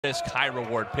risk, high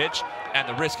reward pitch, and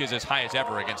the risk is as high as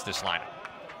ever against this lineup.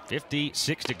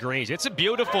 56 degrees. It's a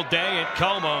beautiful day in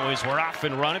Como as we're off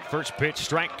and running. First pitch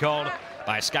strike called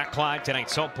by Scott Clyde,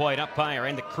 tonight's home plate umpire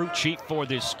and the crew chief for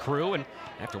this crew. And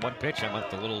after one pitch, how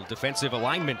about the little defensive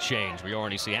alignment change we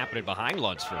already see happening behind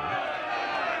Lunsford?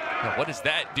 Now, what is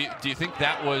that? Do you think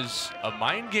that was a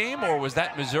mind game, or was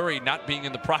that Missouri not being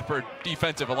in the proper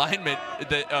defensive alignment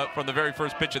from the very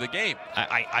first pitch of the game?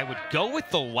 I would go with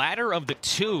the latter of the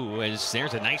two, as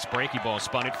there's a nice breaky ball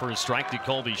spun for a strike to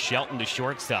Colby Shelton, the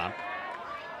shortstop.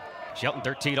 Shelton,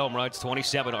 13 home runs,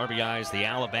 27 RBIs, the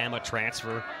Alabama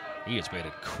transfer. He has been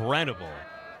incredible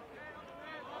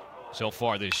so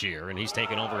far this year, and he's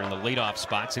taken over in the leadoff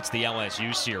spot since the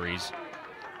LSU series.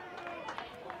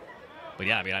 But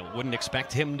yeah, I mean, I wouldn't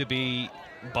expect him to be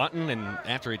bunting, and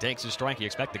after he takes his strike, you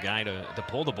expect the guy to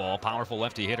pull the ball. Powerful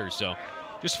lefty hitter, so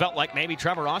just felt like maybe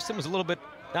Trevor Austin was a little bit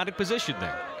not in position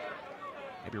there.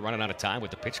 Maybe running out of time with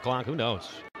the pitch clock, who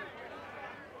knows?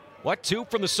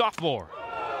 1-2 from the sophomore.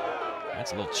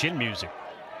 That's a little chin music.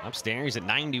 Upstairs at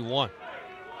 91.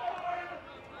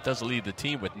 Does lead the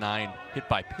team with 9 hit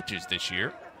by pitches this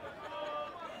year.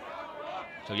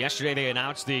 So yesterday they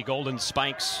announced the Golden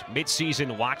Spikes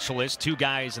midseason watch list. 2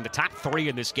 guys in the top 3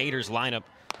 in this Gators lineup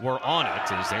were on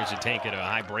it. As there's a take at a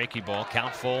high breaky ball.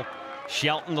 Count full.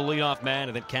 Shelton, the leadoff man,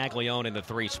 and then Caglione in the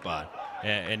 3 spot.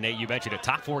 And Nate, you mentioned it.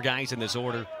 Top 4 guys in this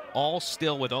order, all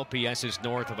still with OPSs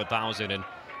north of 1,000 and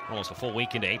almost a full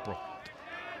week into April.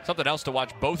 Something else to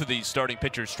watch, both of these starting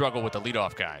pitchers struggle with the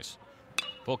leadoff guys.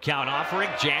 Full count offering,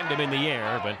 jammed him in the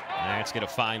air, but that's going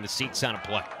to find the seats on a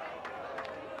play.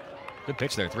 Good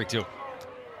pitch there, 3-2.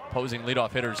 Opposing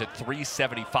leadoff hitters at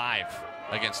 375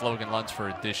 against Logan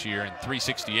Lunsford this year, and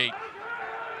 368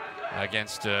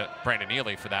 against Brandon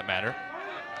Neely, for that matter.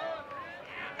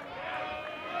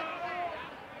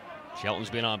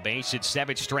 Shelton's been on base in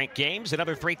 7 straight games.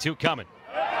 Another 3-2 coming.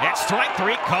 That's strike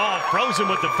 3 called. Frozen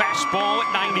with the fastball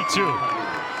at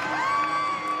 92.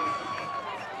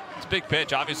 Big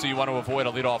pitch. Obviously, you want to avoid a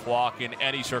leadoff walk in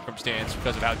any circumstance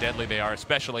because of how deadly they are,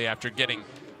 especially after getting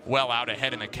well out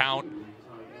ahead in the count.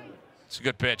 It's a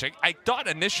good pitch. I thought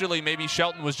initially maybe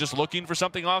Shelton was just looking for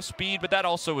something off speed, but that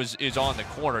also is on the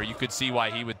corner. You could see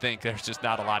why he would think there's just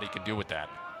not a lot he can do with that.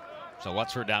 So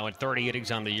Lunsford now in 30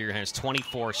 innings on the year has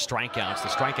 24 strikeouts. The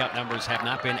strikeout numbers have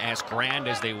not been as grand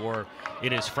as they were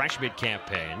in his freshman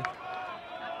campaign.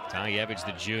 Ty Evans,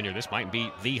 the junior, this might be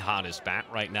the hottest bat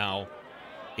right now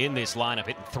in this lineup,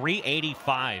 hitting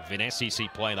 385 in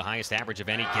SEC play, the highest average of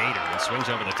any Gator, and swings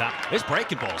over the top. This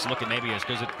breaking ball's looking maybe as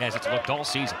good as it's looked all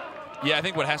season. Yeah, I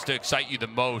think what has to excite you the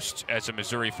most as a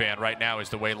Missouri fan right now is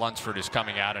the way Lunsford is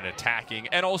coming out and attacking,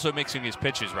 and also mixing his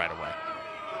pitches right away.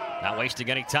 Not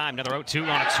wasting any time. Another 0-2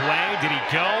 on its way. Did he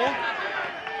go?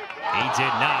 He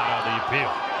did not on the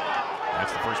appeal.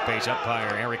 That's the first base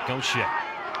umpire, Eric Goshen.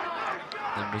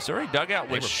 The Missouri dugout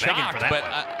was shocked, but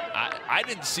I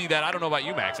didn't see that. I don't know about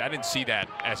you, Max. I didn't see that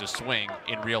as a swing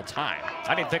in real time.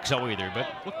 I didn't think so either,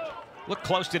 but looked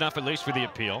close enough at least for the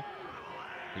appeal.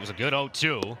 It was a good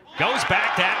 0-2. Goes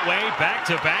back that way,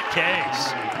 back-to-back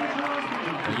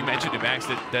Ks. You mentioned it, Max,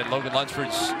 that Logan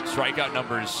Lunsford's strikeout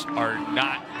numbers are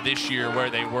not this year where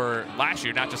they were last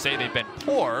year. Not to say they've been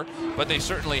poor, but they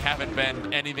certainly haven't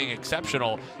been anything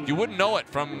exceptional. You wouldn't know it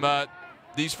from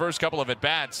these first couple of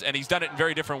at-bats, and he's done it in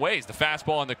very different ways. The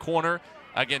fastball in the corner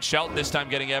against Shelton, this time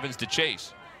getting Evans to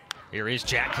chase. Here is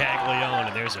Jack Caglione,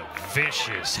 and there's a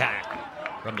vicious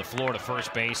hack from the Florida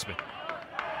first baseman.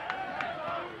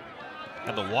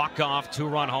 Had the walk-off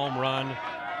 2-run home run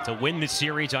to win the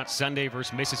series on Sunday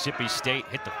versus Mississippi State.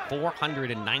 Hit the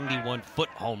 491-foot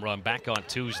home run back on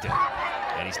Tuesday.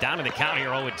 And he's down in the count here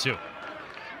 0-2.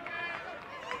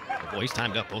 Boy, he's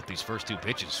timed up both these first 2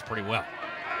 pitches pretty well.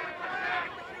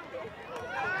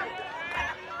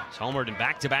 He's homered in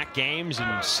back-to-back games in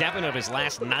 7 of his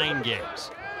last 9 games.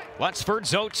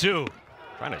 Lunsford's 0-2.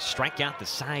 Trying to strike out the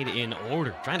side in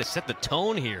order. Trying to set the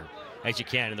tone here as you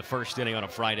can in the first inning on a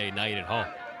Friday night at home.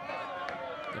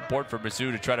 Important for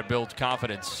Mizzou to try to build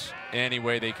confidence any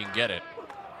way they can get it.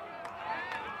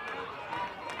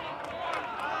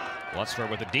 Lunsford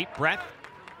with a deep breath.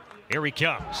 Here he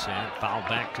comes, and fouled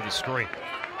back to the screen.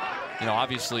 You know,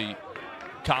 obviously,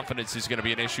 confidence is going to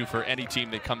be an issue for any team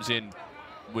that comes in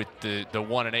with the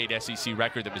 1-8 SEC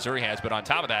record that Missouri has. But on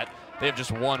top of that, they have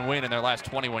just 1 win in their last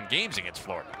 21 games against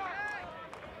Florida.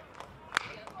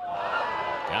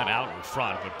 Got out in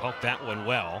front, but poked that one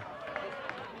well.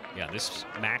 Yeah, this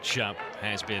matchup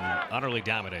has been utterly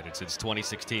dominated since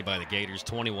 2016 by the Gators.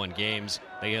 21 games.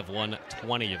 They have won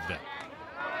 20 of them.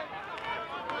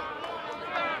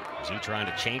 Mizzou trying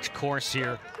to change course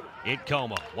here in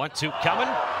Como. 1-2 coming.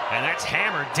 And that's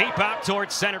hammered deep out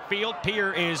towards center field.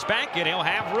 Pierre is back, and he'll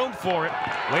have room for it.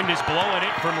 Wind is blowing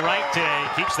it from right today.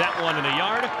 Keeps that one in the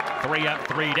yard. 3 up,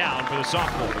 3 down for the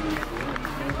sophomore.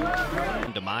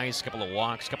 Demise, couple of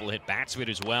walks, couple of hit bats with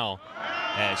as well.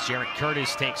 As Jarrett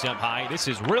Curtis takes up high. This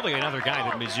is really another guy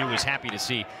that Mizzou is happy to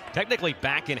see. Technically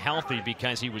back and healthy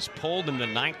because he was pulled in the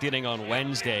 9th inning on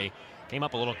Wednesday. Came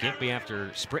up a little gimpy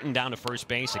after sprinting down to first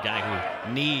base. A guy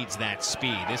who needs that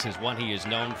speed. This is what he is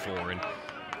known for. And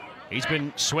he's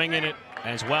been swinging it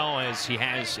as well as he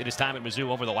has in his time at Mizzou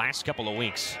over the last couple of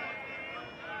weeks.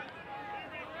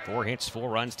 4 hits, 4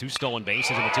 runs, 2 stolen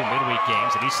bases in the 2 midweek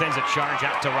games, and he sends a charge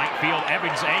out to right field.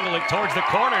 Evans angling towards the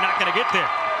corner, not going to get there.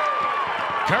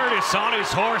 Curtis on his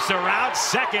horse around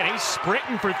second. He's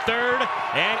sprinting for third,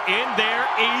 and in there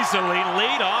easily.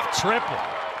 Leadoff triple.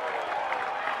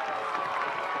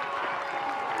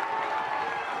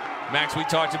 Max, we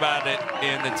talked about it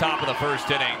in the top of the first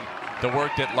inning. The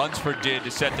work that Lunsford did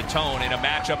to set the tone in a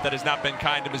matchup that has not been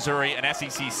kind to Missouri, an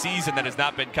SEC season that has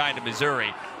not been kind to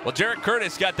Missouri. Well, Jarrett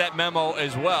Curtis got that memo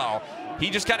as well. He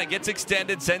just kind of gets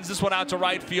extended, sends this one out to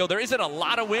right field. There isn't a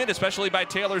lot of wind, especially by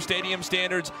Taylor Stadium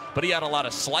standards, but he had a lot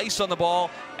of slice on the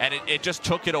ball, and it just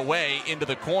took it away into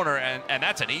the corner, and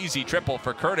that's an easy triple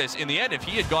for Curtis. In the end, if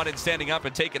he had gone in standing up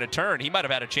and taken a turn, he might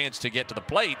have had a chance to get to the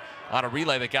plate on a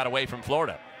relay that got away from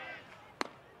Florida.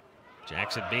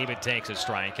 Jackson Beeman takes a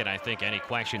strike, and I think any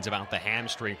questions about the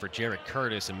hamstring for Jarrett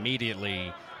Curtis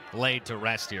immediately laid to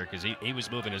rest here because he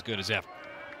was moving as good as ever.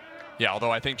 Yeah,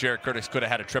 although I think Jarrett Curtis could have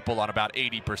had a triple on about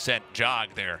 80% jog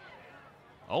there.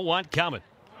 0-1 coming.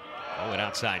 Oh, and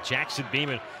outside. Jackson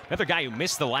Beeman, another guy who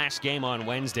missed the last game on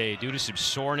Wednesday due to some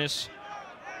soreness.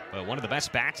 But one of the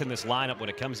best bats in this lineup when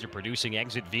it comes to producing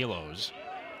exit velos.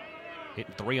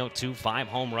 Hitting .302, 5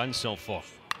 home runs so far.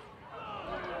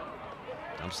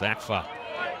 Dumps that foul.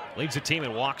 Leads the team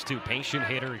in walks too. Patient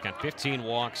hitter. He's got 15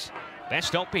 walks.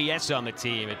 Best OPS on the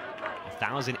team at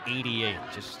 1,088.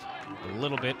 Just a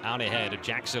little bit out ahead of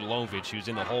Jackson Lovich, who's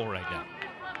in the hole right now.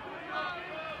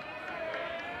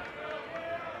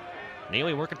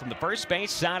 Neely working from the first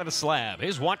base side of the slab.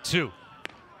 Here's 1-2.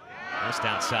 Just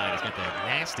outside. It's got that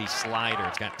nasty slider.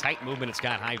 It's got tight movement. It's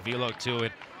got high velo to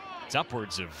it. It's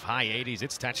upwards of high 80s.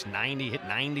 It's touched 90. Hit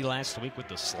 90 last week with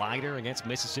the slider against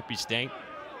Mississippi State.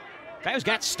 Guy who's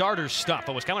got starter stuff,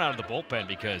 but was coming out of the bullpen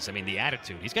because, I mean, the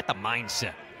attitude. He's got the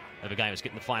mindset of a guy who's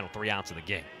getting the final 3 outs of the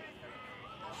game.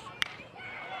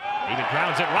 Even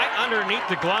grounds it right underneath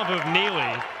the glove of Neely.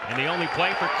 And the only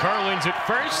play for Curlins at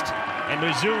first. And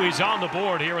Mizzou is on the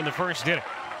board here in the first inning.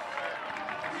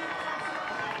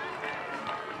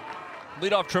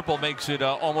 Leadoff triple makes it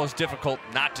almost difficult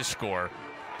not to score.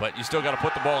 But you still got to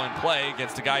put the ball in play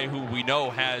against a guy who we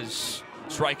know has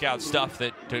strikeout stuff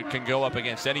that can go up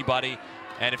against anybody.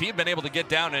 And if he had been able to get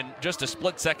down in just a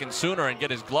split second sooner and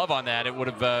get his glove on that, it would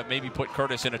have maybe put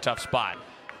Curtis in a tough spot.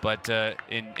 But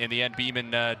in the end,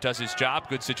 Beeman does his job.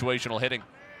 Good situational hitting.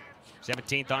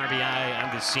 17th RBI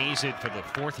on the season for the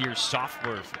 4th-year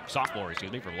sophomore,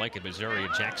 from Lincoln, Missouri,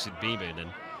 and Jackson Beeman. And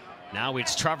now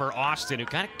it's Trevor Austin, who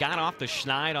kind of got off the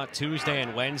schneid on Tuesday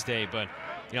and Wednesday. But,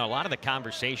 you know, a lot of the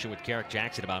conversation with Carrick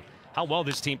Jackson about how well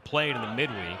this team played in the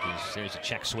midweek is there's a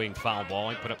check swing foul ball.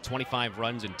 He put up 25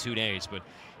 runs in 2 days, but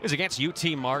it was against UT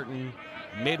Martin,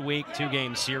 midweek,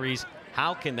 2-game series.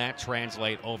 How can that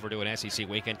translate over to an SEC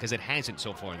weekend? Because it hasn't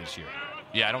so far this year.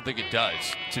 Yeah, I don't think it does,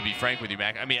 to be frank with you,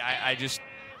 Mac. I mean, I just,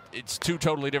 it's 2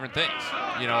 totally different things.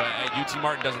 You know, UT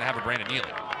Martin doesn't have a Brandon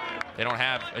Neely. They don't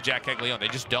have a Jack Caglione.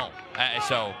 They just don't.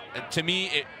 So, to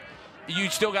me, you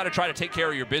still got to try to take care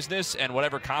of your business and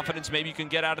whatever confidence maybe you can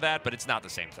get out of that, but it's not the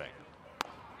same thing.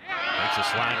 That's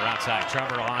a slider outside.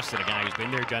 Trevor Austin, a guy who's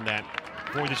been there, done that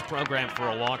for this program for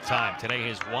a long time. Today,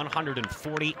 his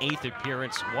 148th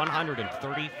appearance,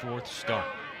 134th start.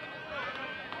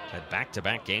 Had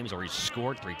back-to-back games where he's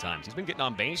scored 3 times. He's been getting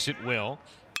on base at will.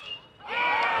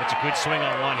 That's a good swing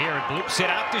on one here. It bloops it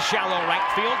out to shallow right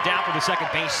field, down for the second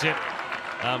base hit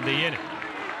of the inning.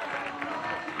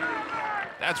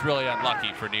 That's really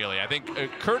unlucky for Neely. I think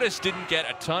Curtis didn't get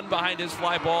a ton behind his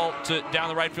fly ball down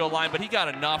the right field line, but he got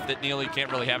enough that Neely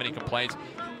can't really have any complaints.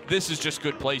 This is just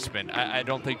good placement. I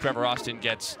don't think Trevor Austin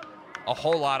gets a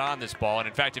whole lot on this ball. And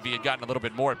in fact, if he had gotten a little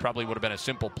bit more, it probably would have been a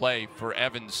simple play for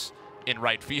Evans in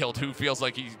right field, who feels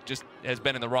like he just has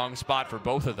been in the wrong spot for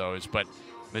both of those. But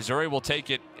Missouri will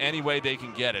take it any way they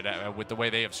can get it with the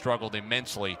way they have struggled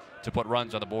immensely to put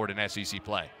runs on the board in SEC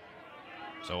play.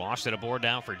 So Austin aboard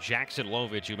now for Jackson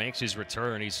Lovich, who makes his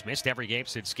return. He's missed every game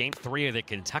since Game 3 of the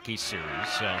Kentucky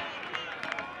series.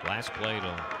 Last played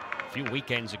a few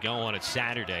weekends ago on a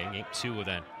Saturday, Game 2 of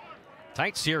that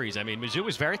tight series. I mean, Mizzou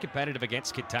was very competitive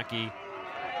against Kentucky.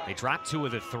 They dropped 2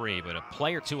 of the 3, but a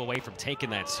play or 2 away from taking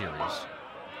that series.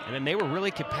 And then they were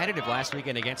really competitive last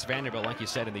weekend against Vanderbilt, like you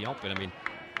said in the open. I mean,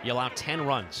 you allowed 10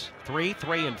 runs, 3,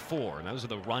 3, and 4. And those are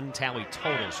the run tally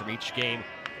totals from each game.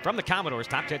 From the Commodores,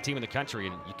 top 10 team in the country,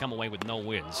 and you come away with no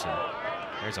wins. And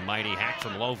there's a mighty hack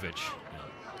from Lovich.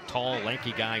 Tall,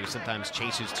 lanky guy who sometimes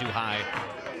chases too high.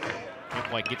 Can't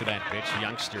quite get to that pitch,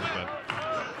 youngster, but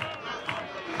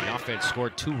the offense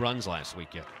scored 2 runs last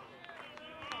weekend.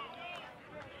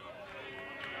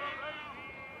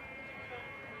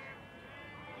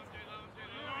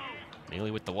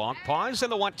 Neely with the walk, pause,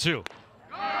 and the 1-2.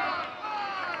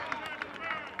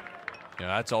 Yeah,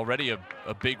 that's already a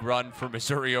big run for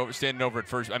Missouri standing over at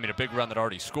first. I mean, a big run that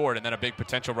already scored, and then a big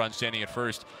potential run standing at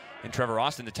first in Trevor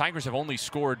Austin. The Tigers have only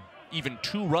scored even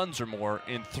 2 runs or more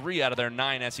in 3 out of their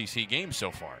 9 SEC games so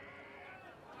far.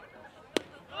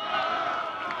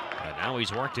 And now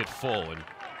he's worked it full. And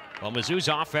well, Mizzou's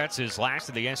offense is last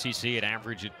in the SEC at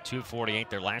average at 248.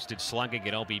 They're last at slugging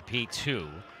at OBP 2.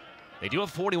 They do have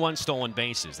 41 stolen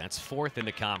bases. That's 4th in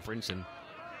the conference, and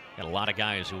got a lot of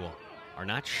guys who are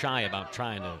not shy about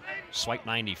trying to swipe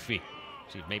 90 feet.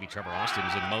 See if maybe Trevor Austin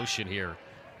is in motion here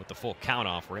with the full count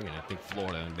offering, and I think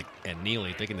Florida and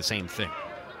Neely thinking the same thing.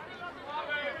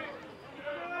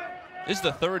 This is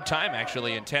the 3rd time,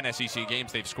 actually, in 10 SEC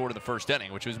games they've scored in the first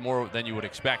inning, which is more than you would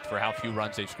expect for how few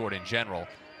runs they've scored in general.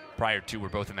 Prior to were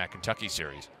both in that Kentucky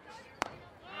series.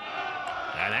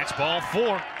 And that's ball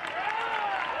 4.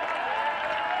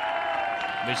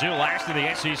 Mizzou last in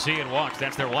the SEC in walks.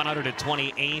 That's their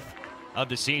 128th of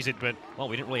the season. But, well,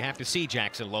 we didn't really have to see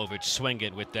Jackson Lovich swing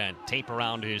it with that tape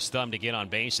around his thumb to get on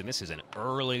base. And this is an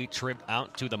early trip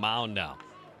out to the mound now.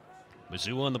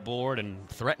 Mizzou on the board and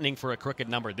threatening for a crooked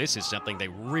number. This is something they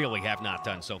really have not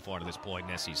done so far to this point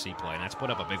in SEC play. And that's put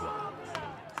up a big one.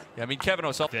 Yeah, I mean, Kevin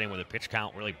O'Sullivan with a pitch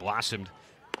count really blossomed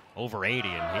over 80.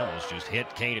 And he almost just hit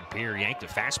Caden Pierre. Yanked a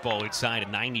fastball inside at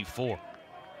 94.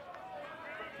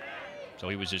 So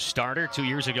he was a starter 2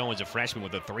 years ago as a freshman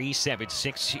with a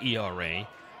 3.76 ERA.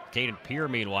 Caden Pierre,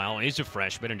 meanwhile, is a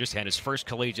freshman and just had his first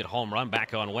collegiate home run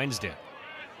back on Wednesday.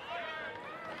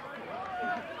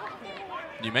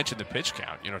 You mentioned the pitch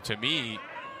count. You know, to me,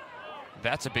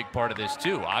 that's a big part of this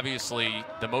too. Obviously,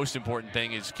 the most important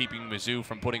thing is keeping Mizzou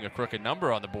from putting a crooked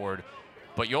number on the board,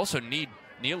 but you also need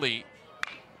Neely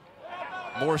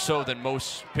more so than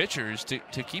most pitchers to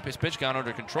keep his pitch count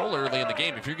under control early in the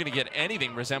game. If you're going to get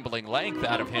anything resembling length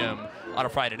out of him on a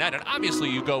Friday night, and obviously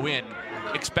you go in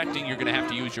expecting you're going to have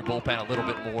to use your bullpen a little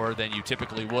bit more than you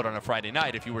typically would on a Friday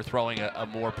night if you were throwing a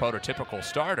more prototypical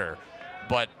starter.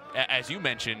 But as you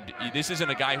mentioned, this isn't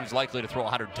a guy who's likely to throw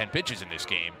 110 pitches in this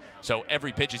game, so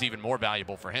every pitch is even more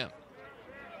valuable for him.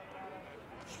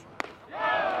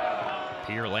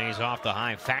 Pierre lays off the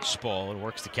high fastball and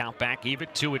works the count back even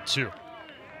 2-2.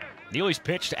 Neely's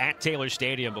pitched at Taylor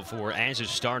Stadium before as a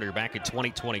starter back in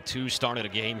 2022. Started a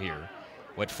game here.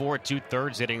 Went 4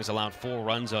 2/3 innings, allowed 4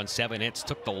 runs on 7 hits.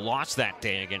 Took the loss that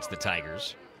day against the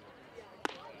Tigers.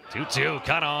 2-2,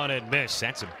 cut on and miss.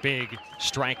 That's a big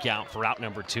strikeout for out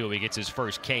number 2. He gets his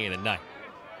first K of the night.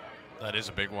 That is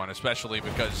a big one, especially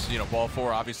because, you know, ball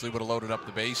 4 obviously would have loaded up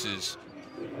the bases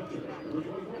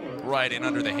right in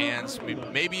under the hands.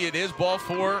 Maybe it is ball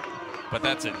 4, but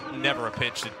that's never a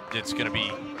pitch that's going to be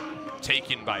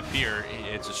taken by Pierre.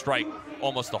 It's a strike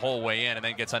almost the whole way in, and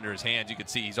then gets under his hands. You can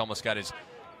see he's almost got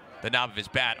the knob of his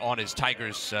bat on his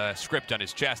Tigers script on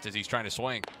his chest as he's trying to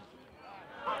swing.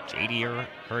 Jadier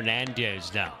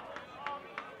Hernandez now.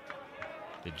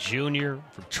 The junior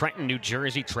from Trenton, New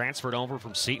Jersey, transferred over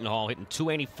from Seton Hall, hitting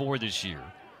 .284 this year.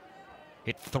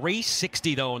 Hit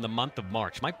 .360 though in the month of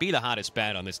March. Might be the hottest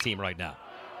bat on this team right now.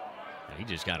 He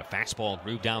just got a fastball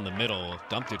grooved down the middle,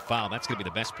 dumped it foul. That's going to be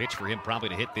the best pitch for him probably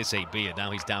to hit this AB, and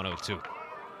now he's down 0-2.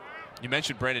 You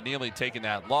mentioned Brandon Neely taking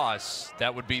that loss.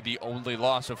 That would be the only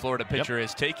loss a Florida pitcher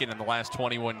has taken in the last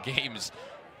 21 games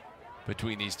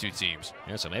between these two teams.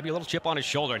 Yeah, so maybe a little chip on his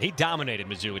shoulder, and he dominated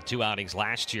Mizzou with 2 outings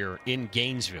last year in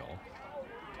Gainesville.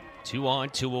 2 on,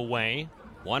 2 away,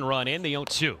 1 run in, the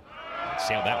 0-2.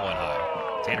 Sailed that one high.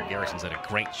 Tanner Garrison's done a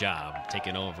great job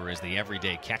taking over as the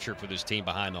everyday catcher for this team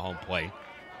behind the home plate,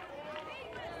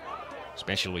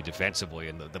 especially defensively.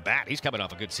 And the bat, he's coming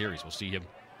off a good series. We'll see him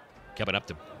coming up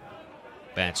to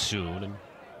bat soon. And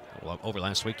over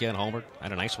last weekend, Homer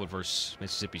had a nice one versus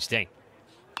Mississippi State.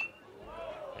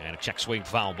 And a check swing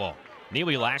foul ball.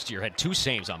 Neely last year had 2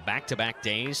 saves on back-to-back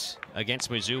days against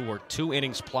Mizzou, worked 2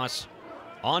 innings plus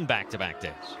on back-to-back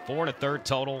days. 4 1/3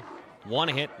 total. 1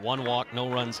 hit, 1 walk, no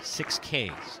runs, 6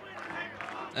 Ks.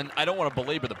 And I don't want to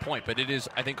belabor the point, but it is,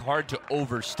 I think, hard to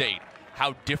overstate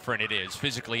how different it is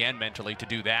physically and mentally to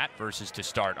do that versus to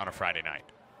start on a Friday night.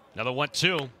 Another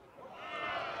 1-2.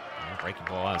 Breaking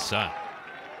ball outside.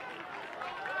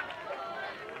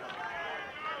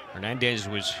 Hernandez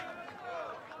was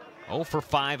 0 for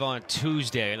 5 on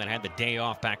Tuesday and then had the day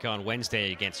off back on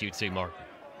Wednesday against UT Martin.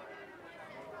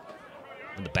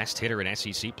 And the best hitter in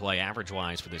SEC play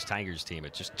average-wise for this Tigers team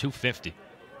at just .250.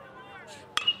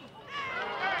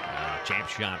 Jump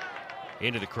shot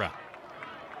into the crowd.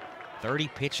 30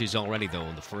 pitches already, though,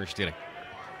 in the first inning.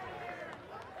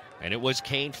 And it was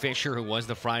Kane Fisher who was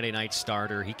the Friday night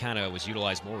starter. He kind of was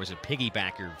utilized more as a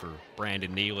piggybacker for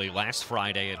Brandon Neely last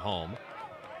Friday at home.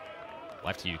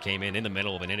 Lefty who came in the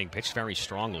middle of an inning, pitched very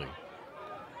strongly.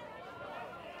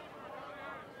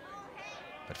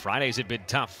 But Fridays had been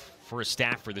tough for a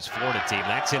staff for this Florida team.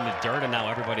 That's in the dirt, and now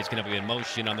everybody's going to be in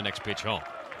motion on the next pitch home.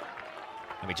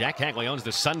 I mean, Jack Caglianone's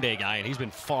the Sunday guy, and he's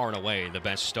been far and away the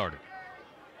best starter.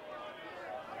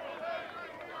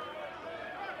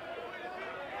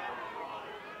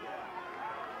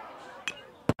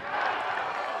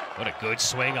 What a good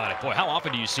swing on it. Boy, how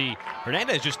often do you see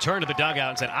Hernandez just turn to the dugout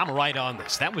and said, I'm right on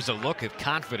this? That was a look of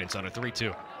confidence on a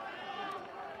 3-2.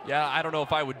 Yeah, I don't know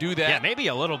if I would do that. Yeah, maybe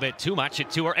a little bit too much.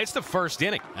 It's the first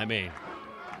inning. I mean,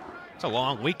 it's a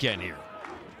long weekend here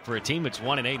for a team that's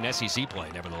 1-8 in SEC play,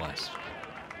 nevertheless.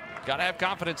 Got to have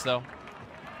confidence, though.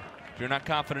 If you're not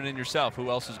confident in yourself,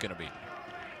 who else is going to be?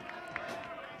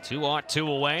 2-2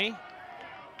 away.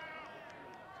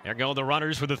 There go the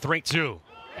runners for the 3-2.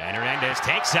 And Hernandez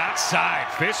takes outside.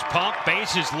 Fist pump,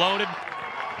 bases loaded.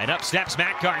 And up steps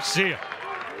Matt Garcia.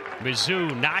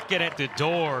 Mizzou knocking at the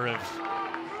door of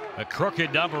a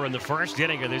crooked number in the first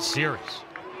inning of this series.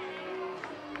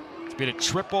 It's been a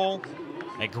triple,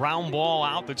 a ground ball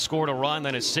out that scored a run,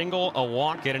 then a single, a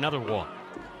walk, and another walk.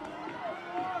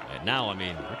 And now, I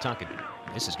mean, we're talking,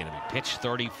 this is going to be pitch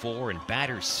 34 and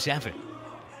batter 7.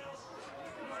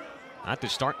 Not the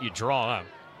start you draw up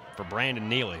for Brandon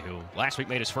Neely, who last week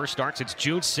made his first start since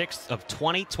June 6th of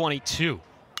 2022.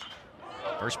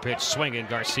 First pitch swinging,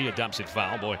 Garcia dumps it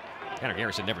foul. Boy, Tanner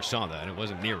Garrison never saw that. It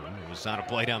wasn't near him. It was on a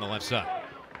play down the left side.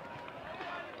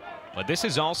 But this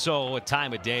is also a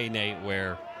time of day, Nate,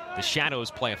 where the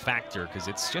shadows play a factor because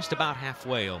it's just about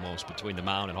halfway almost between the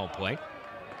mound and home plate.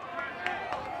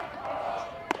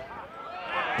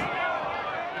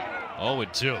 Oh,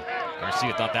 and 2.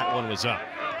 Garcia thought that one was up.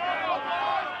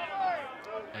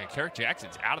 And Kerrick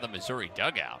Jackson's out of the Missouri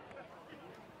dugout.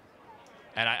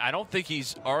 And I don't think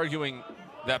he's arguing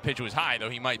that pitch was high, though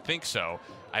he might think so.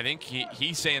 I think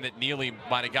he's saying that Neely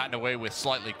might have gotten away with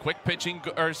slightly quick pitching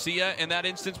Garcia in that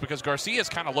instance because Garcia's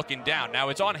kind of looking down. Now,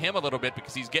 it's on him a little bit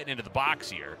because he's getting into the box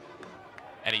here,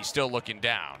 and he's still looking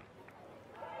down.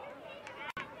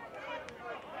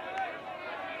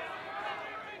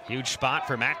 Huge spot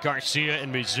for Matt Garcia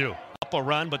and Mizzou. Up a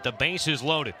run, but the base is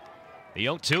loaded. The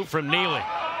 0-2 from Neely.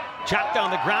 Chopped on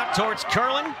the ground towards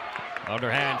Curlin.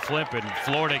 Underhand flip, and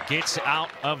Florida gets out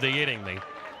of the inning. They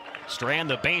strand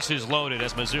the bases loaded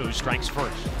as Mizzou strikes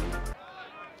first.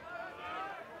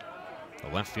 The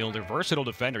left fielder, versatile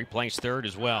defender. He plays third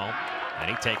as well, and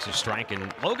he takes a strike.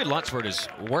 And Logan Lunsford is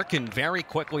working very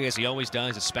quickly, as he always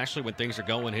does, especially when things are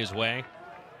going his way.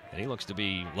 And he looks to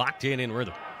be locked in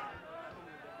rhythm.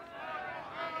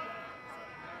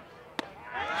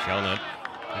 Shelnut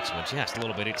takes one just a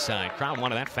little bit inside. Crowd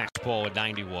wanted that fastball at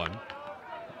 91.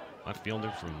 Left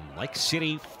fielder from Lake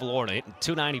City, Florida, hitting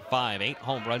 .295, 8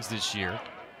 home runs this year.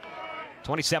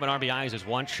 27 RBIs is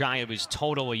one shy of his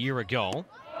total a year ago.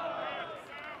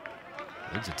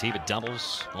 Leads the team at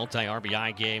doubles,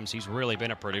 multi-RBI games. He's really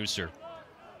been a producer.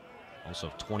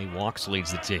 Also 20 walks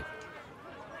leads the team.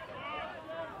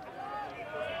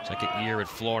 Second year at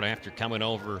Florida after coming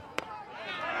over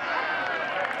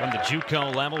from the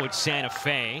JUCO level at Santa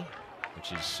Fe,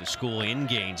 which is a school in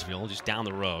Gainesville, just down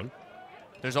the road.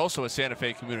 There's also a Santa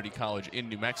Fe Community College in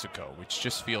New Mexico, which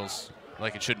just feels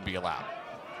like it shouldn't be allowed.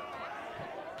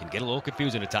 Can get a little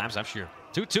confusing at times, I'm sure.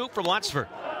 2-2 for Lunsford.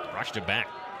 Rushed it back.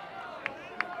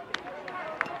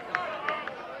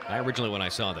 I originally, when I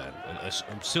saw that,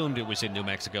 assumed it was in New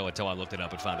Mexico until I looked it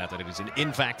up and found out that it was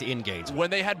in fact in Gainesville. When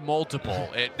they had multiple,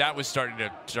 that was starting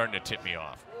to tip me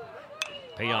off.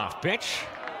 Payoff pitch.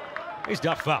 He's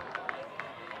duffed foul.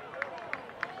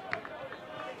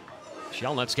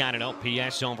 Shelnut's got an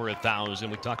OPS over 1,000.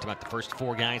 We talked about the first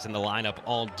 4 guys in the lineup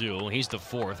all do. He's the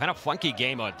 4th. Had a funky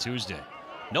game on Tuesday.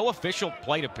 No official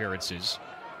plate appearances,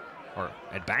 or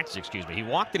at bats, excuse me. He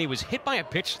walked and he was hit by a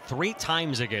pitch 3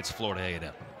 times against Florida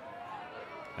A&M.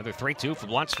 Another 3-2 from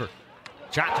Lunsford.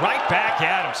 Chopped right back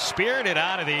at him. Speared it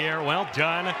out of the air. Well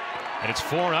done. And it's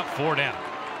 4 up, 4 down.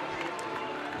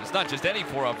 It's not just any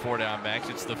 4 up, 4 down, Max.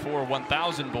 It's the 4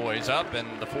 1,000 boys up and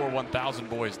the 4 1,000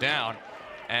 boys down.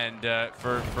 And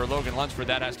for Logan Lunsford,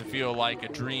 that has to feel like a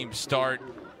dream start.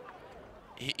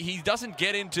 He doesn't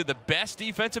get into the best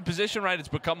defensive position, right? It's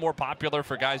become more popular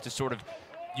for guys to sort of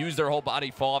use their whole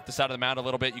body, fall off the side of the mound a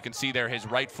little bit. You can see there his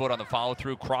right foot on the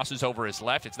follow-through crosses over his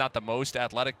left. It's not the most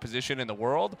athletic position in the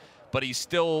world, but he's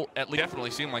still, at least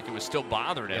definitely seemed like it was still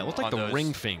bothering him. Yeah, it looked like the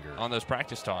ring finger on those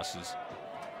practice tosses.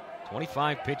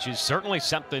 25 pitches, certainly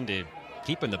something to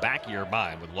keep in the back of your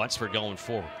mind with Lunsford going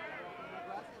forward.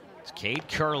 It's Cade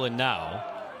Kurland now.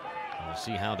 We'll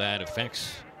see how that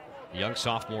affects the young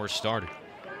sophomore starter.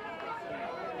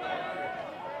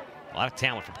 A lot of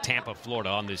talent from Tampa, Florida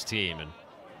on this team, and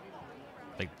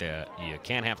I think that you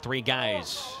can't have 3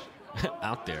 guys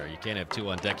out there. You can't have 2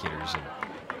 on deck hitters, and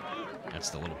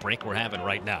that's the little break we're having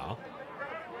right now.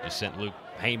 Just sent Luke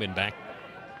Heyman back,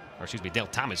 or excuse me, Dale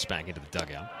Thomas back into the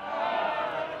dugout.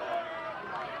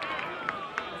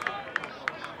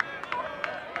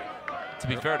 To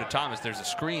be fair to Thomas, there's a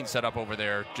screen set up over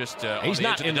there just he's on the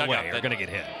not edge of in the the way. dugout They're going to get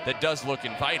hit. That does look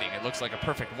inviting. It looks like a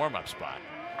perfect warm-up spot.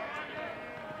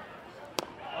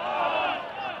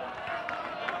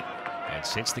 And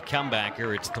since the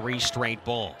comebacker, it's 3 straight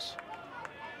balls.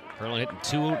 Kurland hitting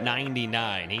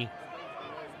 .299. He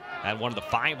had one of the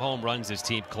 5 home runs this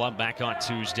team clubbed back on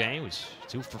Tuesday. It was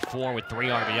 2 for 4 with 3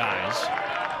 RBIs.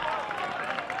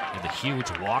 And the huge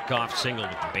walk-off single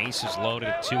with the bases loaded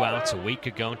at 2 outs a week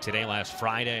ago. Today, last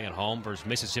Friday, at home versus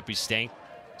Mississippi State.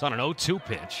 It's on an 0-2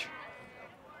 pitch.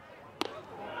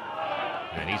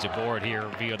 And he's aboard here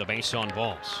via the base on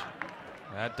balls.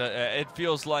 It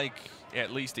feels like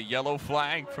at least a yellow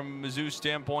flag from Mizzou's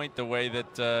standpoint, the way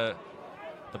that the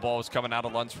ball was coming out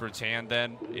of Lunsford's hand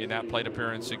then in that plate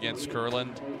appearance against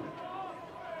Kurland.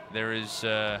 There is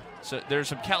there's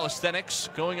some calisthenics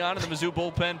going on in the Mizzou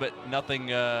bullpen, but nothing,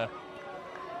 no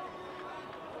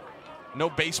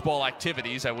baseball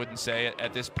activities, I wouldn't say,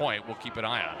 at this point. We'll keep an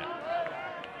eye on it.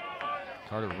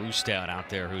 Carter Rustow out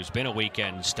there, who's been a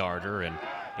weekend starter, and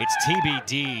it's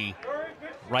TBD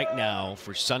right now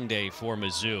for Sunday for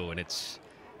Mizzou, and it's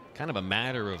kind of a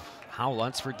matter of how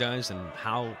Lunsford does and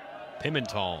how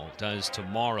Pimentel does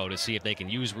tomorrow to see if they can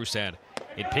use Rustow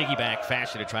in piggyback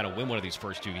fashion to try to win one of these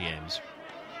first 2 games.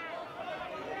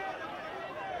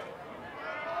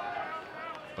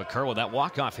 But Kurland, that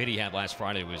walk-off hit he had last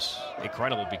Friday was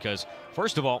incredible because,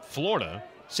 first of all, Florida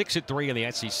 6-3 in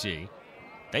the SEC.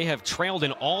 They have trailed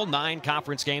in all 9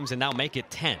 conference games and now make it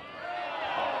 10.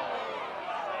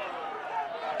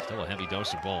 Still a heavy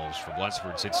dose of balls for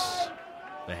Lunsford since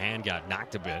the hand got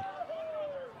knocked a bit.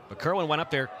 But Kurland went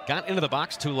up there, got into the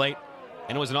box too late,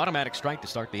 and it was an automatic strike to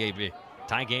start the AB.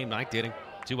 Tie game, 9th inning,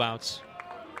 2 outs.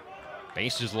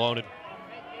 Bases loaded.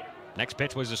 Next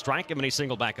pitch was a strike, and then he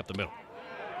singled back up the middle.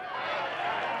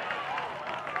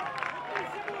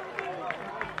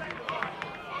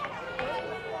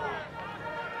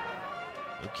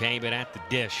 Luke Heyman at the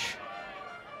dish.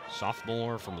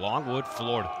 Sophomore from Longwood,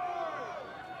 Florida.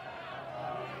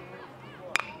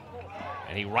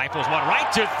 And he rifles one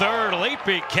right to third.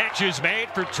 Leaping catch is made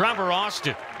for Trevor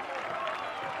Austin.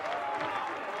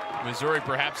 Missouri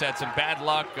perhaps had some bad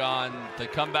luck on the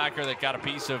comebacker that got a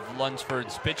piece of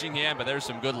Lunsford's pitching hand, but there's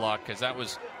some good luck because that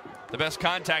was the best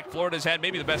contact Florida's had,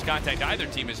 maybe the best contact either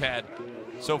team has had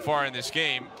so far in this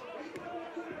game.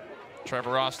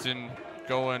 Trevor Austin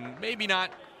going maybe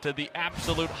not to the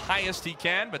absolute highest he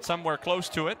can, but somewhere close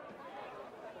to it.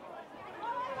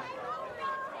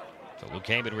 So Luke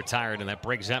Heyman retired, and that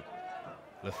brings up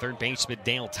the third baseman,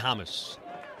 Dale Thomas,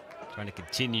 trying to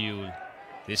continue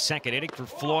this second inning for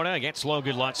Florida against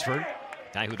Logan Lunsford,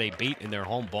 guy who they beat in their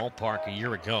home ballpark a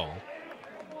year ago.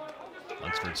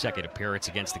 Lunsford's second appearance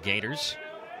against the Gators.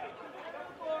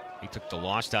 He took the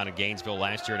loss down in Gainesville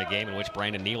last year in a game in which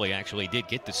Brandon Neely actually did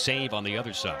get the save on the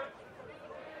other side.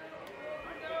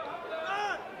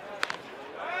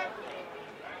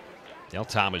 Dale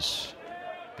Thomas,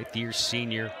 5th-year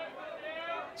senior.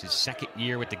 It's his 2nd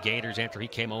year with the Gators after he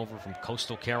came over from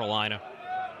Coastal Carolina.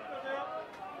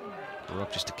 Grew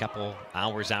up just a couple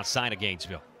hours outside of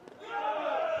Gainesville.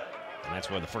 And that's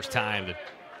where the first time that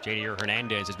Jadier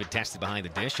Hernandez has been tested behind the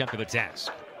dish after the test.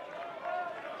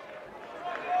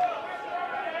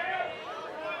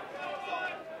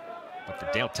 But for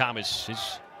Dale Thomas,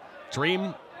 his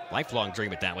dream, lifelong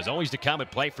dream at that, was always to come and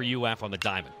play for UF on the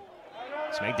diamond.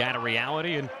 He's made that a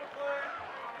reality, and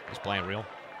he's playing real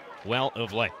well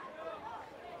of late.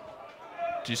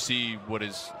 Do you see what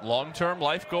his long-term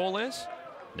life goal is?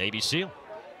 Navy SEAL.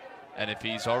 And if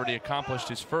he's already accomplished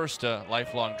his first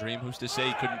lifelong dream, who's to say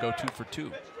he couldn't go 2 for 2?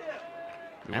 You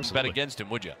wouldn't bet against him,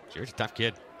 would you? Sure, he's a tough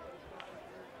kid.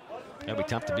 Gotta be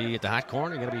tough to be at the hot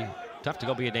corner. Gotta be tough to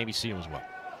go be a Navy SEAL as well.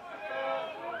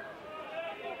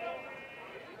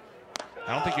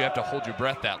 I don't think you have to hold your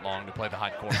breath that long to play the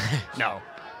hot corner. No.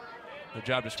 The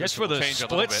job description Just for the change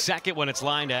split second when it's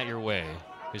lined at your way.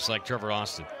 Just like Trevor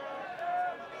Austin.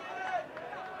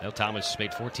 Dale Thomas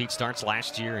made 14 starts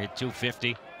last year, hit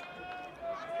 250.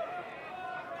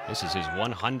 This is his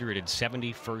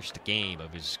 171st game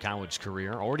of his college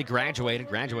career. Already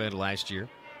graduated last year.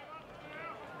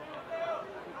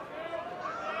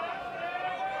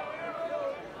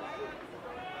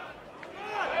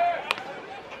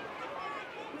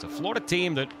 It's a Florida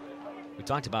team that we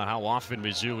talked about how often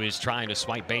Mizzou is trying to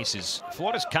swipe bases.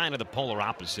 Florida's kind of the polar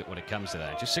opposite when it comes to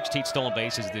that. Just 16 stolen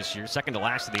bases this year, second to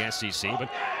last in the SEC. But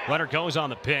runner goes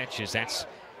on the pitch as that's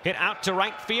hit out to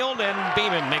right field, and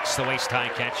Beeman makes the waist-high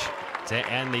catch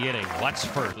to end the inning.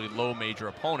 Lunsford. Low major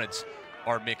opponents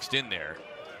are mixed in there.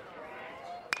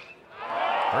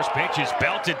 First pitch is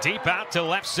belted deep out to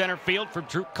left center field for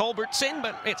Drew Culbertson,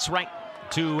 but it's right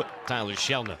to Tyler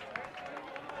Shelna.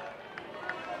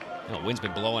 You know, wind's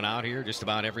been blowing out here just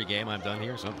about every game I've done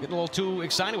here, so I'm getting a little too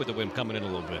excited with the wind coming in a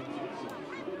little bit.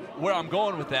 Where I'm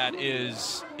going with that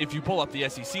is if you pull up the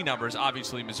SEC numbers,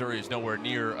 obviously Missouri is nowhere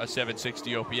near a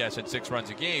 760 OPS and 6 runs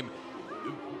a game.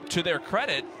 To their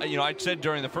credit, you know, I said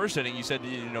during the first inning, you said,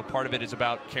 you know, part of it is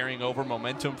about carrying over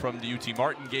momentum from the UT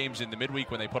Martin games in the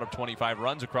midweek when they put up 25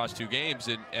 runs across 2 games.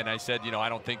 And I said, you know, I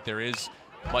don't think there is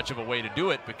much of a way to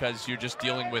do it because you're just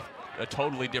dealing with a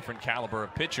totally different caliber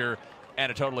of pitcher and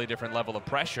a totally different level of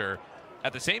pressure.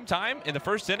 At the same time, in the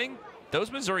first inning, those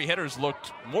Missouri hitters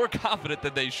looked more confident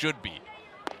than they should be.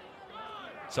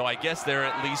 So I guess they're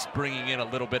at least bringing in a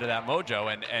little bit of that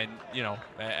mojo. And you know,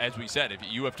 as we said, if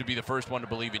you have to be the first one to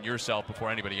believe in yourself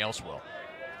before anybody else will.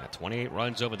 Got 28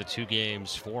 runs over the 2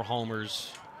 games, 4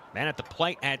 homers. Man at the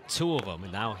plate had 2 of them,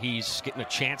 and now he's getting a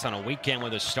chance on a weekend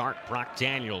with a start. Brock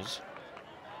Daniels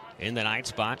in the 9th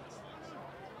spot.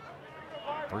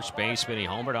 First baseman, he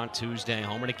homered on Tuesday,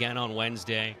 homered again on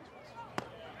Wednesday.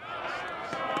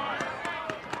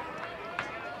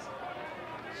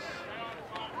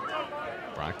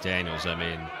 Brock Daniels, I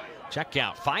mean, check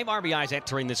out 5 RBIs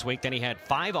entering this week. Then he had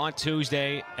 5 on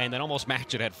Tuesday, and then almost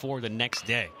matched it at 4 the next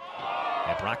day.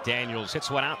 And Brock Daniels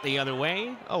hits one out the other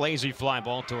way. A lazy fly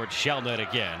ball towards Shelnut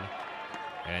again.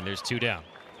 And there's 2 down.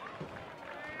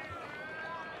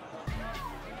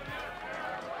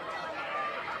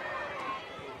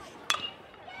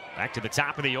 Back to the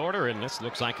top of the order, and this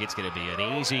looks like it's going to be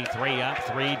an easy 3 up,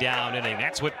 3 down inning.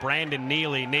 That's what Brandon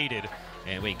Neely needed.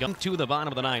 And we come to the bottom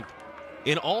of the 9th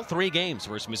in all 3 games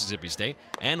versus Mississippi State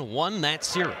and won that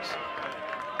series.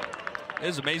 It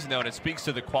is amazing, though, and it speaks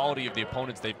to the quality of the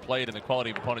opponents they've played and the quality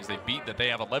of opponents they've beat, that they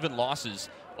have 11 losses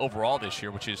overall this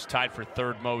year, which is tied for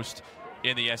 3rd most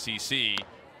in the SEC,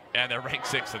 and they're ranked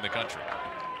 6th in the country.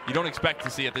 You don't expect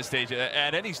to see at this stage,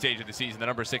 at any stage of the season, the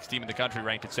number 6 team in the country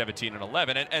ranked at 17 and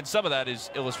 11. And some of that is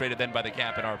illustrated then by the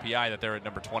gap in RPI that they're at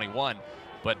number 21.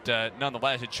 But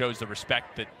nonetheless, it shows the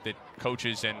respect that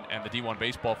coaches and the D1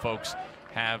 baseball folks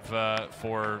have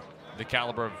for the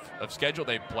caliber of schedule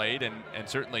they've played. And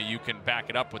certainly you can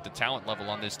back it up with the talent level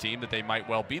on this team that they might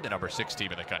well be the number 6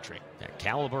 team in the country. The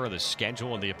caliber of the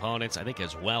schedule and the opponents, I think,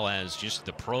 as well as just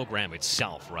the program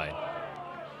itself, right?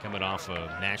 Coming off a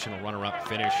national runner-up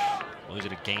finish,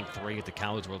 losing at Game 3 at the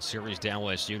College World Series down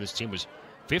LSU. This team was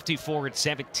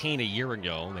 54-17 a year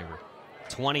ago. They were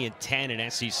 20-10 in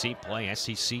SEC play,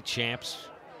 SEC champs.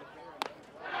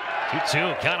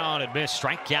 2-2, count on and miss.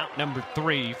 Strikeout number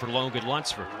 3 for Logan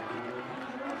Lunsford.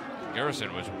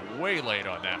 Garrison was way late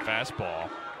on that fastball.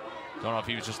 Don't know if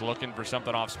he was just looking for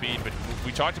something off speed, but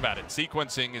we talked about it.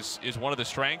 Sequencing is one of the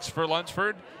strengths for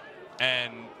Lunsford,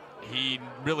 and he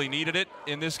really needed it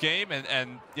in this game,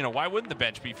 and you know, why wouldn't the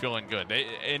bench be feeling good?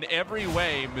 In every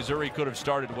way, Missouri could have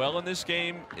started well in this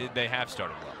game. They have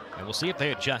started well. And we'll see if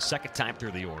they adjust second time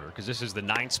through the order, because this is the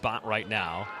 9th spot right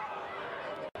now.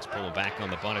 Let's pull him back on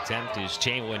the bunt attempt is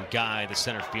Jaewon Guy, the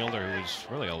center fielder, who's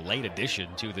really a late addition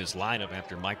to this lineup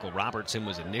after Michael Robertson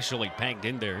was initially pegged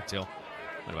in there until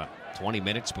about 20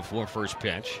 minutes before first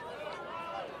pitch.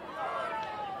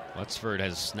 Lunsford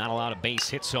has not a lot of base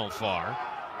hits so far,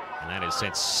 and that is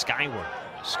sent skyward.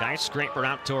 Skyscraper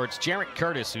out towards Jarrett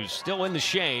Curtis, who's still in the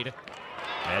shade.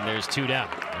 And there's 2 down.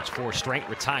 That's 4 straight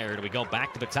retired. We go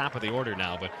back to the top of the order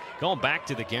now. But going back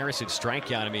to the Garrison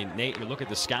strikeout, I mean, Nate, you look at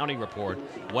the scouting report.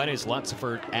 When is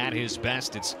Lunsford at his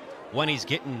best? It's when he's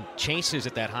getting chases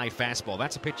at that high fastball.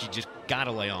 That's a pitch you just got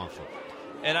to lay off of.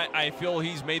 And I feel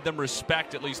he's made them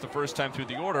respect, at least the first time through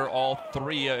the order, all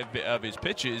 3 of his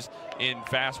pitches in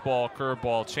fastball,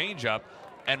 curveball, changeup.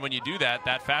 And when you do that,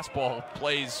 that fastball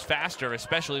plays faster,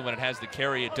 especially when it has the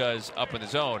carry it does up in the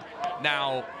zone.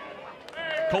 Now,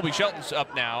 Colby Shelton's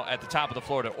up now at the top of the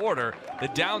Florida order. The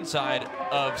downside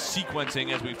of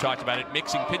sequencing, as we've talked about it,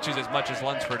 mixing pitches as much as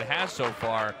Lunsford has so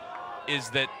far, is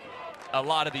that a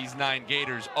lot of these 9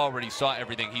 Gators already saw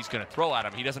everything he's going to throw at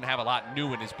him. He doesn't have a lot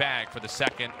new in his bag for the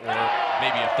second or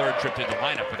maybe a third trip to the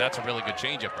lineup, but that's a really good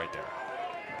changeup right there.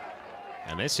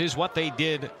 And this is what they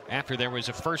did after there was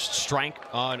a first strike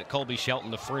on Colby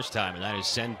Shelton the first time, and that is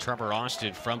send Trevor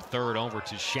Austin from third over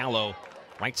to shallow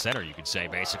right center, you could say,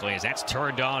 basically, as that's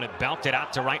turned on and belted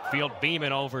out to right field.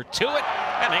 Beeman over to it.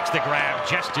 That makes the grab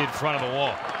just in front of the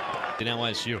wall. In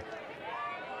LSU.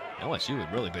 LSU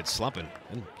had really been slumping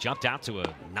and jumped out to a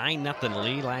 9-0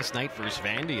 lead last night for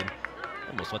Vandy and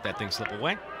almost let that thing slip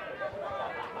away.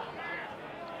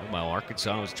 While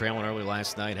Arkansas was trailing early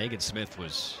last night, Hagen Smith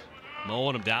was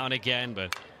mowing him down again,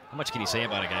 but how much can you say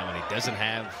about a guy when he doesn't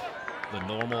have the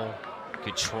normal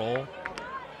control?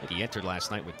 I think he entered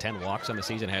last night with 10 walks on the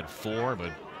season, had 4,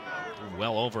 but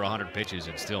well over 100 pitches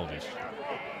and still just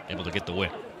able to get the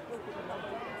win.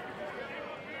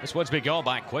 This one's been going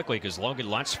by quickly because Logan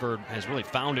Lunsford has really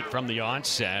found it from the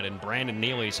onset, and Brandon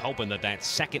Neely's hoping that that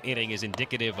second inning is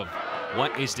indicative of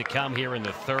what is to come here in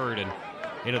the third and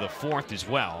into the fourth as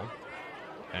well.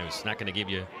 And it's not going to give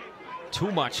you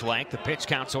too much length. The pitch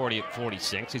count's already at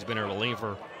 46. He's been a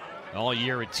reliever all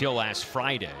year until last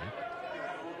Friday.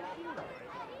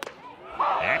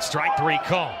 And strike 3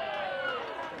 call.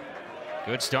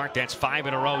 Good start. That's 5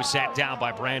 in a row sat down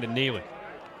by Brandon Neely.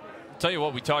 Tell you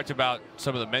what, we talked about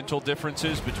some of the mental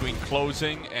differences between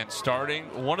closing and starting.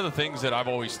 One of the things that I've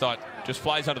always thought just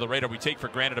flies under the radar we take for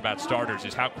granted about starters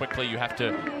is how quickly you have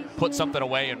to put something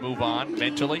away and move on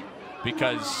mentally,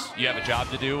 because you have a job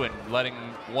to do, and letting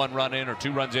 1 run in or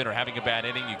 2 runs in or having a bad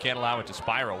inning, you can't allow it to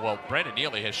spiral. Well, Brandon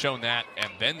Neely has shown that and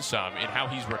then some in how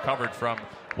he's recovered from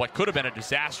what could have been a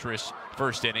disastrous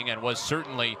first inning and was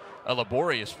certainly a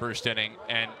laborious first inning,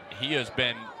 and he has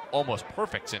been almost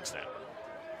perfect since then.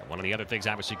 One of the other things,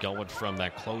 obviously, going from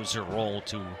that closer role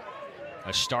to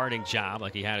a starting job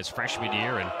like he had his freshman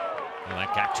year, and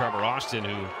that guy Trevor Austin,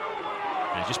 who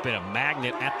has just been a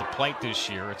magnet at the plate this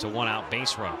year. It's a 1-out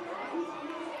base run.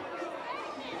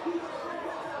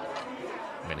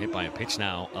 Been hit by a pitch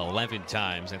now 11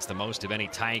 times. That's the most of any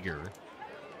Tiger.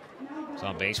 He's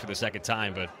on base for the second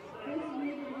time, but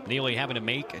Neely having to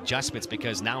make adjustments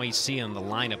because now he's seeing the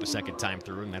lineup a second time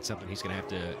through, and that's something he's going to have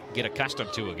to get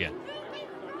accustomed to again.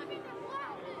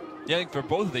 Yeah, I think for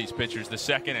both of these pitchers, the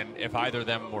second, and if either of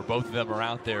them or both of them are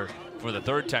out there for the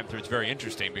third time through, it's very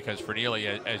interesting because for Neely,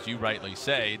 as you rightly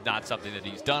say, not something that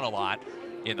he's done a lot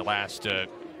in the last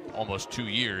almost 2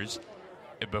 years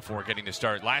before getting to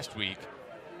start last week.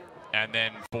 And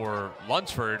then for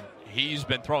Lunsford, he's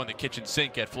been throwing the kitchen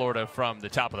sink at Florida from the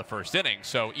top of the first inning.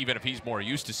 So even if he's more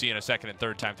used to seeing a second and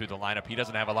third time through the lineup, he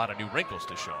doesn't have a lot of new wrinkles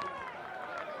to show.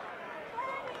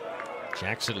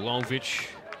 Jackson Lovich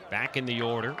back in the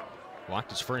order.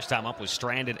 Walked his first time up, was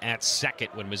stranded at second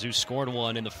when Mizzou scored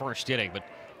 1 in the first inning, but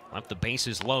left the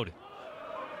bases loaded.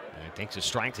 And it takes a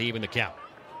strike to even the count.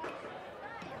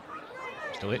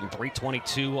 Still hitting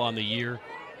 .322 on the year.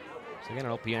 So again,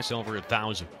 an OPS over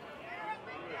 1,000.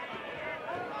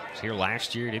 Was here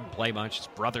last year, didn't play much. His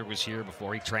brother was here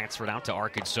before he transferred out to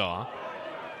Arkansas.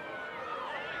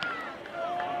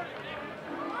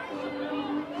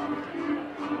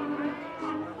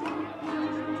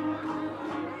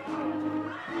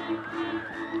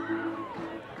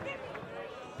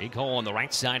 Big hole on the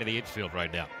right side of the infield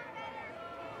right now.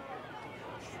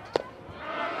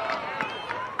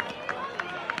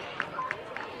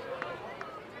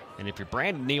 And if you're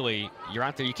Brandon Neely, you're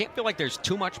out there, you can't feel like there's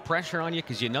too much pressure on you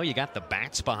because you know you got the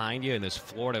bats behind you in this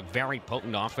Florida very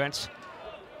potent offense.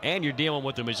 And you're dealing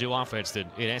with the Mizzou offense that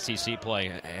in SEC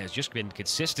play has just been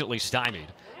consistently stymied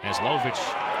as Lovich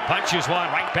punches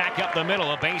one right back up the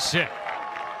middle, a base hit.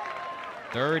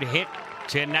 Third hit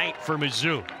tonight for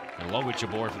Mizzou. And Lovich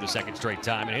aboard for the second straight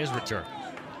time in his return.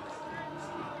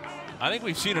 I think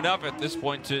we've seen enough at this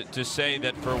point to say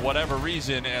that for whatever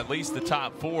reason, at least the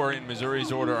top 4 in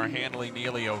Missouri's order are handling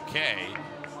Neely okay.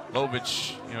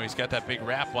 Lovich, he's got that big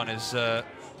wrap on his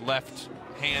left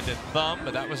hand and thumb,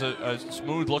 but that was a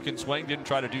smooth-looking swing. Didn't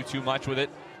try to do too much with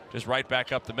it, just right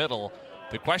back up the middle.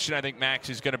 The question, I think, Max,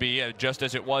 is going to be, just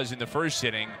as it was in the first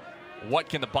inning, what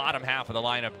can the bottom half of the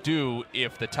lineup do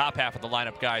if the top half of the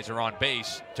lineup guys are on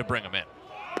base to bring them in?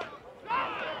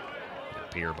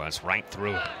 Pier bus right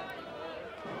through.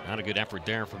 Not a good effort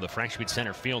there from the freshman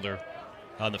center fielder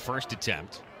on the first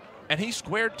attempt. And he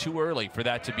squared too early for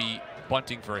that to be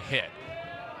bunting for a hit.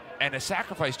 And a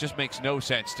sacrifice just makes no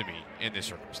sense to me in this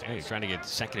circumstance. Hey, you're trying to get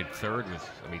second and third with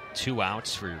 2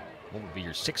 outs for what would be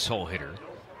your 6-hole hitter.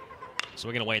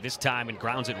 Swinging away this time and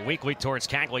grounds it weakly towards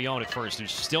Caglione at first, who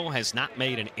still has not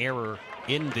made an error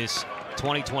in this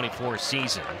 2024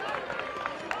 season.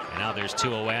 And now there's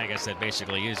 2 away. I guess that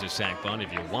basically is a sack bunt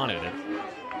if you wanted it.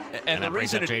 And that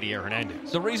brings up J.D.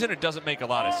 Hernandez. The reason it doesn't make a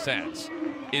lot of sense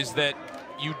is that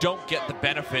you don't get the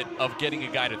benefit of getting a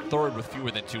guy to third with fewer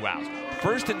than 2 outs.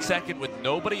 First and second with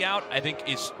nobody out, I think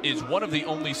is one of the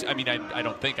only, I mean, I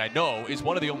don't think, I know, is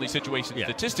one of the only situations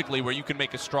statistically where you can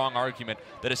make a strong argument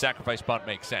that a sacrifice bunt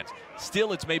makes sense.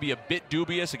 Still, it's maybe a bit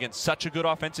dubious against such a good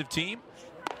offensive team,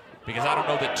 because I don't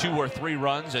know that 2 or 3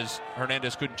 runs, as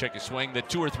Hernandez couldn't check his swing, that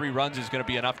 2 or 3 runs is going to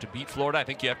be enough to beat Florida. I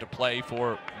think you have to play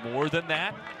for more than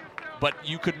that. But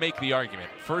you could make the argument.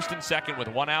 First and second with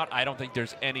 1 out, I don't think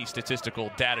there's any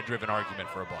statistical data-driven argument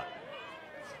for a bunt.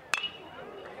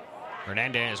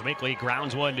 Hernandez weakly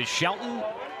grounds one to Shelton.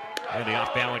 And the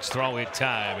off-balance throw in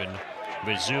time. And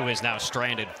Mizzou is now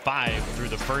stranded 5 through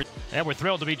the first. And we're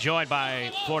thrilled to be joined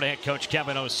by Florida head coach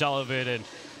Kevin O'Sullivan. And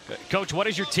Coach, what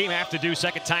does your team have to do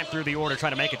second time through the order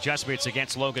trying to make adjustments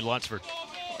against Logan Lunsford?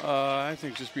 I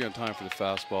think just be on time for the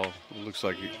fastball. It looks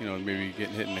like, maybe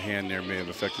getting hit in the hand there may have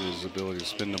affected his ability to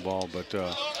spin the ball. But,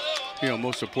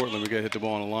 most importantly, we got to hit the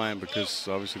ball on the line because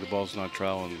obviously the ball's not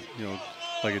traveling,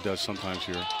 like it does sometimes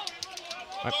here.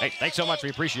 Hey, thanks so much. We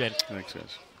appreciate it. Thanks,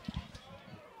 guys.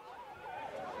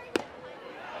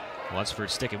 Lunsford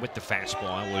sticking with the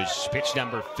fastball. It was pitch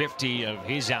number 50 of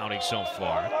his outing so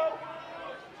far.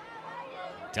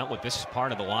 Dealt with this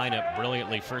part of the lineup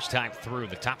brilliantly first time through.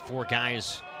 The top 4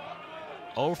 guys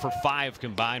 0 for 5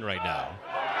 combined right now.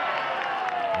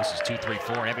 This is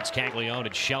 2-3-4. Evans, Caglione,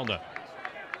 and Shelna.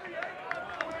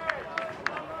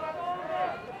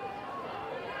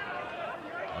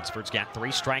 Lunsford's got 3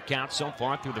 strikeouts so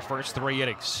far through the first 3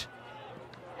 innings.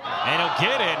 And he'll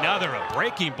get another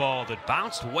breaking ball that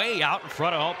bounced way out in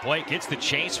front of home plate. Gets the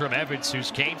chase from Evans, who's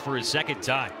came for his second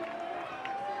time.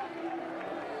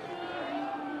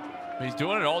 He's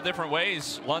doing it all different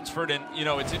ways, Lunsford, and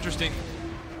it's interesting.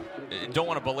 Don't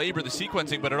want to belabor the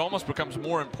sequencing, but it almost becomes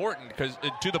more important because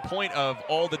to the point of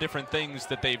all the different things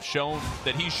that they've shown,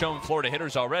 that he's shown Florida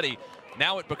hitters already,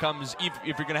 now it becomes, if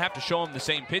you're going to have to show them the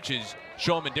same pitches,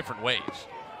 show them in different ways.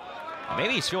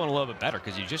 Maybe he's feeling a little bit better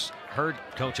because you just heard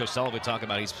Coach O'Sullivan talk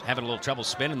about he's having a little trouble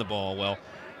spinning the ball. Well,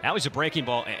 that was a breaking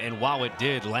ball, and while it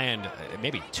did land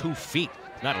maybe 2 feet,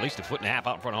 not at least 1.5 feet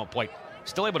out in front of home plate,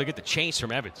 still able to get the chase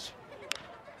from Evans.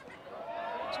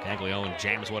 Caglione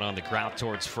jams one on the ground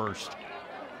towards first.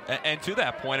 And to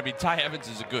that point, I mean, Ty Evans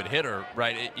is a good hitter,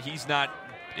 right? He's not,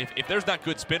 if there's not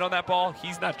good spin on that ball,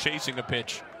 he's not chasing a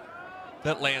pitch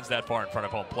that lands that far in front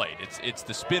of home plate. It's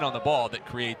the spin on the ball that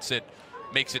creates it,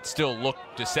 makes it still look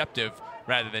deceptive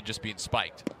rather than just being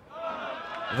spiked.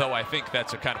 Though I think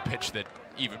that's a kind of pitch that,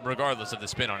 even regardless of the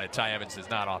spin on it, Ty Evans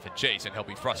does not often chase, and he'll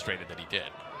be frustrated that he did.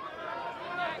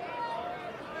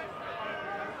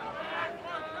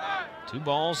 2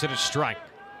 balls and a strike.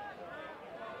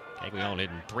 Caglione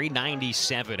hitting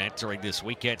 .397 entering this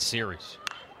weekend series.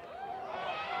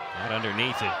 Not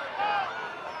underneath it.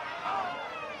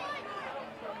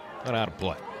 But out of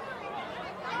play.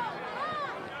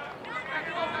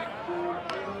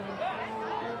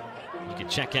 You can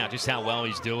check out just how well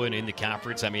he's doing in the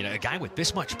conference. I mean, a guy with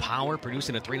this much power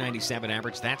producing a .397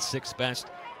 average, that's 6th best.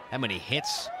 How many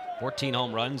hits? 14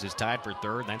 home runs is tied for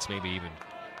 3rd. That's maybe even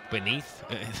beneath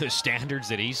the standards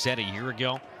that he set a year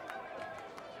ago.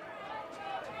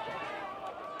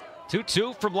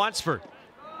 2-2 from Lunsford.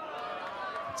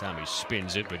 That's how he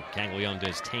spins it, but Caglione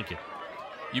does take it.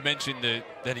 You mentioned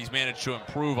that he's managed to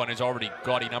improve on his already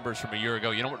gaudy numbers from a year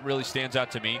ago. You know what really stands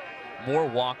out to me? More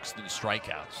walks than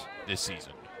strikeouts this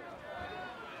season.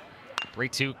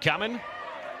 3-2 coming.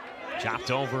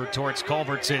 Chopped over towards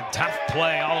Culbertson. Tough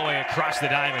play all the way across the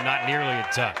diamond. Not nearly a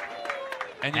tough.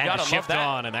 And you got to shift love that.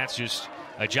 on, and that's just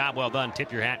a job well done.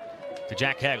 Tip your hat to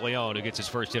Jack Caglione, who gets his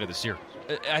first hit of the series.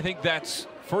 I think that's,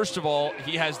 first of all,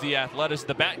 he has the athleticism,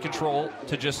 the bat control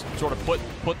to just sort of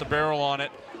put the barrel on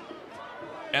it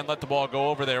and let the ball go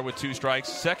over there with 2 strikes.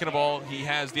 Second of all, he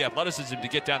has the athleticism to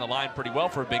get down the line pretty well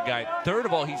for a big guy. Third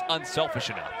of all, he's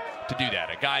unselfish enough to do that.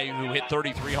 A guy who hit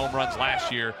 33 home runs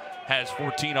last year has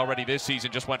 14 already this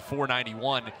season, just went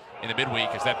 .491 in the midweek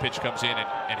as that pitch comes in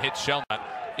and hits Shelnut.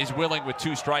 Is willing with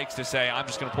 2 strikes to say, I'm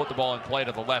just going to put the ball in play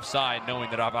to the left side, knowing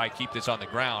that if I keep this on the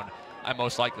ground, I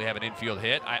most likely have an infield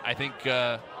hit. I think,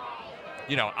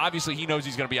 obviously he knows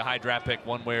he's going to be a high draft pick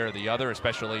one way or the other,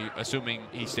 especially assuming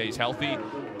he stays healthy.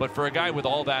 But for a guy with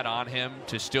all that on him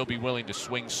to still be willing to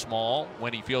swing small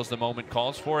when he feels the moment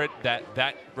calls for it,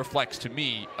 that reflects to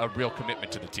me a real commitment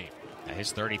to the team.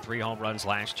 His 33 home runs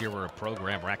last year were a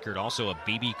program record, also a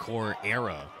BB Core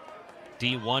era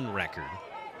D1 record.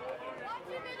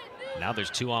 Now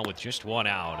there's 2 on with just 1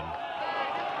 out.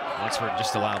 And Lunsford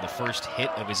just allowed the first hit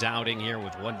of his outing here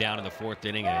with 1 down in the 4th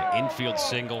inning, an infield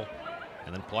single,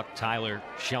 and then plucked Tyler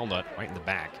Shelnut right in the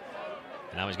back.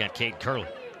 And now he's got Cade Curley.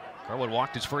 Curley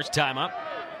walked his first time up.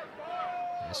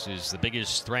 This is the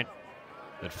biggest threat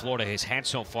that Florida has had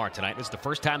so far tonight. This is the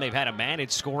first time they've had a man in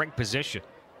scoring position.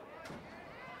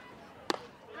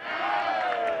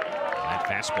 That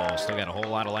fastball still got a whole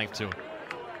lot of life to it.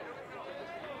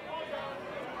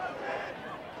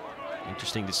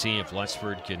 Interesting to see if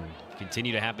Lunsford can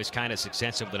continue to have this kind of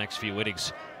success over the next few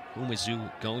innings. Who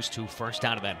Mizzou goes to first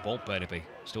out of that bullpen if they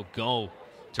still go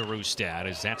to Rustad,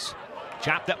 as that's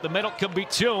chopped up the middle. Could be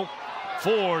 2.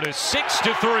 4 to 6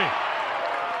 to 3.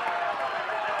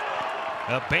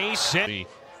 A base hit. The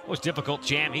most difficult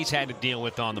jam he's had to deal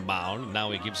with on the mound. Now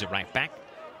he gives it right back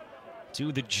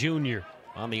to the junior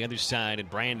on the other side, and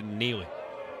Brandon Neely.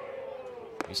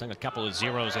 He's hung a couple of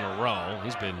zeros in a row.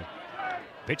 He's been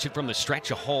pitching from the stretch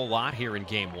a whole lot here in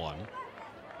game 1.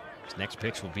 His next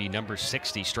pitch will be number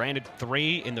 60. Stranded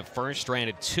 3 in the first,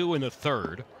 stranded 2 in the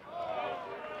third.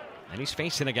 And he's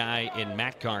facing a guy in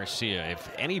Matt Garcia.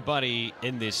 If anybody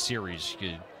in this series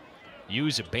could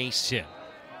use a base hit,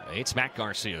 it's Matt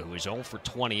Garcia, who is 0 for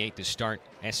 28 to start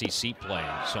SEC play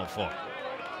so far.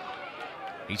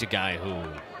 He's a guy who,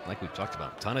 like we've talked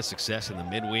about, a ton of success in the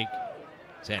midweek.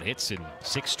 He's had hits in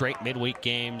 6 straight midweek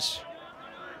games.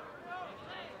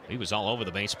 He was all over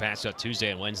the base paths up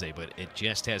Tuesday and Wednesday, but it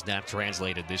just has not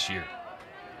translated this year.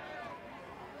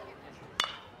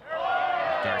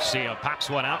 Garcia pops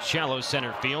one out, shallow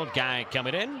center field. Guy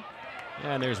coming in,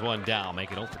 and there's one down,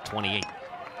 making 0 for 28.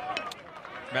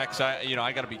 Max,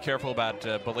 I got to be careful about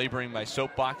belaboring my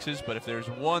soapboxes, but if there's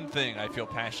one thing I feel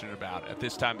passionate about at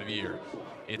this time of year,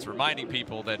 it's reminding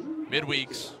people that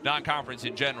midweeks, non-conference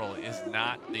in general, is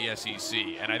not the SEC.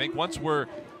 And I think once we're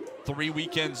 3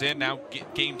 weekends in, now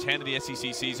game 10 of the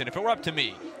SEC season, if it were up to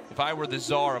me, if I were the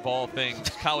czar of all things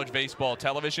college baseball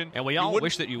television, and we all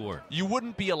wish that you were, you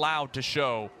wouldn't be allowed to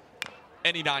show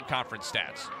any non-conference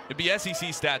stats. It'd be SEC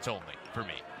stats only for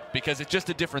me, because it's just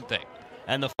a different thing.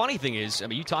 And the funny thing is, I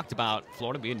mean, you talked about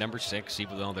Florida being number 6,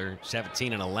 even though they're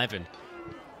 17 and 11.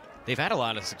 They've had a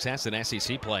lot of success in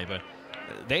SEC play, but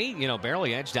they,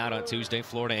 barely edged out on Tuesday.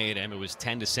 Florida A&M, it was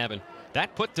 10-7.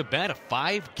 That put to bed a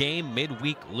 5-game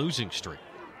midweek losing streak.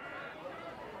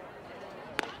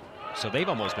 So they've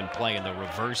almost been playing the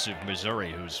reverse of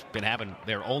Missouri, who's been having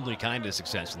their only kind of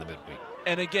success in the midweek.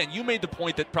 And again, you made the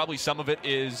point that probably some of it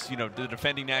is, the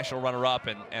defending national runner-up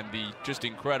and the just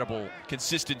incredible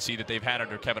consistency that they've had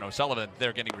under Kevin O'Sullivan.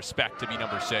 They're getting respect to be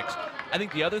number 6. I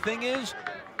think the other thing is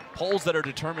polls that are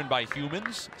determined by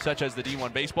humans, such as the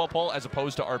D1 baseball poll, as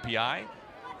opposed to RPI,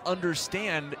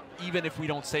 understand, even if we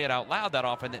don't say it out loud that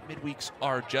often, that midweeks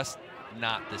are just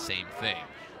not the same thing.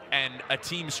 And a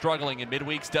team struggling in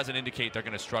midweeks doesn't indicate they're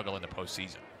going to struggle in the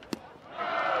postseason.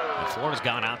 And Florida's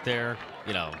gone out there,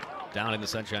 down in the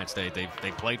Sunshine State. They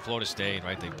played Florida State,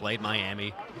 right? They played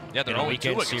Miami. Yeah, they're 0-2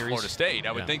 against series. Florida State.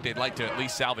 I would think they'd like to at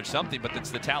least salvage something, but it's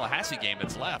the Tallahassee game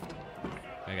that's left.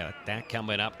 I got that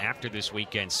coming up after this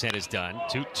weekend set is done.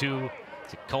 2-2 to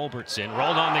Culbertson.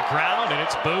 Rolled on the ground, and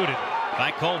it's booted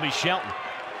by Colby Shelton.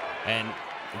 And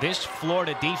this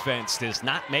Florida defense does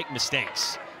not make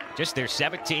mistakes. Just their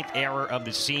 17th error of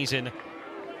the season.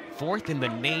 4th in the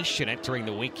nation entering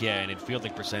the weekend in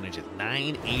fielding percentage at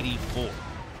 .984.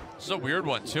 It's a weird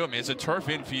one, too. I mean, it's a turf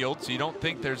infield, so you don't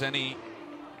think there's any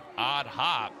odd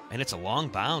hop. And it's a long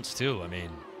bounce, too. I mean,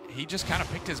 he just kind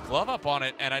of picked his glove up on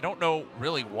it, and I don't know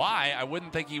really why. I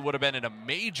wouldn't think he would have been in a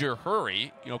major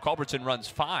hurry. Culbertson runs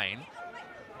fine,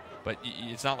 but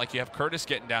it's not like you have Curtis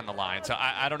getting down the line. So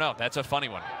I don't know. That's a funny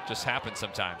one. Just happens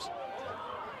sometimes.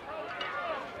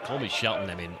 Colby Shelton,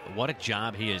 I mean, what a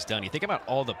job he has done. You think about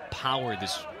all the power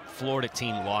this Florida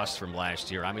team lost from last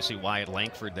year. Obviously, Wyatt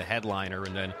Langford, the headliner,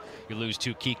 and then you lose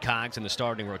 2 key cogs in the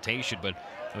starting rotation. But,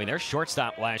 I mean, their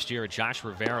shortstop last year, Josh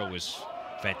Rivera, was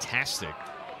fantastic.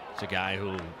 It's a guy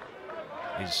who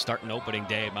is starting opening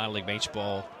day at minor league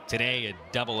baseball today at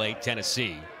Double-A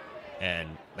Tennessee. And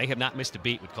they have not missed a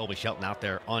beat with Colby Shelton out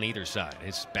there on either side.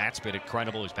 His bat's been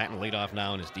incredible. He's batting leadoff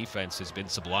now, and his defense has been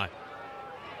sublime.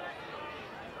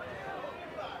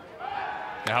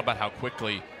 Now, how about how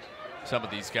quickly some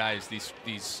of these guys,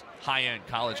 these high-end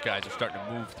college guys, are starting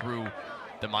to move through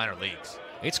the minor leagues?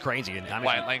 It's crazy. And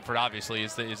Wyatt Langford obviously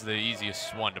is the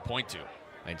easiest one to point to.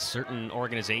 And certain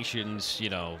organizations,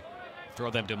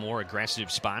 throw them to more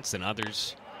aggressive spots than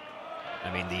others.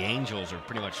 I mean, the Angels are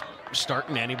pretty much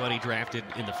starting anybody drafted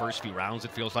in the first few rounds, it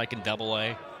feels like, in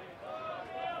Double-A.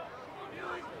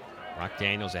 Rock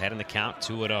Daniels ahead in the count,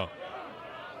 2-0.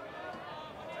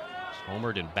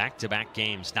 Homered in back-to-back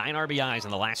games. 9 RBIs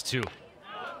in the last 2.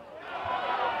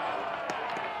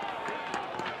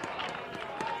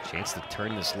 Chance to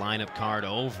turn this lineup card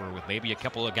over with maybe a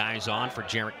couple of guys on for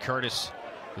Jarrett Curtis,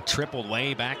 who tripled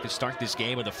way back to start this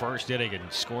game in the first inning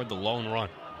and scored the lone run.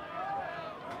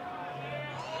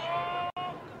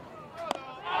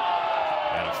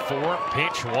 And a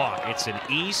 4-pitch walk. It's an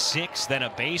E6, then a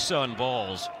base on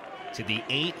balls to the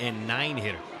 8 and 9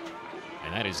 hitter.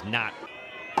 And that is not.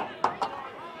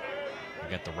 We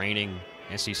got the reigning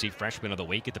SEC freshman of the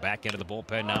week at the back end of the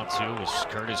bullpen now, too, as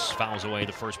Curtis fouls away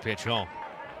the first pitch home.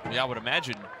 Yeah, I would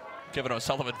imagine Kevin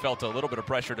O'Sullivan felt a little bit of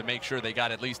pressure to make sure they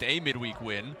got at least a midweek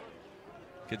win,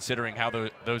 considering how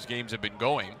those games have been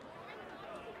going.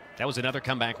 That was another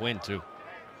comeback win, too.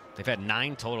 They've had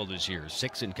 9 total this year,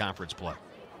 6 in conference play.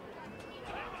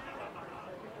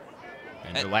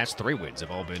 And their last 3 wins have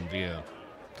all been via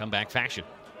comeback fashion.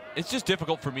 It's just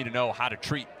difficult for me to know how to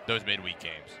treat those midweek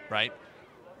games, right?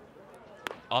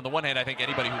 On the one hand, I think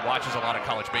anybody who watches a lot of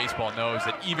college baseball knows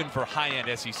that even for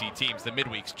high-end SEC teams, the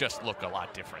midweeks just look a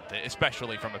lot different,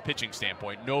 especially from a pitching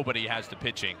standpoint. Nobody has the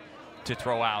pitching to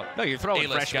throw out. No, you're throwing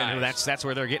freshmen. Guys. That's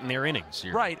where they're getting their innings.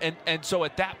 Right, and so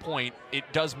at that point, it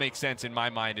does make sense in my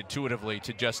mind intuitively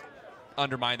to just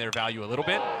undermine their value a little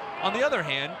bit. On the other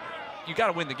hand, you got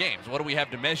to win the games. What do we have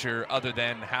to measure other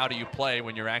than how do you play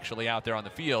when you're actually out there on the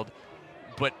field?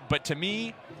 But to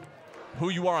me, who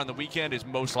you are on the weekend is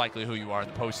most likely who you are in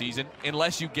the postseason,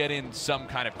 unless you get in some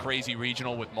kind of crazy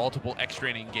regional with multiple extra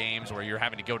inning games where you're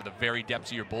having to go to the very depths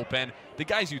of your bullpen. The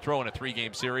guys you throw in a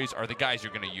 3-game series are the guys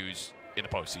you're going to use in the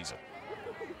postseason.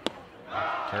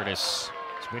 Curtis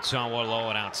switches on one low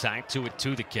and outside,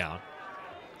 2-2 the count.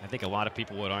 I think a lot of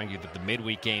people would argue that the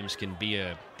midweek games can be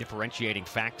a differentiating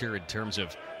factor in terms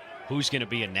of who's going to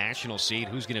be a national seed,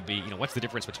 who's going to be, what's the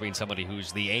difference between somebody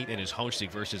who's the 8 and is hosting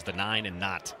versus the 9 and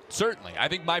not? Certainly. I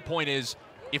think my point is,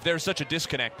 if there's such a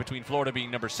disconnect between Florida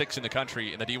being number 6 in the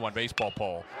country in the D1 baseball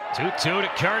poll. 2-2 to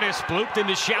Curtis, blooped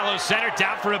into shallow center,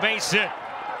 down for a base hit.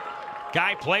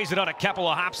 Guy plays it on a couple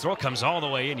of hops, throw comes all the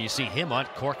way in. You see him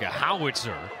uncork a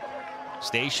howitzer.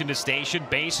 Station to station,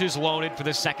 bases loaded for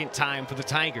the second time for the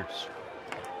Tigers.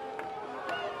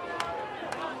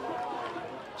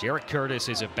 Jarrett Curtis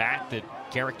is a bat that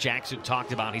Garrett Jackson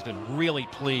talked about. He's been really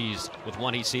pleased with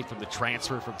what he's seen from the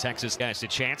transfer from Texas. Has a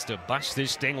chance to bust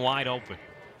this thing wide open.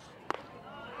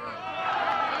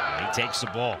 And he takes the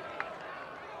ball.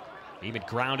 Even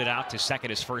grounded out to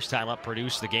second his first time up,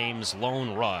 produced the game's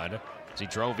lone run as he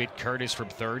drove it. Curtis from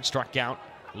third, struck out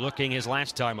looking his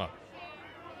last time up.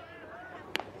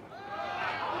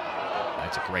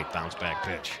 That's a great bounce back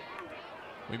pitch.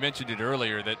 We mentioned it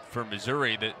earlier that for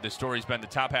Missouri, the story's been the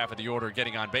top half of the order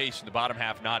getting on base and the bottom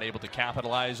half not able to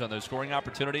capitalize on those scoring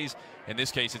opportunities. In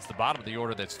this case, it's the bottom of the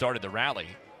order that started the rally.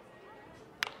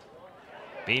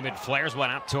 Beeman flares one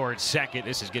out towards second.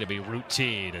 This is going to be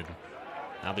routine. And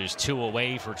now there's 2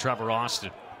 away for Trevor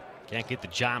Austin. Can't get the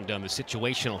job done. The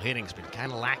situational hitting's been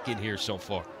kind of lacking here so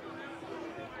far.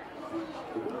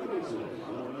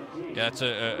 Yeah, that's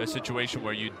a situation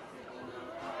where you'd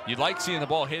like seeing the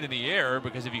ball hit in the air,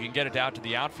 because if you can get it out to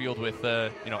the outfield with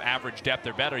average depth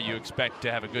or better, you expect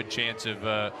to have a good chance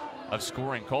of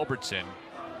scoring Culbertson.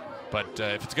 But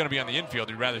if it's going to be on the infield,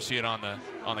 you'd rather see it on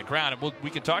the ground. And we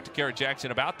can talk to Garrett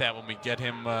Jackson about that when we get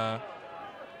him on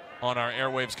our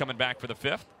airwaves coming back for the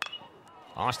 5th.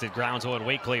 Austin grounds on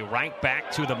Wakely right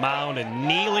back to the mound, and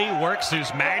Neely works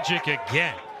his magic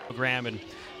again. And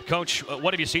Coach,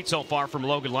 what have you seen so far from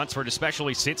Logan Lunsford,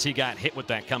 especially since he got hit with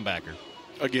that comebacker?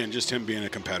 Again, just him being a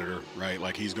competitor, right?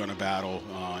 Like, he's going to battle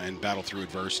and battle through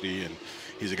adversity, and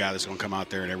he's a guy that's going to come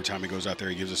out there, and every time he goes out there,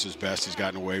 he gives us his best. He's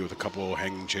gotten away with a couple of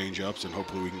hanging change-ups, and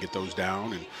hopefully we can get those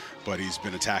down. But he's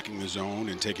been attacking the zone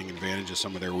and taking advantage of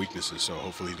some of their weaknesses, so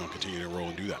hopefully he's going to continue to roll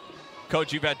and do that.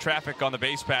 Coach, you've had traffic on the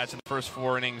base paths in the first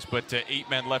 4 innings, but 8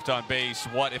 men left on base.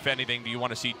 What, if anything, do you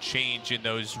want to see change in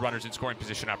those runners in scoring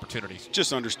position opportunities?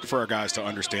 Just for our guys to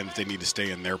understand that they need to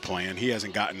stay in their plan. He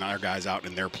hasn't gotten our guys out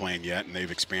in their plan yet, and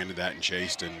they've expanded that and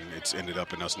chased, and it's ended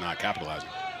up in us not capitalizing.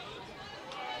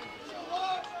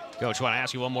 Coach, I want to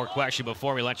ask you one more question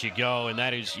before we let you go, and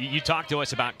that is, you talked to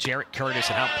us about Jarrett Curtis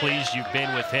and how pleased you've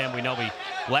been with him. We know he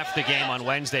left the game on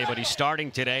Wednesday, but he's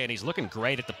starting today, and he's looking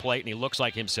great at the plate, and he looks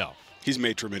like himself. He's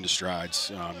made tremendous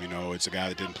strides. It's a guy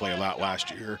that didn't play a lot last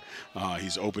year.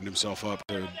 He's opened himself up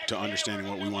to understanding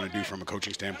what we want to do from a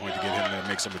coaching standpoint to get him to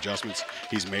make some adjustments.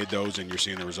 He's made those, and you're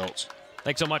seeing the results.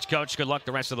 Thanks so much, Coach. Good luck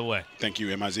the rest of the way. Thank you,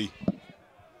 MIZ.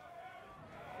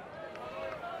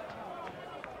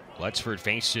 Lunsford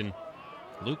facing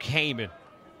Luke Heyman.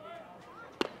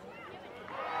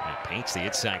 And paints the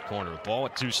inside corner. Ball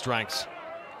at 2 strikes.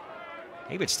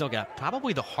 David's still got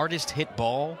probably the hardest hit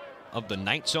ball of the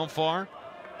night so far.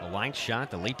 The line shot,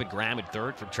 the leap and grab at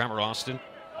third from Trevor Austin.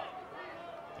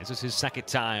 This is his second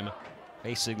time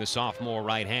facing the sophomore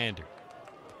right-hander.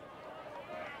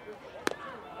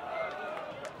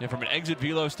 Yeah, from an exit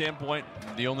velo standpoint,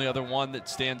 the only other one that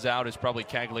stands out is probably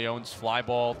Caglione's fly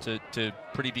ball to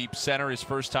pretty deep center his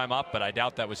first time up, but I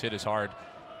doubt that was hit as hard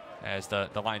as the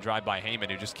line drive by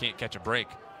Heyman, who just can't catch a break.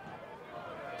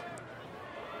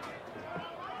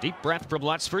 Deep breath from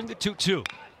Lunsford, the 2-2.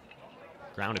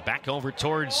 Grounded back over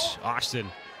towards Austin.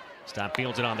 Stop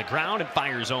fields it on the ground and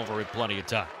fires over with plenty of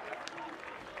time.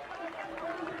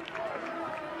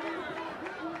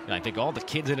 And I think all the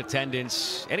kids in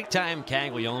attendance, anytime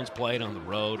Caglione's played on the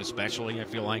road, especially, I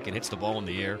feel like, and hits the ball in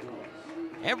the air,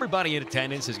 everybody in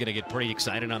attendance is going to get pretty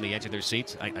excited on the edge of their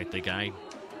seats. I think I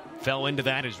fell into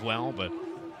that as well, but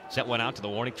set one out to the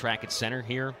warning track at center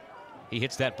here. He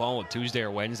hits that ball on Tuesday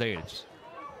or Wednesday, and it's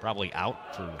probably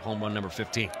out for home run number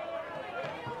 15.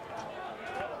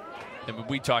 And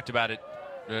we talked about it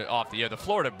off the air. The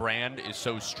Florida brand is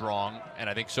so strong and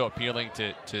I think so appealing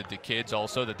to the kids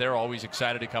also that they're always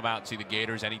excited to come out and see the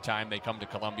Gators anytime they come to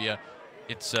Columbia.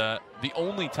 It's the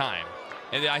only time,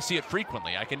 and I see it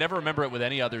frequently. I can never remember it with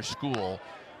any other school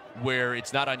where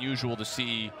it's not unusual to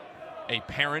see a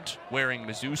parent wearing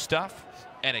Mizzou stuff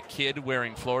and a kid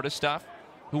wearing Florida stuff.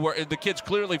 The kid's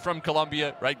clearly from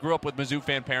Columbia, right? Grew up with Mizzou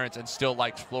fan parents and still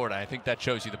likes Florida. I think that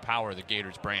shows you the power of the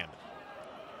Gators brand.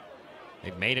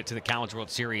 They've made it to the College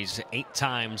World Series 8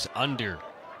 times under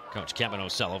Coach Kevin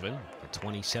O'Sullivan. The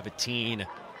 2017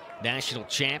 national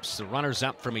champs, the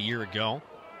runners-up from a year ago.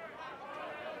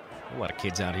 A lot of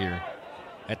kids out here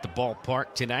at the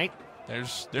ballpark tonight.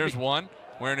 There's one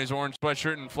wearing his orange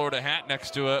sweatshirt and Florida hat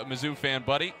next to a Mizzou fan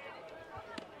buddy.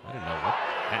 I don't know what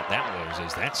hat that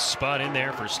was. Is that spud in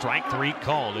there for strike 3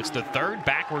 called? It's the third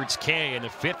backwards K and the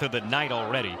 5th of the night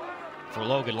already for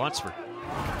Logan Lunsford.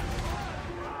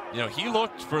 You know, he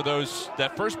looked for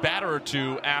that first batter or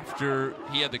two after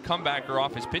he had the comebacker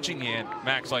off his pitching hand.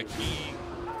 Max, like he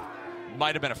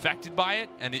might have been affected by it,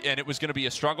 and it was going to be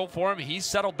a struggle for him. He's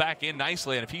settled back in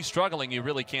nicely, and if he's struggling, you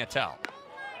really can't tell.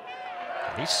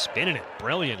 He's spinning it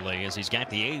brilliantly as he's got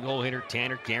the 8-hole hitter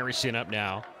Tanner Garrison up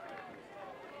now.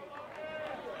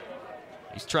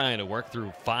 He's trying to work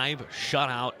through 5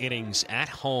 shutout innings at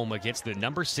home against the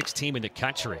number 6 team in the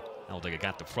country. I don't think it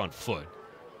got the front foot.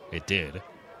 It did.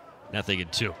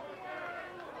 0-2.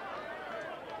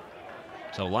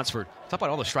 So Lunsford, talk about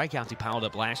all the strikeouts he piled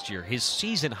up last year. His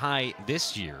season high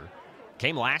this year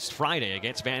came last Friday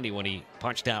against Vandy when he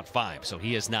punched out 5. So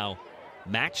he has now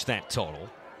matched that total.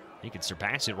 He can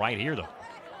surpass it right here, though.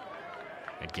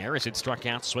 And Garrison struck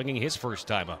out swinging his first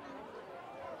time up.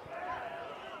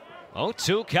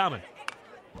 0-2 coming.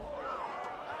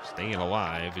 Staying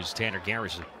alive is Tanner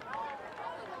Garrison.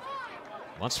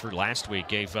 Lunsford last week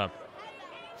gave up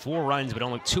 4 runs, but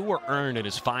only 2 were earned in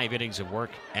his 5 innings of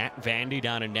work at Vandy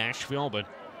down in Nashville, but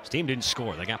his team didn't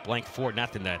score. They got blanked 4-0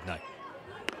 that night.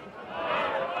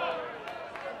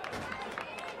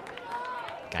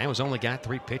 Guy was only got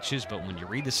 3 pitches, but when you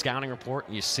read the scouting report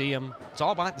and you see him, it's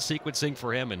all about the sequencing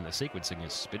for him, and the sequencing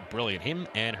has been brilliant. Him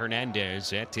and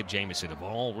Hernandez at Tim Jamison have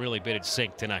all really been in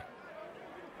sync tonight.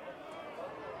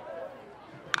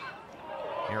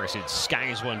 Harrison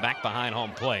skies one back behind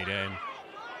home plate and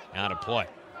out of play.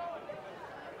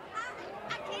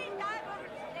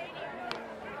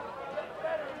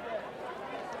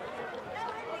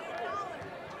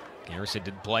 Garrison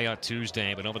did play on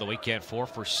Tuesday, but over the weekend, 4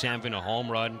 for 7, a home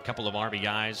run, a couple of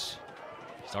RBIs.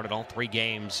 Started all 3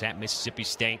 games at Mississippi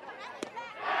State.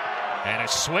 And a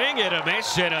swing and a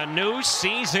miss and a new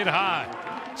season high.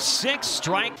 6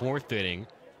 strike. 4th inning.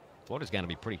 Florida's got to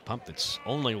be pretty pumped. It's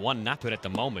only 1-0 at the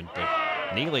moment, but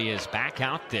Neely is back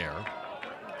out there.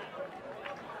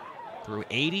 Threw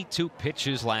 82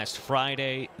 pitches last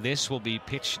Friday. This will be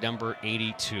pitch number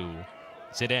 82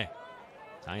 today.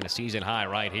 Tying a season high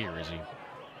right here as he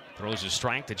throws a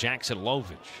strike to Jackson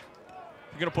Lovich.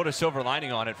 You're going to put a silver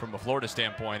lining on it from a Florida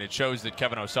standpoint. It shows that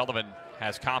Kevin O'Sullivan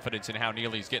has confidence in how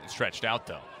Neely's getting stretched out,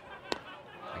 though.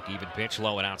 Like even pitch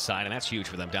low and outside, and that's huge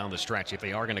for them down the stretch. If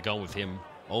they are going to go with him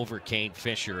over Kane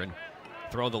Fisher and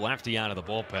throw the lefty out of the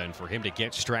bullpen, for him to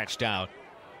get stretched out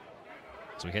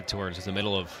as we head towards the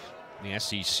middle of the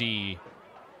SEC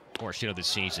portion of the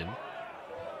season.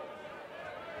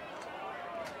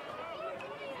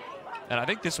 And I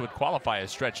think this would qualify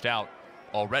as stretched out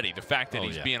already. The fact that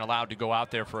he's being allowed to go out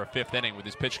there for a 5th inning with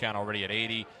his pitch count already at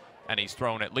 80, and he's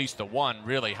thrown at least the 1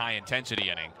 really high intensity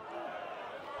inning.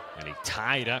 And he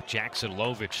tied up Jackson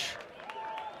Lovich.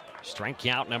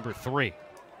 Strikeout number 3.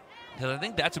 Because I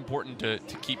think that's important to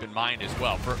keep in mind as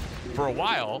well. For a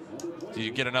while,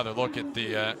 you get another look at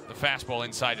the fastball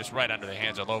inside, just right under the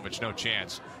hands of Lovich, no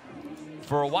chance.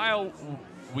 For a while,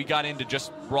 we got into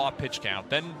just raw pitch count.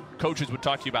 Then coaches would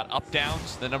talk to you about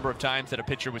up-downs, the number of times that a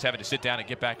pitcher was having to sit down and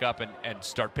get back up and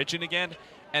start pitching again.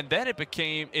 And then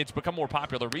it's become more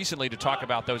popular recently to talk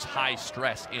about those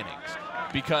high-stress innings,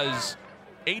 because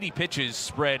 80 pitches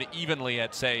spread evenly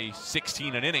at, say,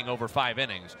 16 an inning over 5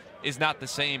 innings is not the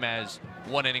same as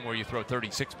one inning where you throw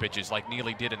 36 pitches like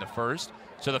Neely did in the first.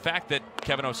 So the fact that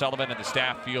Kevin O'Sullivan and the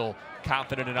staff feel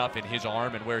confident enough in his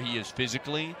arm and where he is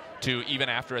physically to, even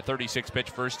after a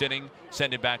 36-pitch first inning,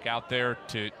 send him back out there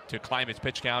to climb his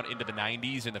pitch count into the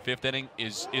 90s in the 5th inning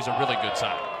is a really good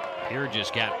sign. Here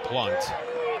just got plunked.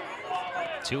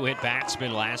 2-hit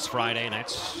batsman last Friday, and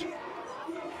that's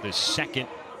the second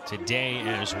today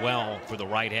as well for the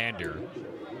right-hander.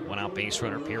 One out base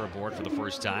runner, Pierre aboard for the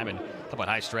first time. And talk about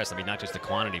high stress. I mean, not just the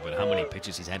quantity, but how many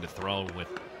pitches he's had to throw with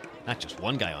not just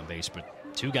one guy on base,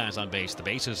 but 2 guys on base. The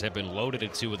bases have been loaded in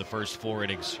 2 of the first 4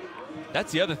 innings.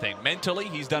 That's the other thing. Mentally,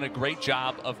 he's done a great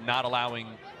job of not allowing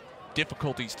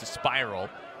difficulties to spiral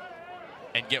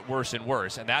and get worse and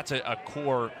worse. And that's a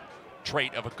core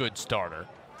trait of a good starter.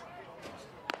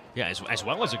 Yeah, as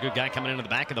well as a good guy coming into the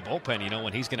back of the bullpen, you know,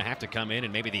 when he's going to have to come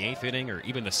in maybe the 8th inning or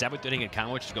even the 7th inning in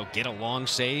college to go get a long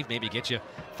save, maybe get you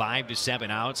 5 to 7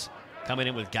 outs, coming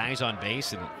in with guys on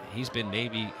base, and he's been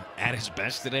maybe at his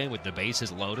best today with the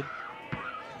bases loaded.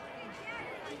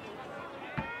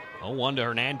 0-1 to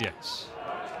Hernandez.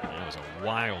 That was a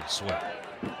wild swing.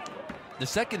 The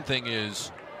second thing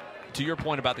is, to your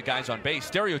point about the guys on base,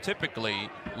 stereotypically,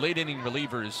 late inning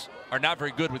relievers are not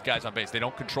very good with guys on base. They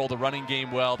don't control the running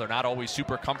game well. They're not always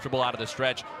super comfortable out of the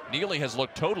stretch. Neely has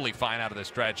looked totally fine out of the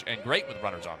stretch and great with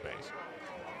runners on base.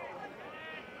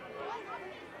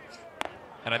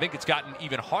 And I think it's gotten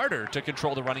even harder to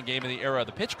control the running game in the era of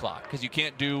the pitch clock, because you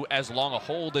can't do as long a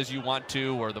hold as you want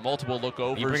to, or the multiple look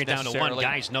overs. You bring it down to 1,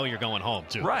 guys know you're going home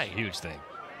too. Right. Huge thing.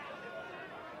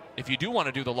 If you do want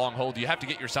to do the long hold, you have to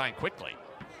get your sign quickly.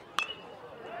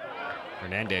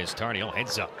 Hernandez, Tarnio,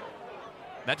 heads up.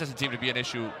 That doesn't seem to be an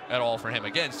issue at all for him.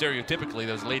 Again, stereotypically,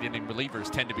 those late inning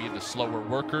relievers tend to be the slower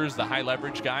workers, the high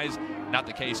leverage guys. Not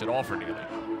the case at all for Neely.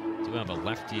 Do have a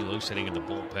lefty loosening in the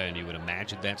bullpen. You would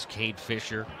imagine that's Cade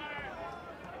Fisher.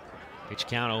 Pitch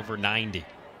count over 90.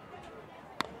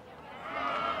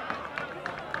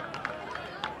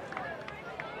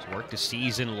 He's worked a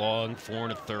season long, 4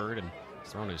 1/3, and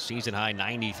thrown a season high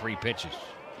 93 pitches.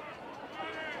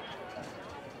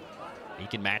 He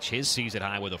can match his season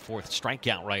high with a 4th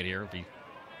strikeout right here if he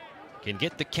can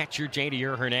get the catcher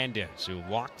Jadier Hernandez, who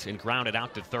walked and grounded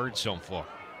out to 3rd so far.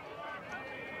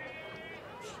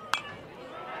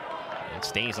 And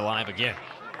stays alive again.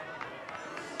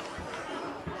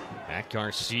 Matt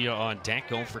Garcia on deck,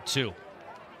 0 for 2.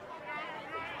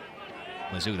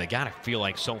 Mizzou, they got to feel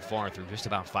like so far through just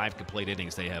about 5 complete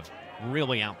innings, they have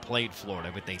really outplayed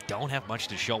Florida, but they don't have much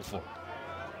to show for.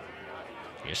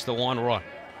 Just the 1 run.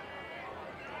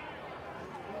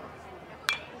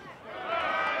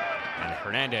 And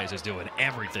Hernandez is doing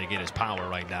everything in his power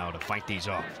right now to fight these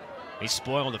off. He's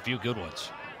spoiled a few good ones.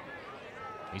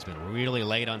 He's been really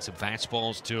late on some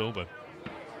fastballs too, but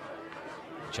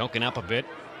choking up a bit,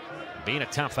 being a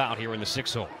tough out here in the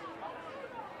 6th hole.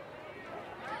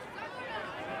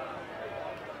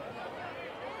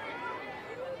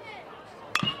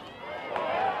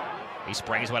 He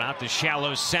sprays one out to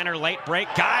shallow center, late break.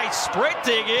 Guy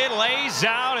sprinting in, lays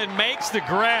out and makes the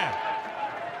grab.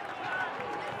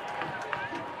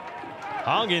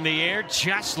 Hung in the air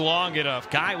just long enough.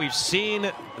 Guy, we've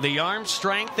seen the arm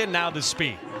strength and now the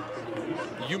speed.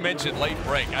 You mentioned late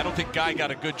break. I don't think Guy got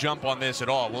a good jump on this at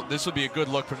all. Well, this would be a good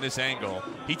look from this angle.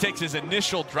 He takes his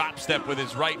initial drop step with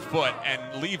his right foot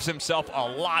and leaves himself a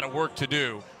lot of work to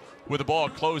do with the ball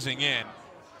closing in.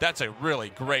 That's a really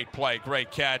great play, great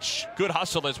catch. Good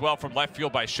hustle as well from left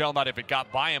field by Shelnut if it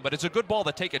got by him, but it's a good ball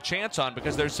to take a chance on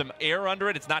because there's some air under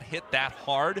it. It's not hit that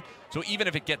hard, so even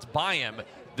if it gets by him,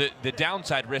 the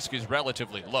downside risk is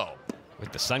relatively low.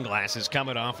 With the sunglasses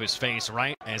coming off his face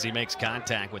right as he makes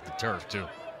contact with the turf, too.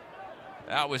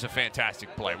 That was a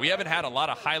fantastic play. We haven't had a lot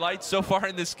of highlights so far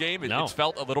in this game. It's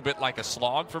felt a little bit like a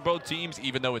slog for both teams,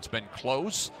 even though it's been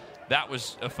close. That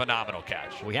was a phenomenal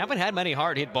catch. We haven't had many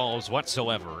hard hit balls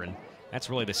whatsoever, and that's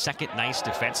really the second nice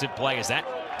defensive play, as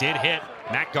that did hit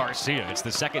Matt Garcia. It's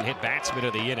the second hit batsman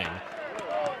of the inning.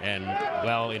 And,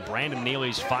 well, in Brandon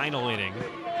Neely's final inning,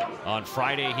 on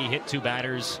Friday, he hit 2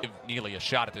 batters. Give Neely a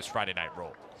shot at this Friday night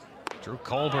roll. Drew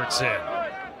Colbert's in.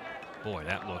 Boy,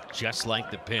 that looked just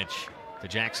like the pitch to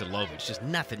Jackson Lovich. Just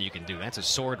nothing you can do. That's a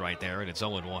sword right there, and it's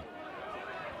 0-1.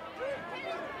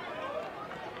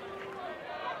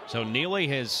 So Neely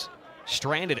has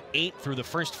stranded 8 through the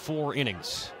first 4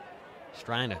 innings. He's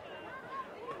trying to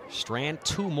strand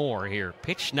 2 more here.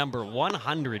 Pitch number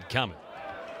 100 coming.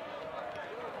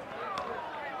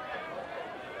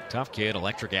 Tough kid,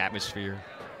 electric atmosphere,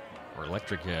 or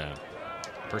electric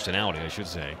personality, I should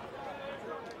say.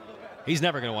 He's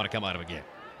never going to want to come out of a game.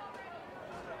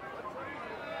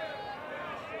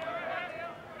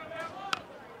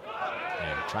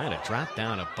 And trying to drop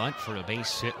down a bunt for a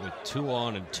base hit with 2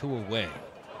 on and 2 away.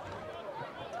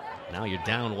 Now you're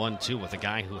down 1-2 with a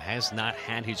guy who has not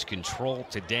had his control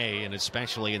today, and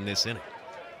especially in this inning.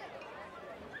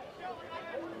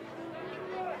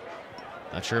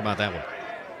 Not sure about that one.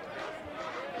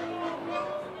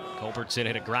 Culbertson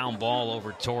hit a ground ball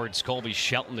over towards Colby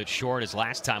Shelton at short his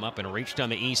last time up and reached on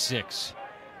the E6.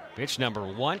 Pitch number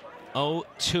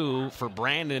 1-0-2 for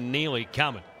Brandon Neely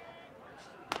coming.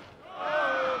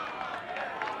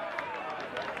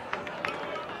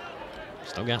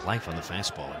 Still got life on the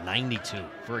fastball at 92.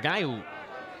 For a guy who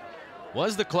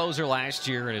was the closer last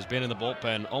year and has been in the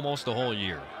bullpen almost the whole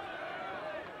year.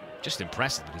 Just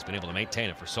impressive that he's been able to maintain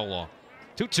it for so long.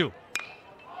 2-2.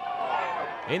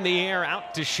 In the air,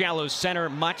 out to shallow center.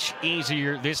 Much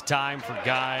easier this time for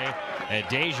Guy. A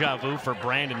deja vu for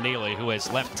Brandon Neely, who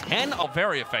has left 10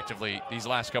 very effectively these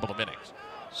last couple of innings.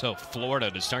 So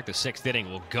Florida to start the 6th inning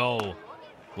will go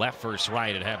left versus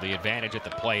right and have the advantage at the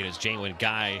plate as Jalen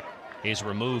Guy is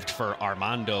removed for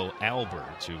Armando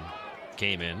Albert, who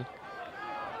came in.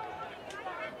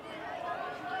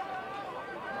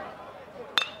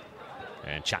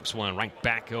 And chops one right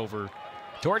back over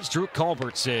towards Drew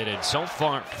Culbertson. And so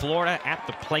far, Florida at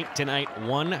the plate tonight,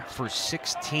 1 for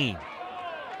 16.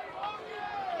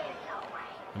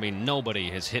 I mean,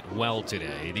 nobody has hit well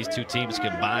today. These two teams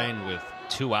combined with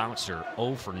 2 outs are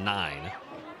 0 for 9.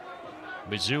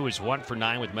 Mizzou is 1 for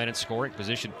 9 with men in scoring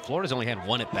position. Florida's only had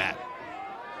 1 at bat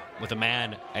with a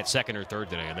man at second or third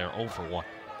today, and they're 0 for 1.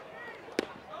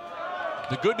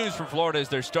 The good news for Florida is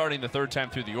they're starting the 3rd time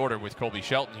through the order with Colby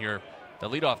Shelton here, the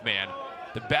leadoff man.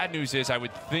 The bad news is I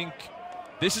would think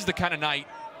this is the kind of night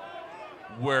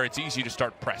where it's easy to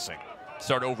start pressing,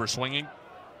 start overswinging.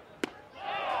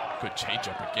 Good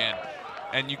changeup again.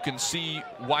 And you can see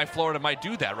why Florida might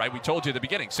do that, right? We told you at the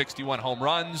beginning, 61 home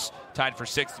runs, tied for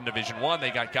 6th in Division I.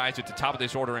 They got guys at the top of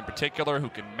this order in particular who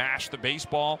can mash the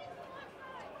baseball.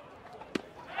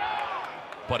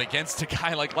 But against a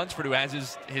guy like Lunsford who has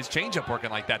his changeup working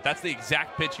like that, that's the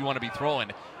exact pitch you want to be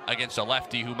throwing against a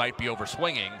lefty who might be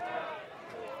overswinging.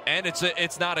 And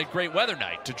it's not a great weather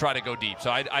night to try to go deep.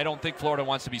 So I don't think Florida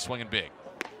wants to be swinging big.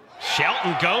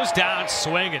 Shelton goes down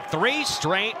swinging. 3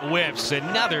 straight whiffs.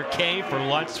 Another K for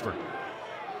Lunsford.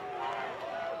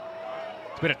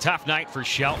 It's been a tough night for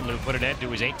Shelton, who put an end to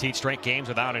his 18 straight games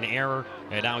without an error.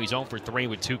 And now he's 0 for 3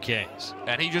 with 2 Ks.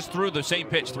 And he just threw the same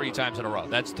pitch 3 times in a row.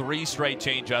 That's 3 straight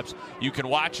changeups. You can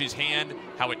watch his hand,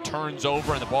 how it turns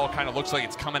over, and the ball kind of looks like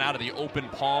it's coming out of the open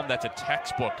palm. That's a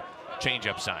textbook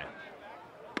changeup sign.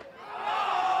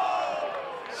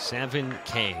 7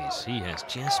 Ks. He has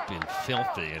just been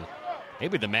filthy, and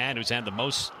maybe the man who's had the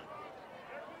most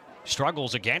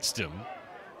struggles against him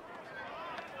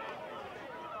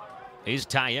is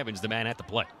Ty Evans, the man at the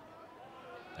plate.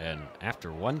 And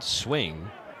after 1 swing,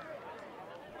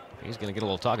 he's going to get a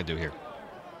little talking to here.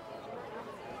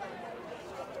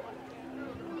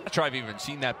 I'm not sure I've even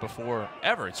seen that before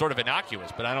ever. It's sort of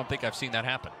innocuous, but I don't think I've seen that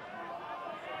happen.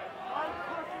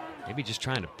 Maybe just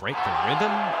trying to break the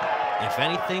rhythm, if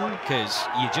anything, because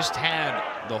you just had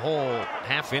the whole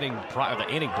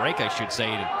inning break, I should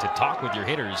say, to talk with your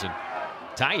hitters. And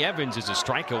Ty Evans is a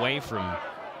strike away from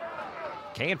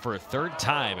Kane for a 3rd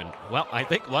time. And, well, I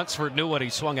think Lunsford knew what he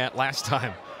swung at last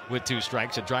time with 2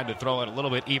 strikes and tried to throw it a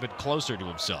little bit even closer to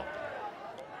himself.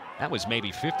 That was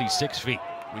maybe 56 feet.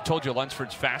 We told you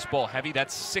Lunsford's fastball heavy.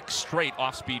 That's 6 straight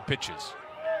off-speed pitches.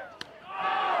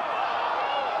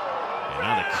 And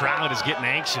now the crowd is getting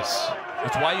anxious.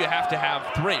 That's why you have to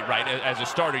have 3, right? As a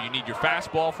starter, you need your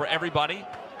fastball for everybody.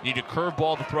 You need a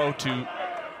curveball to throw to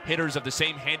hitters of the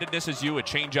same handedness as you, a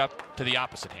changeup to the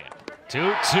opposite hand. 2-2.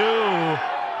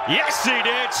 Yes, he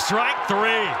did. Strike 3.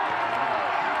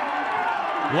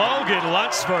 Logan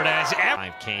Lunsford has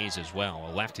 5 Ks as well.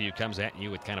 A lefty who comes at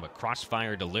you with kind of a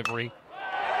crossfire delivery.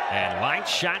 And line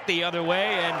shot the other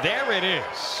way, and there it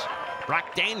is.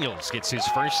 Brock Daniels gets his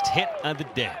first hit of the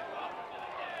day.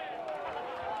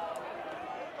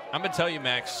 I'm going to tell you,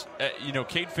 Max,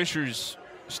 Cade Fisher's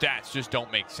stats just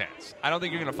don't make sense. I don't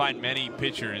think you're going to find many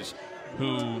pitchers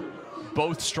who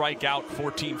both strike out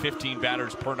 14, 15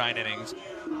 batters per 9 innings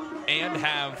and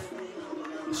have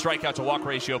strikeout to walk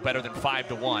ratio better than 5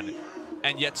 to 1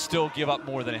 and yet still give up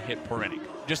more than a hit per inning.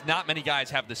 just not many guys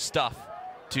have the stuff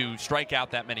to strike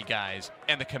out that many guys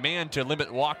and the command to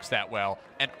limit walks that well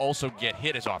and also get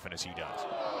hit as often as he does.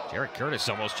 Derek Curtis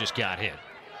almost just got hit.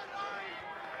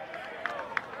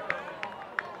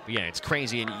 But yeah, it's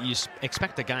crazy, and you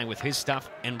expect a guy with his stuff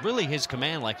and really his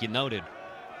command, like you noted,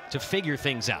 to figure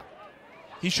things out.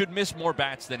 He should miss more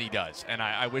bats than he does, and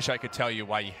I wish I could tell you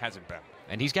why he hasn't been.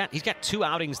 And he's got 2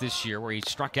 outings this year where he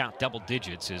struck out double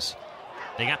digits. As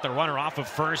they got the runner off of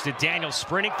first, and Daniels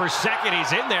sprinting for second.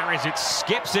 He's in there as it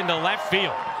skips into left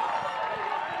field.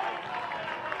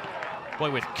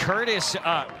 Boy, with Curtis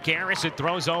up, Garrison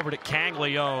throws over to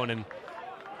Caglione, and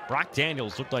Brock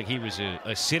Daniels looked like he was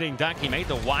a sitting duck. He made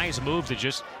the wise move to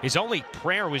just, his only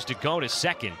prayer was to go to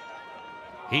second.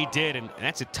 He did, and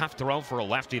that's a tough throw for a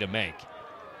lefty to make.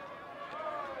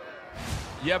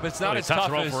 Yeah, but it's not as tough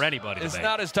throw for anybody. It's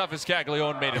not as tough as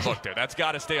Caglione made it look there. That's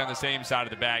got to stay on the same side of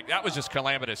the bag. That was just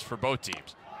calamitous for both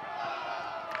teams.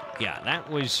 Yeah, that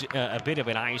was a bit of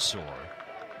an eyesore.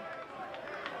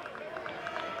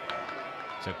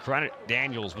 So credit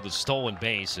Daniels with a stolen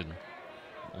base, and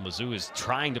Mizzou is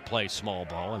trying to play small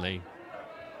ball, and they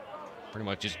pretty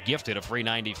much just gifted a free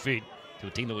 90 feet to a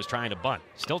team that was trying to bunt.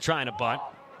 Still trying to bunt,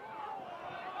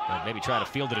 but maybe try to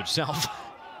field it himself.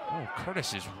 Oh,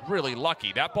 Curtis is really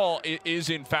lucky. That ball is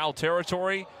in foul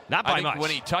territory. Not by much. When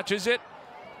he touches it,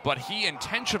 but he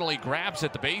intentionally grabs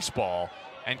at the baseball,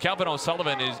 and Calvin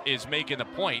O'Sullivan is making the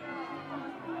point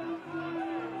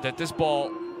that this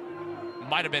ball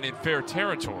might have been in fair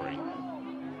territory.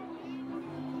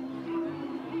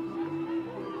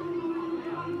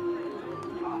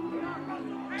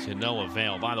 To no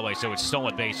avail. By the way, so it's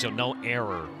stolen base, so no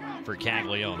error for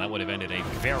Caglione. That would have ended a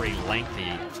very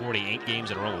lengthy 48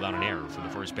 games in a row without an error for the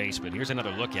first baseman. Here's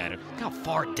another look at it. Look how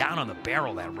far down on the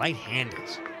barrel that right hand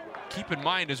is. Keep in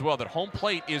mind as well that home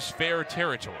plate is fair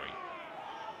territory.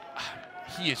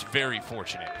 He is very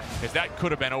fortunate, because that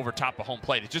could have been over top of home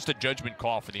plate. It's just a judgment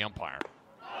call for the umpire.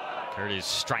 Curtis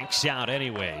strikes out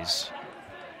anyways.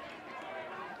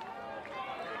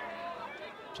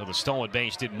 So the stolen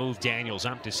base did move Daniels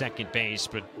up to second base,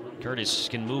 but Curtis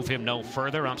can move him no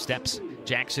further. Up steps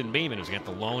Jackson Beeman, who's got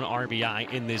the lone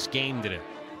RBI in this game today.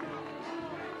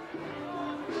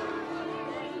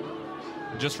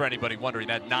 Just for anybody wondering,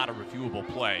 that's not a reviewable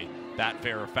play, that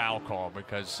fair or foul call,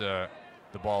 because the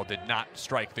ball did not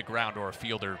strike the ground or a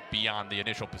fielder beyond the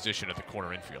initial position of the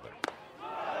corner infielder.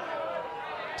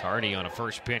 Tardy on a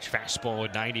first pitch fastball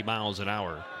at 90 miles an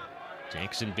hour.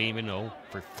 Jackson Beeman 0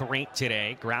 for 3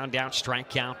 today. Ground out,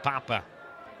 strikeout, Papa.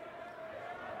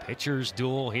 Pitchers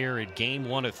duel here at game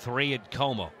 1 of 3 at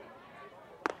Como.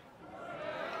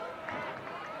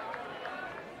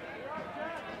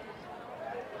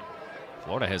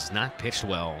 Florida has not pitched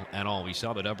well at all. We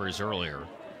saw the numbers earlier.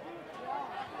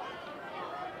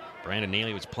 Brandon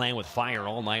Neely was playing with fire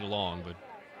all night long, but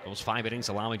those 5 innings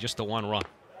allowing just the 1 run.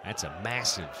 That's a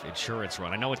massive insurance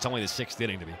run. I know it's only the 6th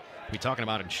inning to be talking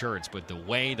about insurance, but the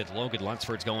way that Logan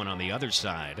Lunsford's going on the other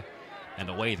side and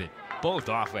the way that both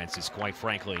offenses, quite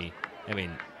frankly, I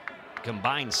mean,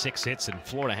 combined 6 hits, and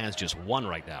Florida has just 1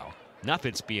 right now.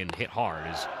 Nothing's being hit hard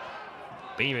as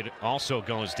Beeman also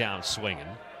goes down swinging.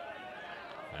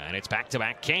 And it's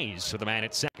back-to-back Ks for the man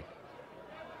at second.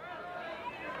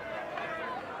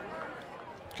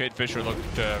 Cade Fisher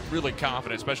looked really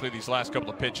confident, especially these last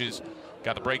couple of pitches.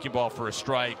 Got the breaking ball for a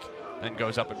strike, then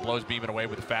goes up and blows Beeman away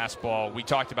with a fastball. We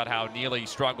talked about how Neely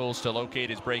struggles to locate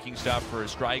his breaking stuff for a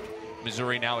strike.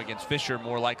 Missouri now against Fisher,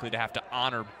 more likely to have to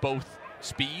honor both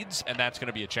speeds, and that's going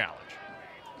to be a challenge.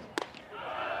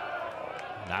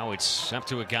 Now it's up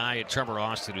to a guy at Trevor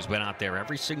Austin who's been out there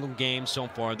every single game so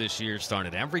far this year,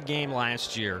 started every game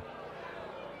last year,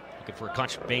 looking for a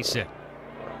country base hit.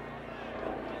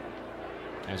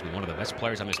 Has been one of the best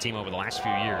players on this team over the last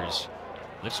few years.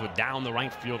 Lifts one down the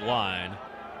right field line.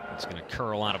 It's going to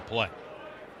curl out of play.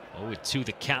 0-2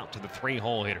 the count to the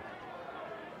 3-hole hitter.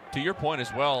 To your point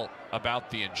as well about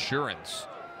the insurance,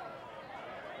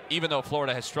 even though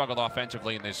Florida has struggled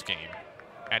offensively in this game,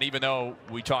 and even though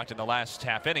we talked in the last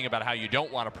half inning about how you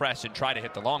don't want to press and try to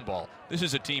hit the long ball, this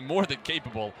is a team more than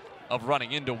capable of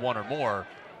running into 1 or more.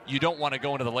 You don't want to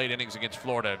go into the late innings against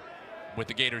Florida with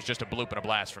the Gators just a bloop and a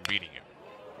blast from beating you.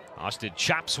 Austin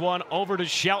chops one over to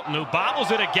Shelton, who bobbles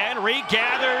it again,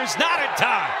 regathers, not in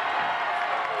time.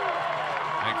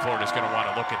 I think Florida's going to want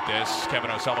to look at this. Kevin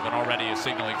O'Sullivan already is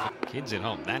signaling. Kids at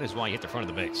home. That is why you hit the front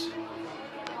of the base.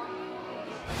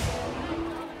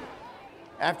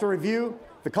 After review,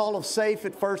 the call of safe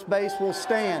at first base will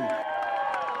stand.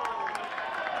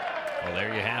 Well,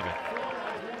 there you have it.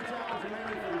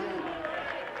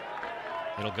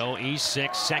 It'll go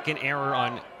E6, second error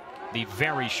on the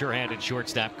very sure-handed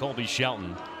shortstop, Colby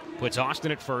Shelton. Puts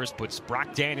Austin at first, puts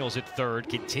Brock Daniels at third,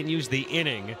 continues the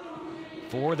inning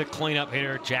for the cleanup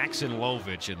hitter, Jackson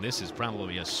Lovich. And this is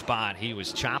probably a spot he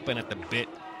was chomping at the bit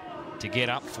to get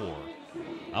up for.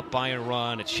 Up by a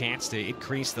run, a chance to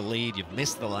increase the lead. You've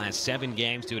missed the last 7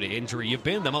 games due to injury. You've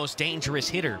been the most dangerous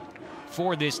hitter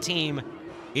for this team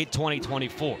in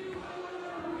 2024.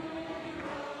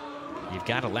 You've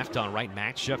got a left-on-right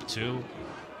matchup, too.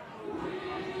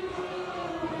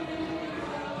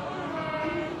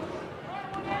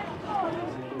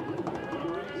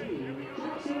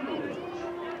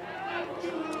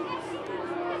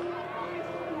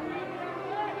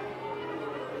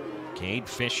 Cade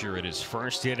Fisher at his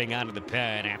first inning out of the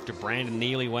pen after Brandon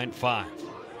Neely went 5.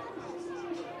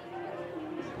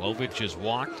 Lovich has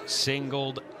walked,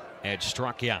 singled, and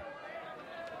struck out.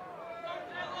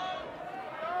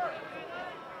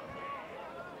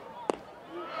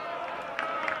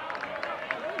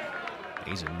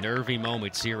 These are nervy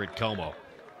moments here at Como.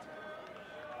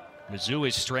 Mizzou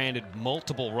has stranded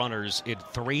multiple runners in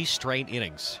 3 straight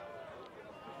innings.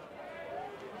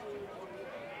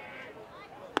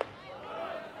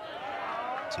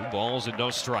 Two balls and no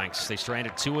strikes. They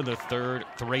stranded 2 in the 3rd,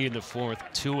 3 in the 4th,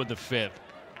 2 in the 5th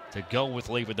to go with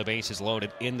leaving the bases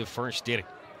loaded in the 1st inning.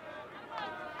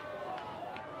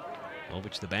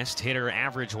 Lovich the best hitter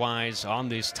average-wise on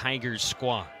this Tigers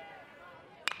squad.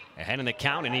 Ahead in the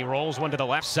count, and he rolls one to the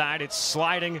left side. It's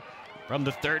sliding from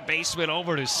the 3rd baseman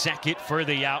over to second for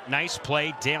the out. Nice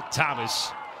play, Dale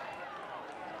Thomas.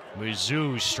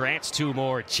 Mizzou strands 2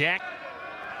 more. Check.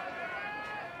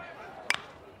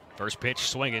 First pitch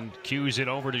swinging, cues it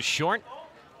over to short,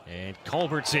 and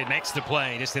Culbertson makes the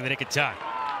play just in the nick of time.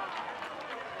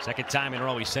 Second time in a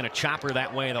row he sent a chopper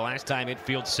that way. The last time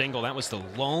infield single. That was the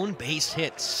lone base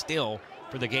hit still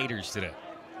for the Gators today.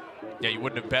 Yeah, you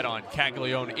wouldn't have bet on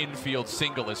Caglione infield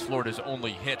single as Florida's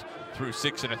only hit through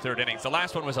 6 1/3 innings. The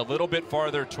last one was a little bit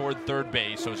farther toward third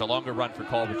base, so it was a longer run for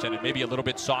Culbertson and maybe a little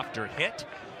bit softer hit.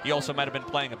 He also might have been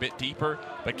playing a bit deeper,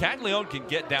 but Caglione can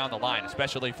get down the line,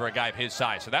 especially for a guy of his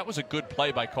size. So that was a good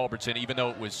play by Culbertson. Even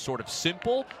though it was sort of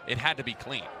simple, it had to be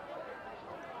clean.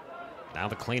 Now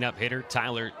the cleanup hitter,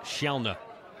 Tyler Shelna.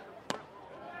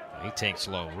 He takes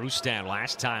low. Rustan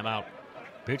last time out.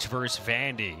 Pitch versus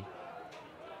Vandy.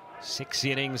 6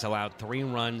 innings, allowed 3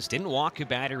 runs. Didn't walk a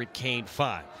batter at Kane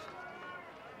 5.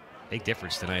 Big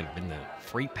difference tonight have been the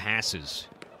free passes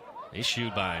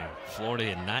issued by Florida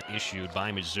and not issued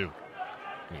by Mizzou.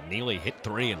 I mean, Neely hit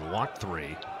 3 and walked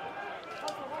 3.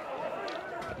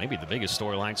 But maybe the biggest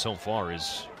storyline so far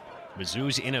is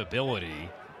Mizzou's inability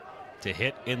to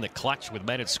hit in the clutch with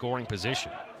men in scoring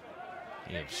position.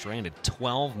 They have stranded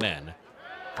 12 men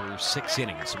through 6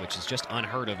 innings, which is just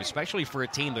unheard of, especially for a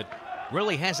team that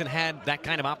really hasn't had that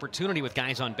kind of opportunity with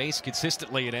guys on base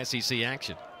consistently in SEC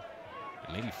action.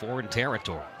 And maybe foreign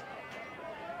territory.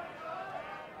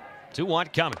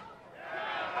 2-1 coming.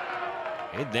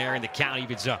 In there, and the count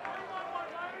evens up.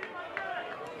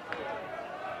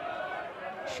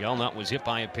 Shelnut was hit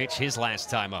by a pitch his last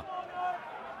time up.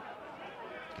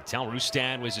 You can tell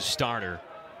Rustan was a starter.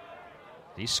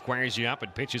 He squares you up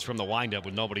and pitches from the windup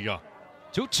with nobody up.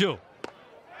 2-2.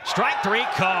 Strike 3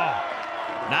 call.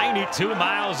 92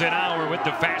 miles an hour with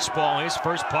the fastball. His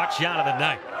first putt shot of the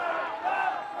night.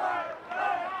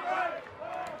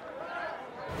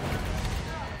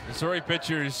 Missouri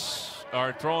pitchers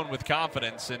are throwing with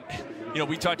confidence. And, you know,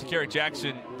 we talked to Garrett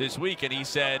Jackson this week, and he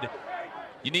said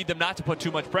you need them not to put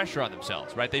too much pressure on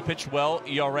themselves, right? They pitched well,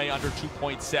 ERA under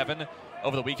 2.7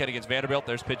 over the weekend against Vanderbilt.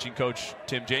 There's pitching coach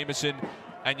Tim Jamison.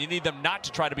 And you need them not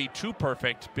to try to be too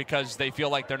perfect because they feel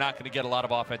like they're not going to get a lot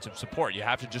of offensive support. You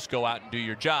have to just go out and do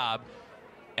your job.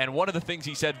 And one of the things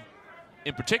he said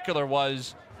in particular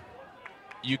was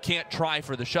you can't try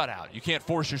for the shutout. You can't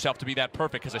force yourself to be that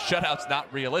perfect because a shutout's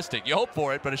not realistic. You hope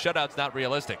for it, but a shutout's not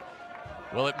realistic.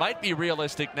 Well, it might be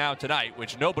realistic now tonight,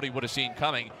 which nobody would have seen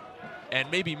coming. And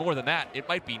maybe more than that, it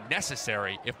might be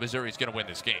necessary if Missouri's going to win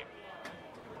this game.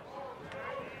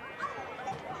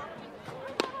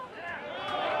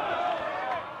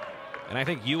 And I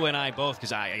think you and I both,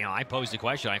 because I posed the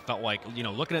question, I felt like,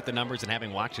 looking at the numbers and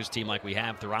having watched this team like we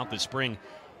have throughout the spring,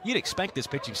 you'd expect this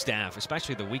pitching staff,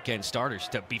 especially the weekend starters,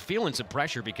 to be feeling some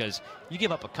pressure because you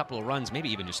give up a couple of runs, maybe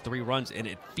even just 3 runs, and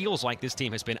it feels like this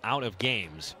team has been out of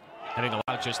games, having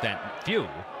allowed just that few,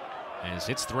 as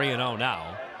it's 3-0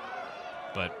 now.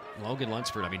 But Logan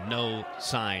Lunsford, no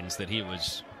signs that he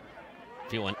was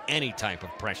feeling any type of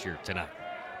pressure tonight.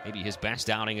 Maybe his best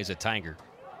outing as a Tiger.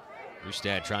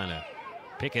 Brustad trying to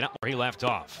pick it up where he left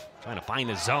off, trying to find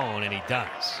the zone, and he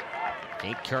does.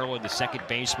 Kate Carroll, the second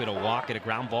baseman, a walk and a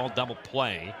ground ball double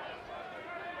play.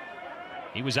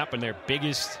 He was up in their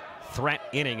biggest threat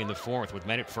inning in the fourth with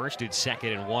men at first and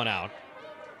second and 1 out.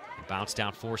 He bounced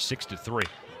out 4-6-3.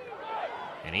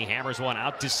 And he hammers one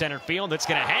out to center field. That's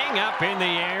going to hang up in the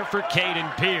air for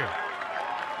Caden Peer.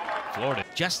 Florida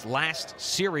just last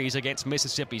series against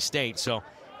Mississippi State. So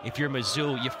if you're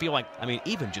Mizzou, you feel like, I mean,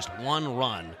 even just one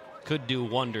run could do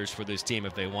wonders for this team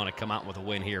if they want to come out with a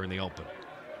win here in the open.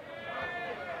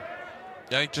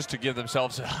 I think just to give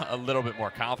themselves a little bit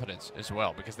more confidence as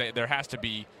well, because there has to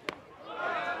be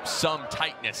some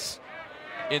tightness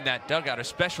in that dugout,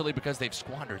 especially because they've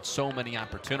squandered so many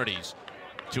opportunities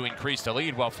to increase the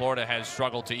lead, while Florida has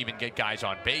struggled to even get guys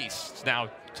on base. It's now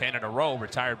 10 in a row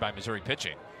retired by Missouri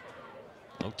pitching.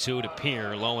 0-2 to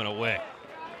Peer, low and away.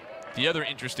 The other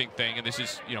interesting thing, and this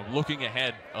is, looking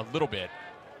ahead a little bit,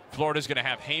 Florida's going to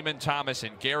have Heyman, Thomas,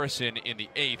 and Garrison in the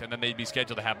 8th, and then they'd be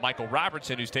scheduled to have Michael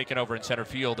Robertson, who's taken over in center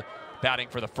field, batting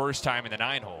for the first time in the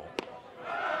 9-hole.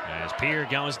 As Peer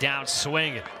goes down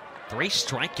swinging. 3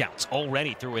 strikeouts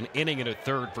already through an inning and a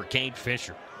third for Cade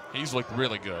Fisher. He's looked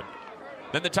really good.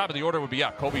 Then the top of the order would be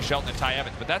up, Kobe Shelton and Ty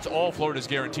Evans, but that's all Florida's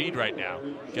guaranteed right now.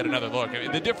 Get another look. I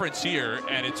mean, the difference here,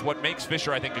 and it's what makes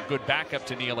Fisher, I think, a good backup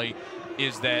to Neely,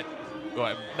 is that,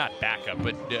 well, not backup,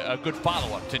 but a good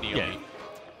follow-up to Neely,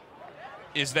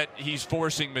 is that he's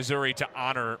forcing Missouri to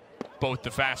honor both the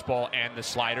fastball and the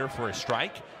slider for a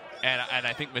strike. And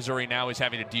I think Missouri now is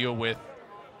having to deal with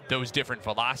those different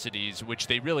velocities, which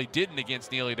they really didn't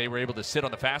against Neely. They were able to sit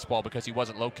on the fastball because he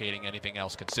wasn't locating anything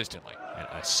else consistently.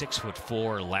 A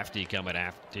 6'4" lefty coming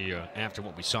after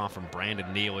what we saw from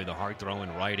Brandon Neely, the hard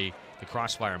throwing righty, the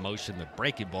crossfire motion, the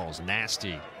breaking ball is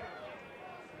nasty.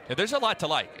 Yeah, there's a lot to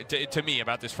like to me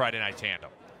about this Friday night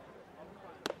tandem.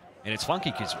 And it's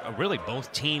funky because really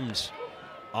both teams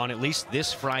on at least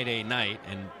this Friday night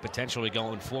and potentially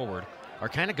going forward are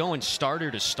kind of going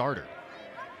starter to starter.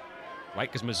 Right,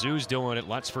 because Mizzou's doing it,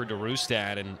 Lutzford to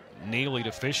Rustad, and Neely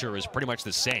to Fisher is pretty much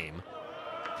the same.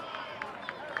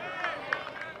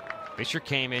 Fisher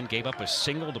came in, gave up a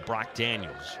single to Brock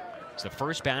Daniels. It's the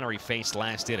first batter he faced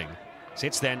last inning.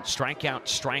 Since then,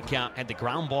 strikeout, had the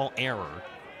ground ball error.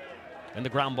 Then the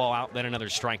ground ball out, then another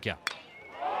strikeout.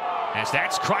 As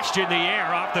that's crushed in the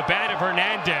air off the bat of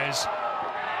Hernandez.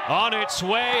 On its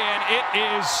way, and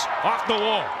it is off the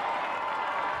wall.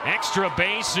 Extra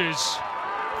bases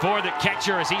for the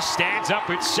catcher as he stands up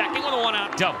at second with a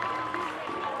 1-out double.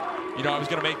 I was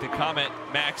going to make the comment,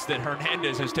 Max, that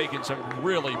Hernandez has taken some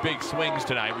really big swings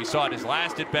tonight. We saw it his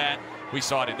last at bat. We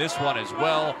saw it in this one as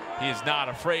well. He is not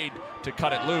afraid to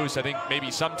cut it loose. I think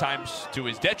maybe sometimes to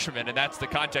his detriment, and that's the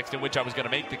context in which I was going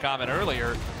to make the comment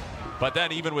earlier. But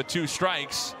then even with 2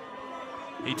 strikes,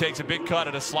 he takes a big cut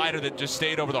at a slider that just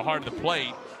stayed over the heart of the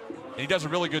plate. And he does a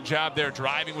really good job there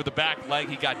driving with the back leg.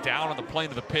 He got down on the plane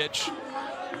of the pitch,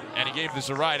 and he gave this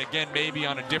a ride. Again, maybe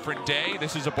on a different day,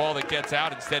 this is a ball that gets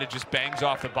out. Instead, it just bangs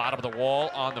off the bottom of the wall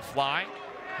on the fly.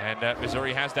 And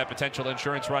Missouri has that potential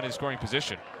insurance run in scoring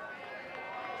position.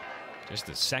 Just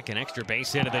the second extra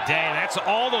base hit of the day. That's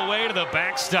all the way to the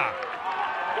backstop.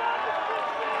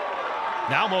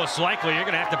 Now, most likely, you're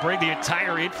going to have to bring the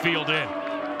entire infield in.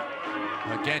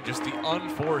 Again, just the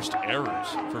unforced errors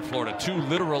for Florida. 2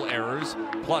 literal errors,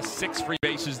 plus 6 free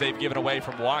bases they've given away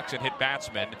from walks and hit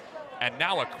batsmen. And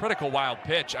now a critical wild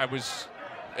pitch. I was,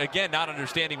 again, not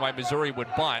understanding why Missouri would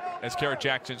bunt as Garrett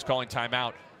Jackson's calling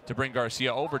timeout to bring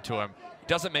Garcia over to him.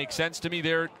 Doesn't make sense to me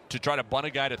there to try to bunt a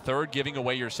guy to third, giving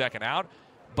away your second out.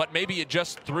 But maybe it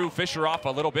just threw Fisher off a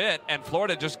little bit, and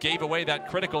Florida just gave away that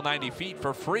critical 90 feet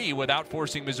for free without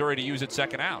forcing Missouri to use its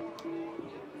second out.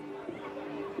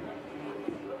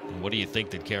 What do you think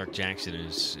that Garrett Jackson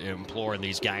is imploring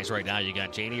these guys right now? You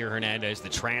got Jadier Hernandez, the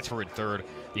transfer at third.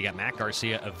 You got Matt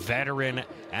Garcia, a veteran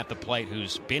at the plate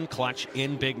who's been clutch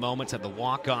in big moments, at the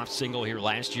walk-off single here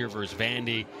last year versus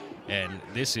Vandy. And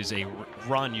this is a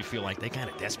run you feel like they kind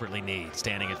of desperately need,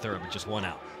 standing at third with just 1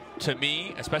 out. To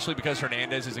me, especially because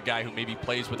Hernandez is a guy who maybe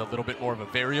plays with a little bit more of a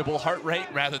variable heart rate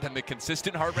rather than the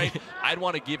consistent heart rate, I'd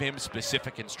want to give him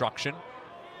specific instruction.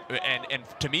 And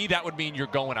to me, that would mean you're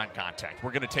going on contact.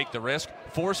 We're going to take the risk,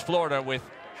 force Florida with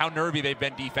how nervy they've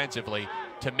been defensively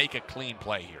to make a clean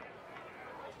play here.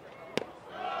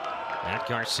 Matt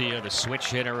Garcia, the switch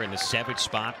hitter in the 7th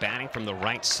spot, batting from the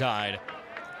right side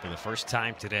for the first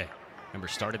time today. Remember,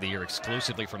 started the year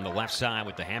exclusively from the left side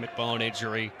with the hammock bone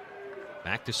injury.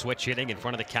 Back to switch hitting in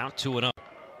front of the count, 2-0.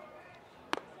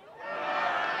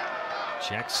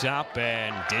 Checks up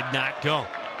and did not go.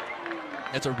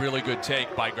 That's a really good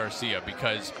take by Garcia,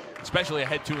 because especially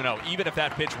ahead 2-0, even if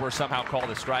that pitch were somehow called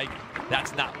a strike,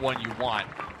 that's not one you want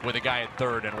with a guy at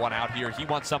third and 1 out here. He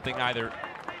wants something either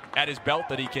at his belt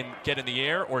that he can get in the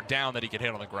air or down that he can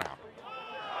hit on the ground.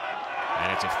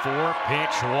 And it's a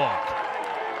 4-pitch walk.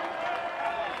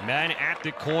 Men at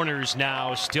the corners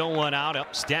now, still one out.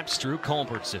 Up steps Drew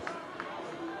Culbertson.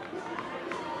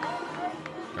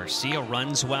 Garcia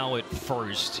runs well at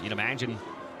first. You'd imagine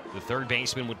the third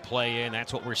baseman would play in.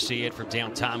 That's what we're seeing from Dale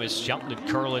Thomas. Shelton and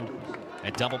Curlin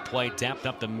at double play, depth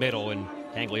up the middle, and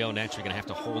Caglione naturally going to have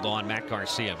to hold on Matt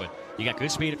Garcia. But you got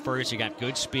good speed at first. You got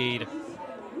good speed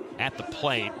at the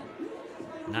plate.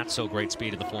 Not so great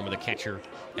speed in the form of the catcher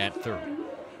at third.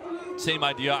 Same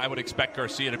idea. I would expect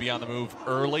Garcia to be on the move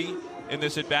early in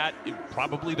this at-bat.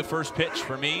 Probably the first pitch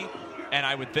for me. And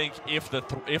I would think if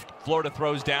Florida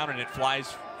throws down and it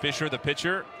flies Fisher, the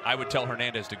pitcher, I would tell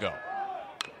Hernandez to go.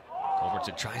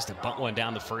 Culbertson tries to bunt one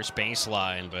down the first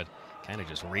baseline, but kind of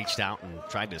just reached out and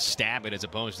tried to stab it as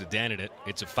opposed to dented it.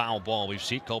 It's a foul ball. We've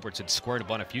seen Culbertson squirt a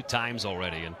bunt a few times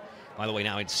already. And by the way,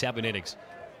 now in 7 innings,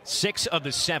 6 of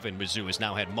the 7, Mizzou has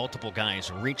now had multiple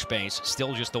guys reach base,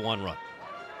 still just the 1 run.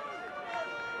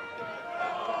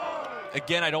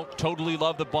 Again, I don't totally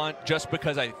love the bunt just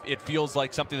because it feels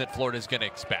like something that Florida is going to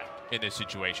expect in this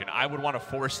situation. I would want to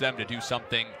force them to do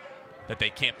something that they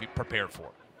can't be prepared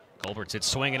for. Culbertson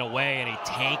swinging away, and he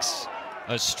takes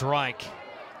a strike.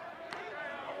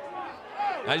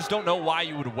 I just don't know why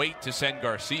you would wait to send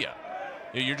Garcia.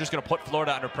 You're just going to put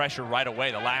Florida under pressure right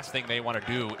away. The last thing they want to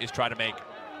do is try to make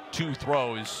 2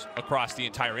 throws across the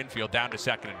entire infield down to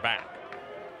second and back.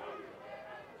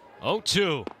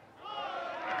 0-2.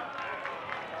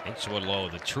 Hinchwood low,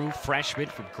 the true freshman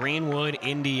from Greenwood,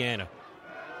 Indiana.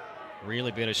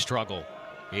 Really been a struggle.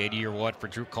 The 80-year one for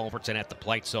Drew Culbertson at the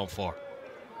plate so far.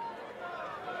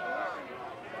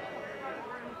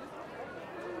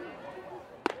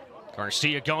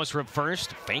 Garcia goes from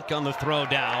first. Fake on the throw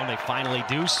down. They finally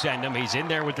do send him. He's in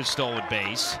there with the stolen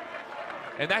base.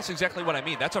 And that's exactly what I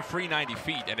mean. That's a free 90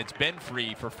 feet, and it's been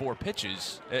free for 4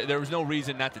 pitches. There was no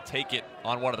reason not to take it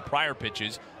on one of the prior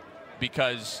pitches,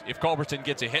 because if Culbertson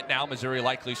gets a hit now, Missouri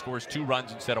likely scores 2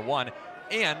 runs instead of 1,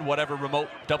 and whatever remote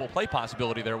double play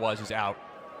possibility there was is out,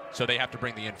 so they have to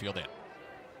bring the infield in.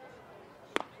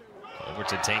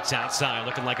 Culbertson takes outside,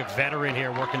 looking like a veteran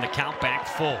here, working the count back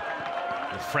full.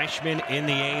 The freshman in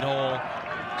the 8-hole.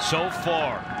 So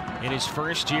far, in his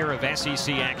first year of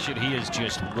SEC action, he is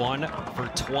just 1 for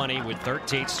 20 with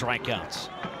 13 strikeouts.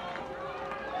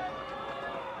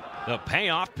 The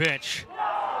payoff pitch.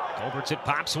 Culbertson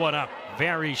pops one up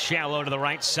very shallow to the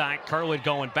right side. Curlin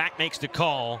going back, makes the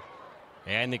call,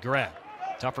 and the grab.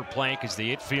 Tougher play because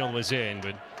the infield was in,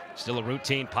 but still a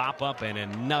routine pop-up and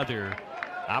another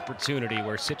opportunity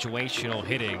where situational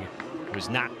hitting was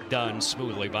not done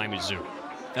smoothly by Mizzou.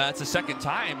 That's the second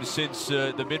time since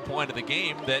the midpoint of the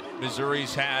game that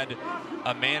Missouri's had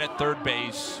a man at third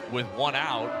base with 1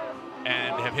 out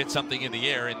and have hit something in the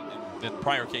air. In the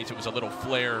prior case, it was a little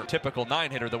flare, typical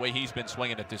 9-hitter, the way he's been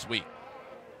swinging it this week.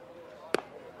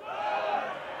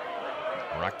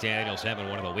 Brock Daniels having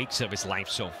one of the weeks of his life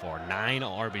so far. 9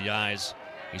 RBIs.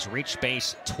 He's reached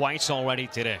base twice already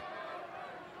today.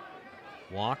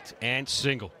 Walked and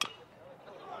single.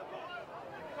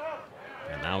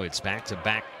 And now it's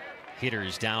back-to-back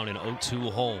hitters down in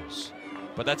 0-2 holes.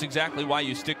 But that's exactly why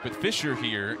you stick with Fisher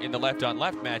here in the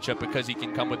left-on-left matchup, because he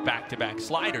can come with back-to-back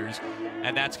sliders,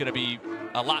 and that's going to be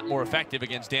a lot more effective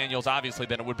against Daniels, obviously,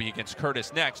 than it would be against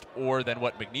Curtis next, or than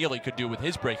what McNeely could do with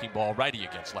his breaking ball righty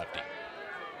against lefty.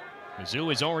 Mizzou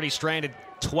has already stranded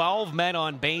 12 men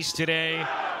on base today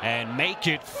and make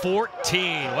it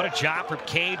 14. What a job from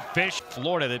Cade Fish.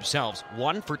 Florida themselves,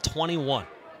 1 for 21.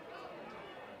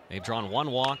 They've drawn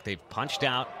 1 walk. They've punched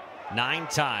out 9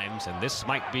 times, and this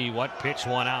might be what pitch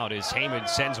 1 out as Heyman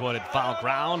sends one at foul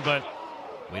ground, but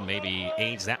wind maybe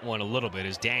aids that one a little bit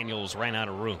as Daniels ran out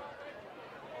of room.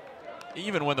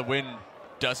 Even when the wind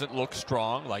doesn't look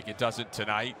strong like it doesn't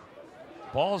tonight,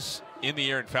 balls in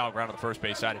the air and foul ground on the first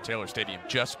base side of Taylor Stadium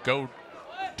just go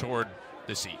toward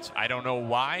the seats. I don't know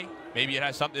why. Maybe it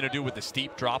has something to do with the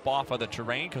steep drop off of the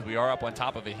terrain, because we are up on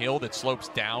top of a hill that slopes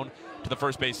down to the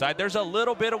first base side. There's a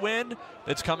little bit of wind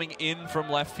that's coming in from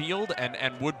left field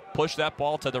and would push that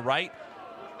ball to the right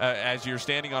as you're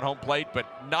standing on home plate, but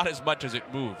not as much as it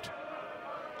moved.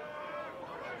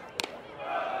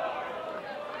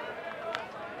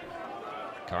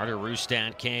 Carter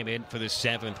Rustad came in for the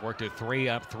 7th, worked a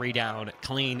 3-up, 3-down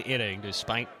clean inning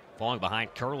despite falling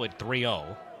behind Curlin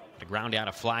 3-0. To ground out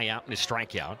a fly out and a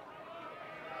strikeout.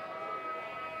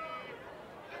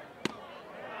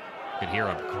 Could hear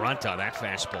a grunt on that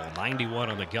fastball. 91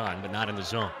 on the gun, but not in the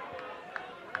zone.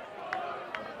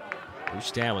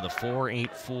 Rustad with a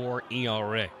 4.84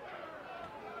 ERA.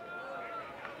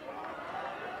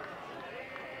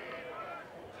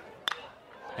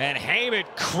 And Heyman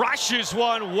crushes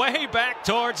one way back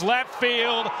towards left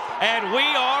field, and we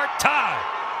are tied.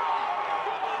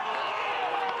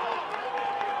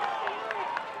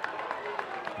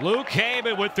 Luke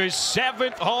Heyman with his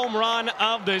 7th home run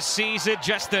of the season,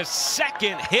 just the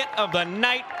 2nd hit of the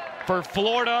night for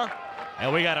Florida.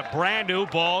 And we got a brand new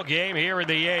ball game here in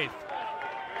the 8th.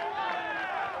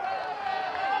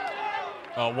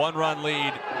 A 1-run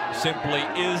lead simply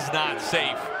is not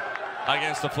safe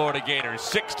against the Florida Gators.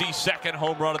 62nd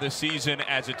home run of the season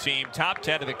as a team, top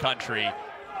 10 in the country.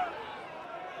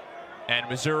 And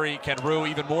Missouri can rue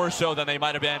even more so than they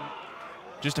might have been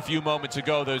just a few moments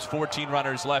ago, those 14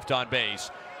 runners left on base.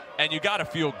 And you got to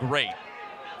feel great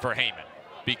for Heyman,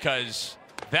 because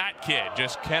that kid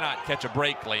just cannot catch a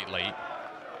break lately.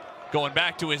 Going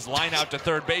back to his line out to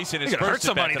third base in his first hurt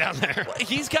somebody down there.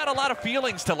 He's got a lot of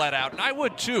feelings to let out, and I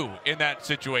would too in that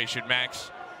situation,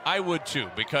 Max. I would too,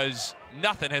 because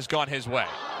nothing has gone his way.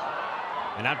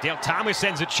 And now Dale Thomas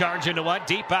sends a charge into what?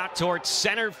 Deep out towards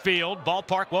center field.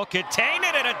 Ballpark will contain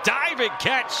it, and a diving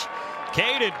catch.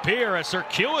 Caden Pierre, a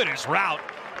circuitous route,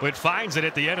 but finds it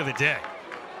at the end of the day.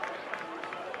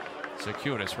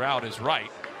 Circuitous route is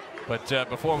right. But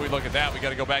before we look at that, we got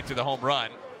to go back to the home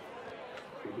run.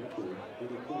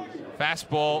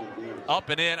 Fastball up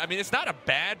and in. I mean, it's not a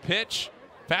bad pitch.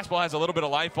 Fastball has a little bit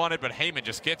of life on it, but Heyman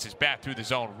just gets his bat through the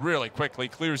zone really quickly,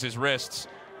 clears his wrists,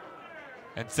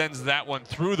 and sends that one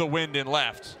through the wind in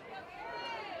left.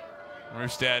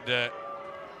 Rustad.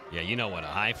 Yeah, you know when a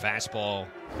high fastball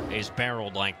is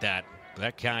barreled like that,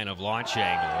 that kind of launch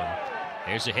angle.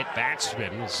 And there's a hit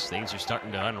batsman. Things are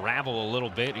starting to unravel a little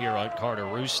bit here on Carter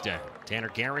Rustad. Tanner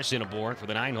Garrison aboard for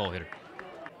the 9-hole hitter.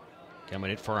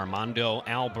 Coming in for Armando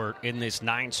Albert in this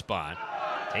 9 spot.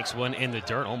 Takes one in the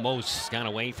dirt, almost gone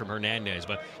away from Hernandez.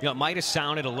 But, you know, it might have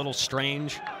sounded a little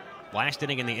strange last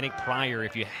inning and the inning prior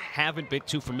if you haven't been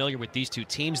too familiar with these two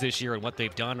teams this year and what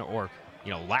they've done, or,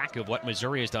 you know, lack of what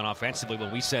Missouri has done offensively,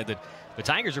 when we said that the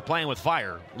Tigers are playing with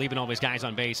fire, leaving all these guys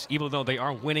on base, even though they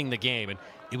are winning the game. And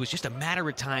it was just a matter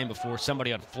of time before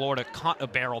somebody on Florida caught a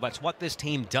barrel. That's what this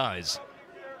team does.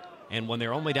 And when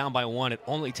they're only down by 1, it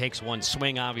only takes one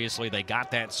swing, obviously. They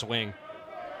got that swing.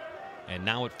 And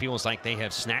now it feels like they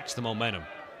have snatched the momentum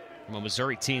from a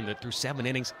Missouri team that through 7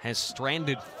 innings has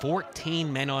stranded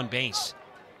 14 men on base.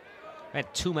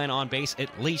 Had 2 men on base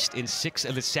at least in 6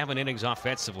 of the 7 innings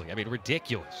offensively. I mean,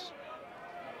 ridiculous.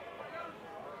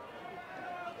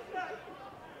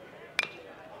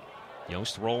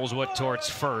 Yost rolls what towards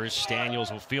first. Daniels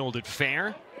will field it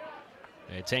fair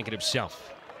and take it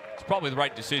himself. It's probably the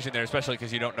right decision there, especially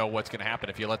because you don't know what's going to happen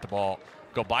if you let the ball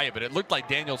go by you. But it looked like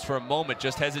Daniels for a moment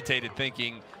just hesitated,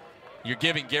 thinking you're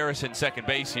giving Garrison second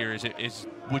base here.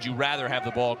 Would you rather have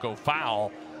the ball go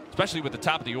foul, especially with the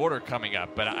top of the order coming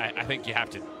up? But I think you have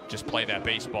to just play that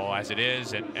baseball as it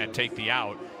is and take the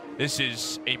out. This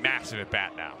is a massive at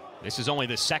bat now. This is only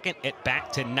the 2nd at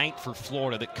bat tonight for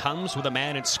Florida that comes with a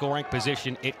man in scoring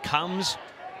position. It comes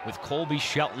with Colby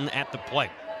Shelton at the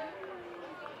plate.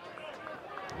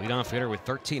 Leadoff hitter with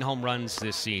 13 home runs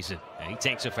this season. And he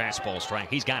takes a fastball strike.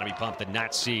 He's got to be pumped to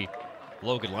not see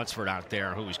Logan Lunsford out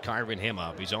there, who's carving him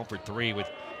up. He's 0 for 3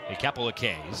 with a couple of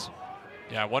Ks.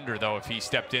 Yeah, I wonder, though, if he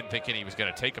stepped in thinking he was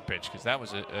going to take a pitch, because that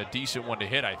was a decent one to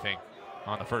hit, I think,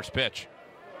 on the first pitch.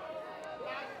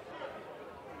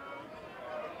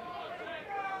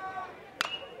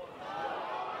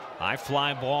 High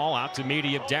fly ball out to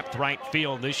medium depth right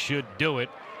field. This should do it.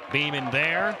 Beeman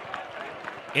there.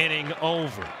 Inning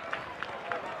over.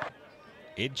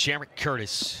 Jarrett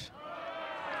Curtis.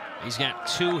 He's got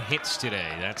 2 hits today.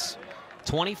 That's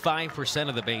 25%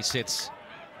 of the base hits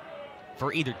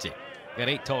for either team. Got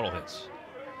 8 total hits.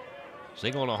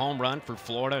 Single and a home run for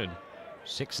Florida and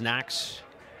 6 knocks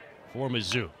for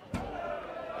Mizzou.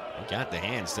 He got the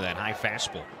hands to that high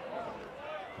fastball.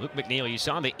 Luke McNeil, you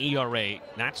saw the ERA,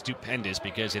 not stupendous,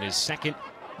 because in his 2nd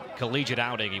collegiate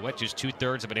outing, he went just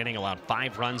 2/3 of an inning, allowed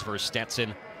 5 runs versus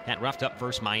Stetson. Got roughed up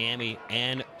versus Miami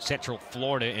and Central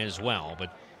Florida as well.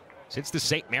 But since the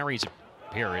St. Mary's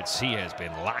appearance, he has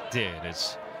been locked in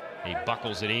as he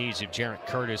buckles at ease of Jarrett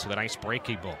Curtis with a nice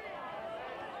breaking ball.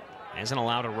 Hasn't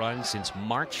allowed a run since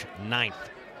March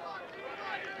 9th.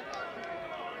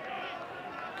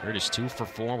 Curtis 2 for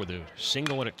 4 with a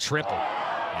single and a triple.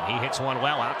 And he hits one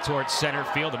well out towards center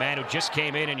field. The man who just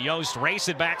came in, and Yost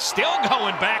racing back, still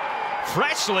going back,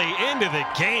 freshly into the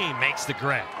game, makes the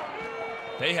grab.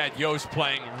 They had Yost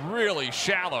playing really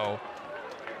shallow,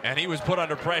 and he was put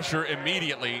under pressure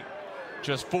immediately.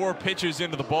 Just 4 pitches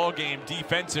into the ball game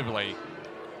defensively.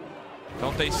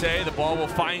 Don't they say the ball will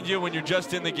find you when you're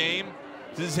just in the game?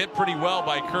 This is hit pretty well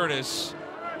by Curtis.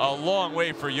 A long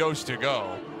way for Yost to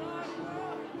go.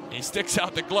 He sticks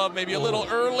out the glove maybe a little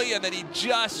early, and then he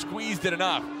just squeezed it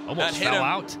enough. Almost fell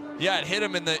out. Yeah, it hit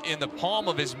him in the palm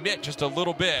of his mitt just a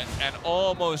little bit and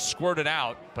almost squirted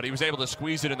out, but he was able to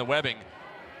squeeze it in the webbing.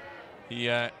 He,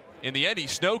 in the end, he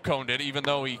snow coned it, even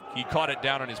though he caught it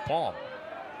down on his palm.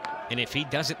 And if he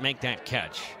doesn't make that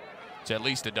catch, it's at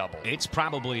least a double. It's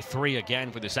probably 3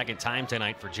 again for the second time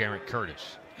tonight for Jarrett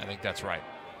Curtis. I think that's right.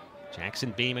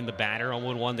 Jackson Beeman, the batter,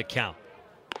 0-1 the count.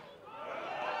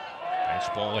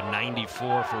 Fastball at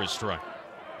 94 for a strike.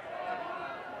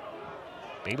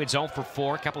 Beeman's 0 for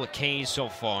 4, a couple of Ks so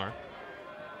far.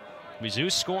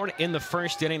 Mizzou scored in the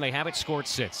first inning. They haven't scored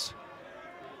since.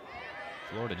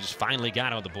 Florida just finally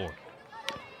got on the board.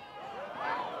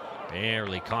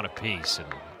 Barely caught a piece, and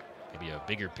maybe a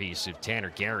bigger piece of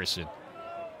Tanner Garrison.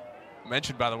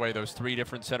 Mentioned, by the way, those 3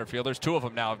 different center fielders. 2 of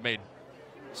them now have made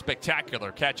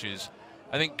spectacular catches.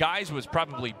 I think Guys was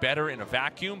probably better in a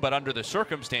vacuum, but under the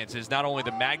circumstances, not only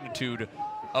the magnitude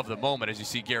of the moment, as you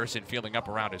see Garrison feeling up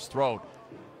around his throat,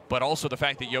 but also the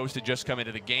fact that Yost had just come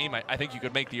into the game. I think you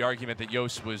could make the argument that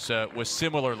Yost was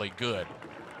similarly good.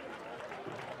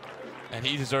 And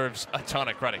he deserves a ton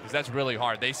of credit because that's really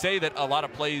hard. They say that a lot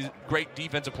of plays, great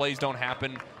defensive plays, don't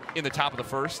happen in the top of the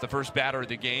first batter of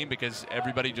the game, because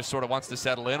everybody just sort of wants to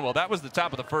settle in. Well, that was the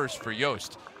top of the first for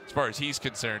Yost as far as he's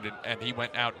concerned, and he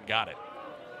went out and got it.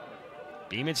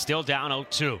 Beeman still down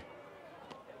 0-2.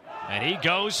 And he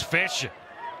goes fishing.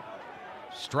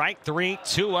 Strike 3,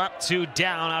 2 up, 2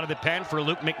 down out of the pen for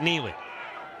Luke McNeely.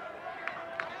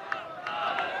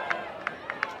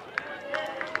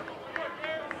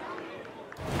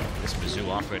 This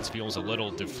Mizzou offense feels a little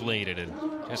deflated and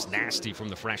just nasty from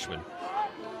the freshman.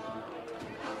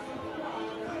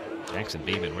 Jackson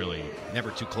Beeman really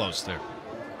never too close there.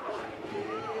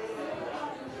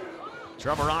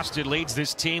 Trevor Austin leads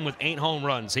this team with 8 home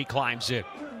runs. He climbs in.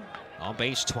 On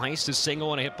base twice, a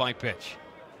single, and a hit by pitch.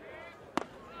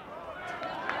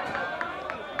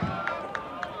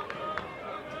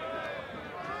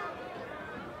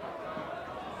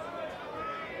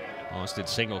 Austin's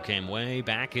single came way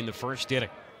back in the first inning.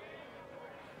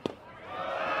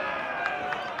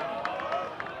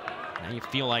 Now you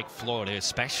feel like Florida,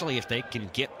 especially if they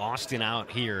can get Austin out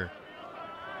here,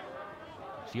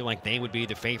 feel like they would be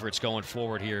the favorites going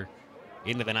forward here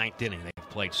into the 9th inning. They've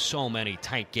played so many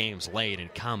tight games late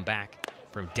and come back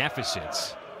from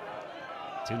deficits.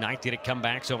 2 9th inning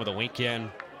comebacks over the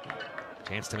weekend.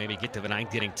 Chance to maybe get to the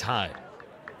 9th inning tied.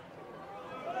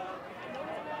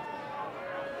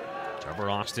 Trevor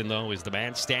Austin, though, is the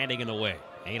man standing in the way.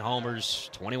 8 homers,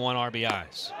 21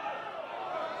 RBIs.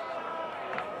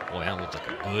 Boy, that looked like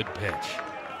a good pitch.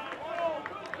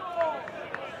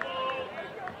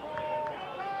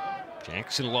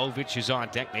 Jackson Lovich is on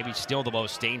deck, maybe still the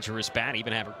most dangerous bat,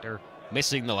 even after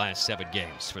missing the last 7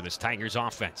 games for this Tigers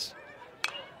offense.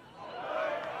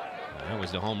 That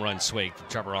was the home run swing from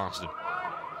Trevor Austin.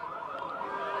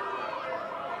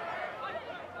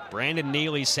 Brandon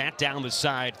Neely sat down the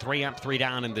side, 3 up, 3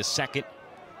 down in the second.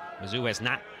 Mizzou has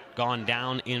not gone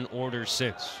down in order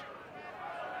since.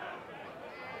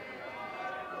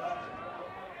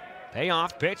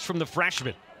 Payoff pitch from the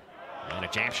freshman. And a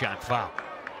jam shot foul.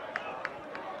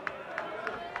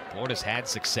 Florida's had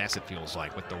success, it feels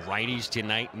like, with the righties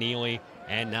tonight, Neely,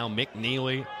 and now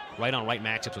McNeely, right on right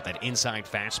matchups with that inside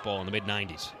fastball in the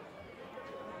mid-90s.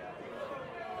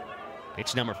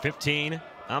 Pitch number 15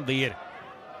 on the inning.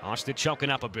 Austin choking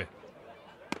up a bit.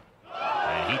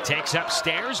 And he takes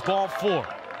upstairs, ball 4.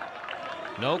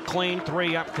 No clean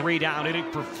 3 up, 3 down inning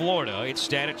for Florida.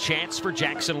 Instead, a chance for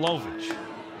Jackson Lovich.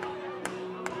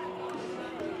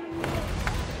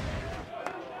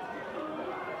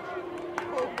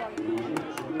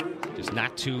 Just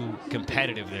not too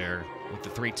competitive there with the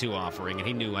 3-2 offering, and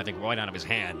he knew, I think, right out of his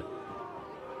hand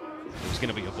it was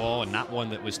going to be a ball and not one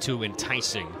that was too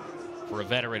enticing for a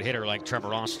veteran hitter like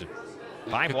Trevor Austin.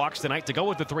 5 walks tonight to go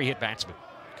with the 3-hit batsman.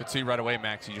 Could see right away,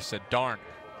 Max, he just said, darn.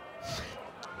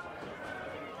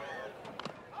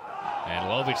 And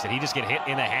Lovich, did he just get hit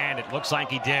in the hand? It looks like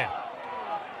he did.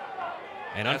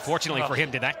 And unfortunately for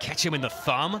him, did that catch him in the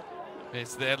thumb?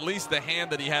 It's at least the hand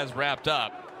that he has wrapped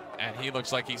up, and he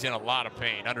looks like he's in a lot of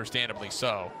pain, understandably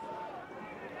so.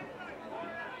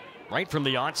 Right from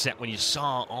the onset, when you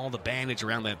saw all the bandage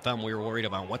around that thumb, we were worried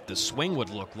about what the swing would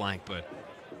look like, but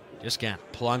just got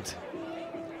plunked.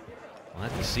 We'll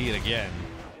have to see it again.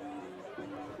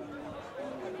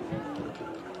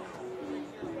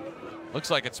 Looks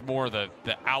like it's more the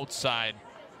outside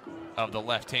of the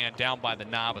left hand, down by the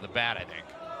knob of the bat, I think.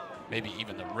 Maybe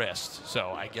even the wrist.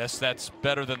 So I guess that's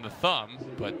better than the thumb,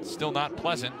 but still not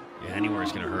pleasant. Yeah, anywhere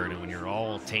is going to hurt. And when you're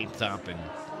all taped up and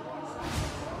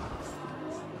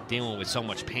dealing with so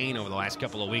much pain over the last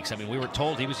couple of weeks. I mean, we were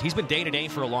told he's been day-to-day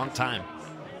for a long time.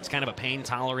 It's kind of a pain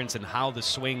tolerance and how the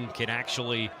swing can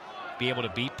actually be able to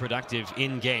be productive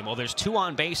in game. Well, there's 2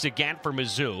 on base again for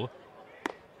Mizzou.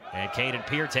 And Caden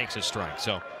Peer takes a strike.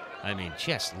 So, I mean,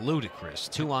 just ludicrous.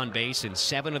 2 on base in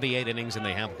 7 of the 8 innings, and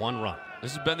they have 1 run.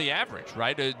 This has been the average,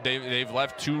 right? They've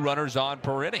left 2 runners on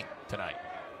per inning tonight.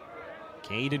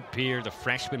 Caden Peer, the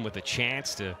freshman, with a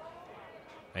chance to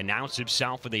announce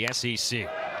himself for the SEC.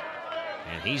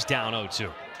 And he's down 0-2.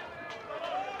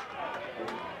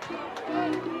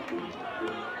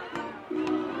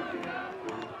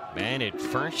 Men at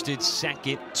first and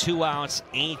second, 2 outs,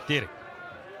 8th inning.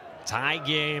 Tie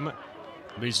game.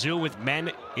 Mizzou with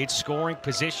men in scoring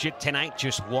position tonight,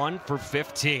 just 1 for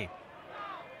 15.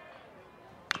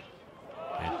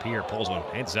 And Peer pulls one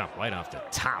heads up right off the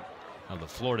top of the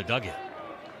Florida dugout.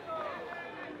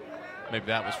 Maybe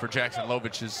that was for Jackson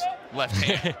Lovich's left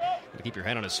hand. Keep your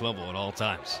head on a swivel at all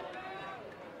times.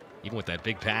 Even with that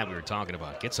big pad we were talking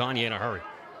about. Gets on you in a hurry.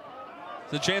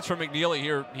 The chance for McNeely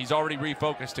here. He's already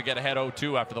refocused to get ahead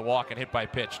 0-2 after the walk and hit by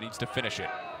pitch. Needs to finish it.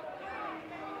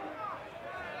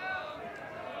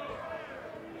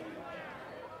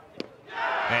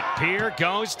 And Peer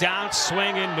goes down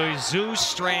swinging. Mizzou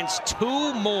strands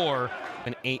 2 more.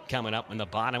 And 8 coming up in the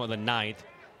bottom of the 9th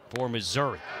for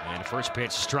Missouri. And first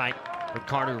pitch strike for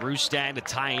Carter Rustad to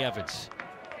Ty Evans.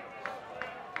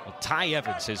 Well, Ty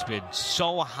Evans has been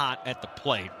so hot at the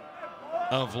plate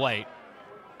of late.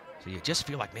 So you just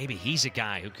feel like maybe he's a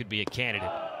guy who could be a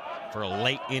candidate for a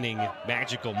late inning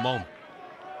magical moment.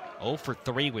 0 for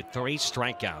 3 with 3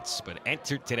 strikeouts, but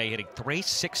entered today hitting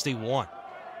 .361.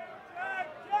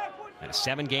 And a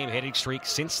 7-game hitting streak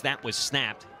since that was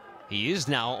snapped. He is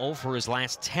now 0 for his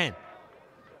last 10.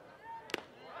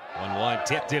 1-1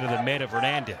 tipped into the mid of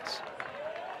Hernandez.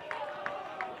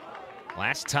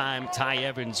 Last time Ty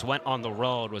Evans went on the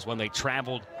road was when they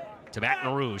traveled to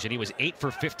Baton Rouge, and he was 8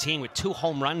 for 15 with 2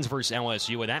 home runs versus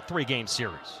LSU in that 3-game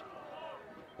series.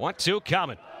 1-2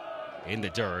 coming in the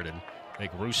dirt, and I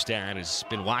think Rustad has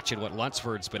been watching what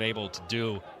Lunsford's been able to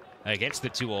do against the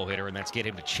 2-0 hitter, and that's get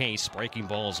him to chase breaking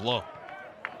balls low.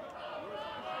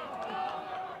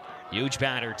 Huge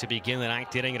batter to begin the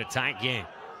 9th inning in a tight game.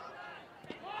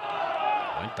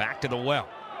 Went back to the well.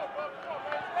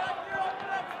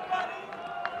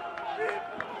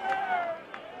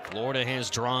 Florida has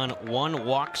drawn 1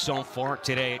 walk so far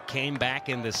today. It came back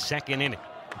in the 2nd inning.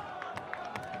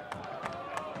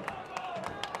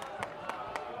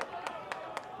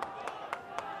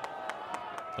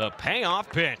 The payoff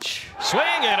pitch. Swing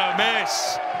and a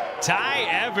miss. Ty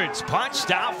Evans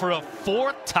punched out for a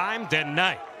 4th time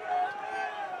tonight.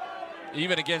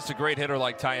 Even against a great hitter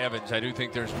like Ty Evans, I do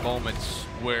think there's moments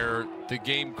where the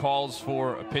game calls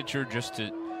for a pitcher just to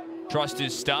trust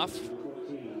his stuff.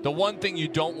 The one thing you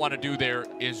don't want to do there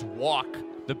is walk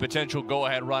the potential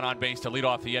go-ahead run on base to lead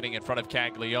off the inning in front of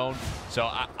Caglione. So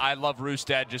I love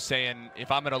Rustad just saying,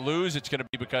 if I'm going to lose, it's going to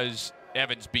be because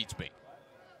Evans beats me.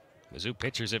 Mizzou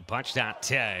pitchers have punched out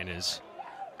 10 as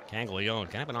Caglione.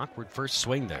 Kind of an awkward first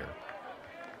swing there.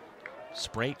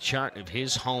 Spray chart of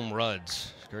his home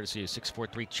runs, courtesy of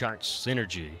 643 Charts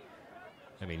Synergy.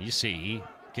 I mean, you see, he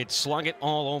could slug it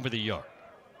all over the yard.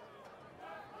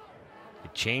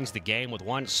 It changed the game with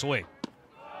 1 swing.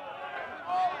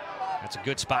 That's a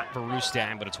good spot for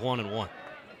Rustad, but it's 1-1.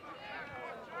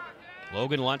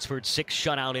 Logan Lunsford, 6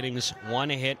 shutout innings, 1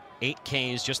 hit, 8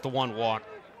 Ks, just the 1 walk.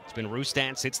 It's been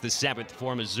Rustad since the 7th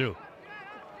for Mizzou.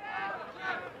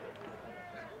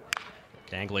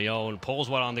 Caglione pulls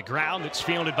one on the ground. It's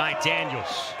fielded by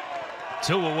Daniels.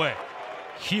 2 away.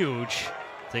 Huge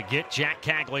to get Jack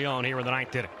Caglione here in the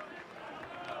 9th inning.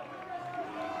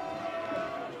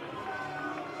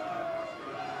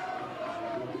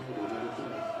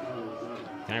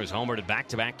 He was homered in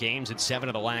back-to-back games in 7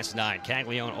 of the last 9.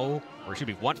 Caglione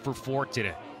 1 for 4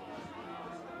 today.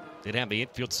 Did have the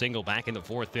infield single back in the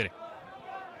 4th inning.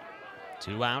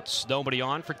 2 outs, nobody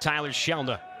on for Tyler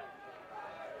Shelna.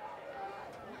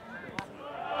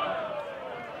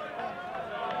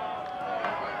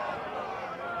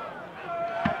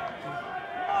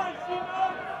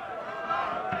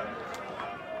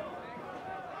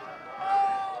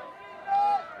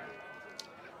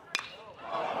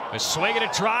 A swing and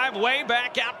a drive way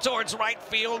back out towards right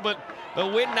field, but the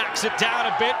wind knocks it down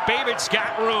a bit. Babitt's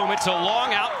got room. It's a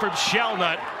long out from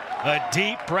Shelnut. A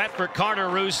deep breath for Carter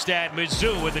Rustad.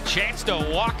 Mizzou with a chance to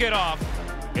walk it off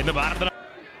in the bottom of the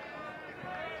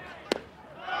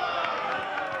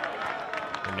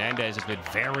Hernandez has been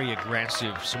very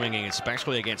aggressive swinging,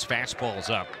 especially against fastballs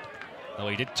up. Though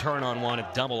he did turn on one and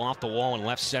double off the wall in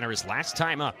left center his last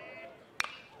time up.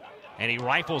 And he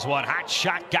rifles one. Hot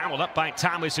shot gobbled up by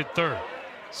Thomas at third.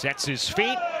 Sets his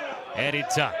feet, and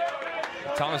it's up.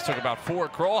 Thomas took about 4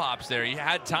 crow hops there. He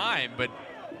had time, but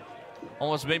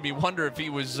almost made me wonder if he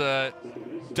was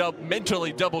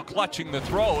mentally double clutching the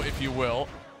throw, if you will.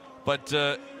 But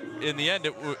in the end,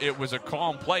 it was a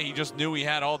calm play. He just knew he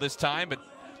had all this time. But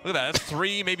look at that. That's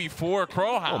 3, maybe 4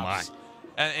 crow hops. Oh, my.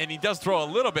 And he does throw a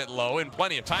little bit low and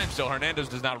plenty of time still. Hernandez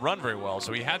does not run very well,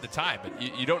 so he had the time. But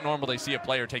you don't normally see a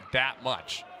player take that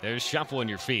much. There's shuffling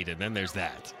your feet, and then there's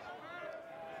that.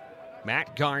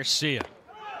 Matt Garcia.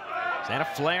 Is that a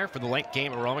flare for the late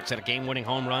game heroics? Had a game-winning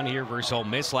home run here versus Ole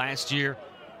Miss last year.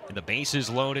 And the bases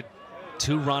loaded.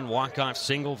 2-run walk-off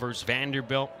single versus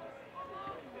Vanderbilt.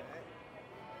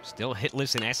 Still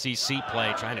hitless in SEC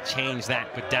play, trying to change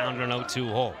that, but down to an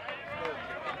 0-2 hole.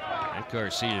 Matt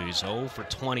Garcia is 0 for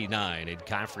 29 in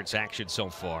conference action so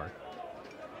far.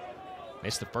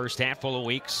 Missed the first handful of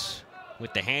weeks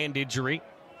with the hand injury.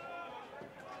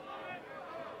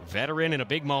 Veteran in a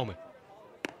big moment.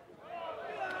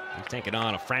 He's taking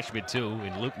on a freshman, too,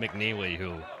 in Luke McNeely,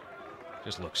 who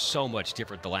just looks so much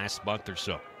different the last month or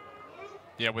so.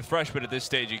 Yeah, with freshmen at this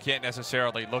stage, you can't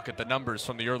necessarily look at the numbers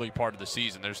from the early part of the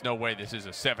season. There's no way this is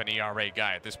a 7 ERA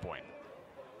guy at this point.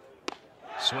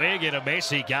 Swing and a base.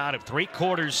 He got him.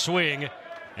 3/4 swing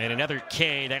and another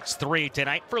K. That's 3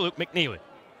 tonight for Luke McNeely.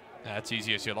 That's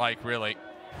easy as you like, really.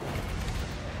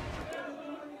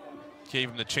 Gave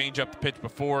him the changeup pitch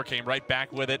before, came right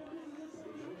back with it.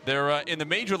 They're in the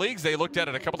major leagues. They looked at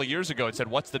it a couple of years ago and said,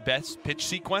 what's the best pitch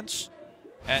sequence?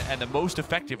 And the most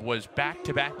effective was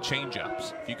back-to-back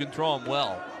changeups. If you can throw them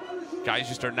well, guys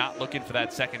just are not looking for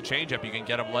that second changeup. You can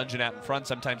get them lunging out in front,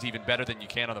 sometimes even better than you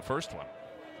can on the first one.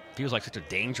 Feels like such a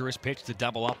dangerous pitch to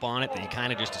double up on it that you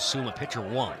kind of just assume a pitcher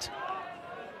won't.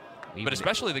 But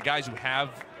especially the guys who have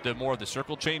the more of the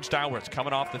circle change style where it's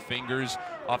coming off the fingers,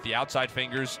 off the outside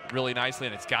fingers really nicely,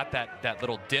 and it's got that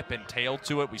little dip and tail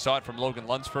to it. We saw it from Logan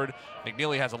Lunsford.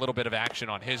 McNeely has a little bit of action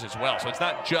on his as well. So it's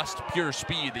not just pure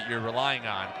speed that you're relying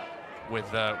on with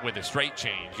a straight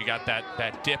change. You got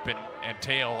that dip and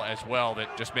tail as well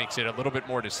that just makes it a little bit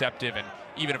more deceptive, and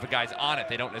even if a guy's on it,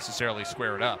 they don't necessarily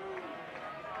square it up.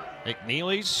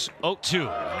 McNeely's 0-2,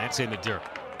 and that's in the dirt.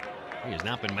 He has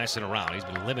not been messing around. He's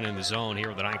been living in the zone here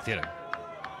with the 9th inning.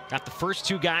 Got the first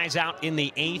 2 guys out in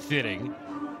the 8th inning.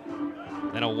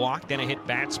 Then a walk, then a hit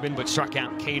batsman, but struck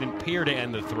out Caden Peer to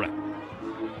end the threat.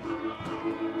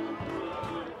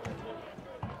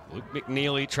 Luke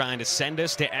McNeely trying to send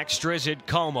us to extras at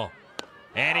Como.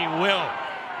 And he will.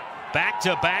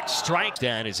 Back-to-back strike.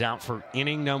 That is out for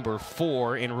inning number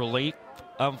 4 in relief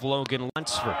of Logan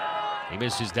Lunsford. He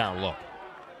misses down low.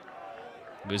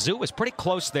 Mizzou was pretty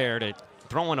close there to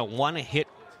throwing a 1-hit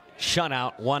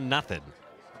shutout, 1-0.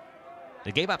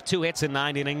 They gave up 2 hits in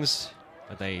 9 innings,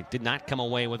 but they did not come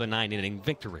away with a 9-inning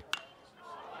victory.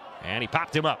 And he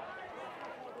popped him up.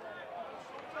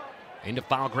 Into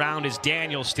foul ground is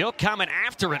Daniel, still coming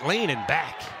after it, leaning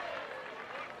back.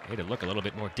 Made it look a little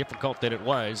bit more difficult than it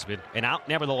was, but an out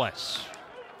nevertheless.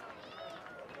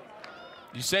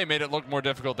 You say made it look more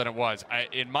difficult than it was.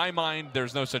 In my mind,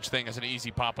 there's no such thing as an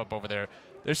easy pop-up over there.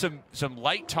 There's some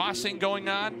light tossing going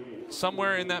on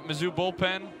somewhere in that Mizzou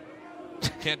bullpen.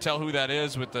 Can't tell who that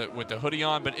is with the hoodie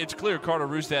on, but it's clear Carter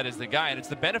Rustad is the guy, and it's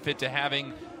the benefit to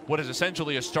having what is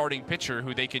essentially a starting pitcher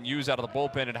who they can use out of the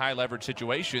bullpen in high-leverage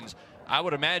situations. I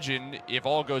would imagine if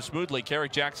all goes smoothly,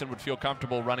 Carrick Jackson would feel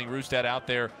comfortable running Rustad out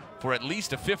there for at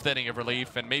least a 5th inning of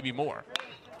relief and maybe more.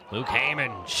 Luke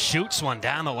Heyman shoots one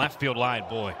down the left field line,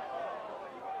 boy.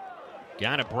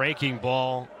 Got a breaking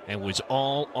ball and was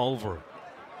all over.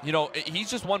 You know, he's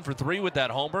just 1 for 3 with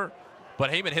that homer, but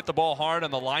Heyman hit the ball hard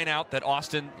on the line out that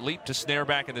Austin leaped to snare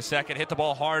back in the 2nd, hit the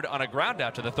ball hard on a ground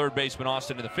out to the 3rd baseman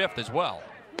Austin in the 5th as well.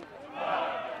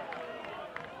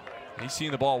 He's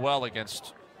seen the ball well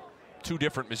against 2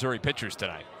 different Missouri pitchers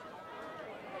tonight.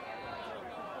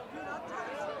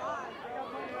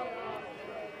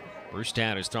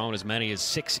 Rustad has thrown as many as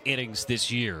 6 innings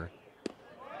this year.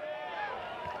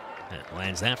 And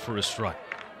lands that for a strike.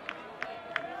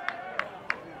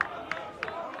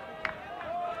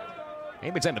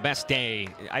 Heyman's had the best day,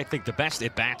 I think the best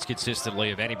at bats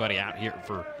consistently of anybody out here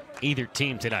for either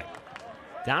team tonight.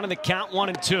 Down in the count,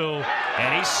 1-2,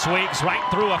 and he swings right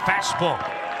through a fastball.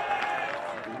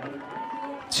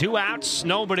 2 outs,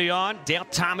 nobody on. Dale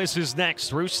Thomas is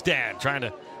next. Rustad trying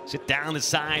to sit down the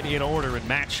side in order and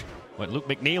match what Luke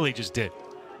McNeely just did.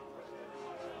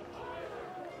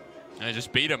 And they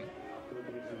just beat him.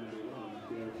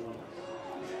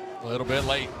 A little bit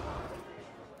late.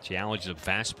 Challenged a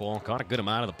fastball, caught a good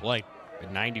amount of the plate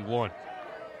at 91.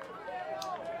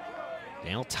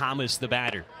 Dale Thomas, the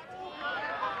batter.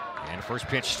 And first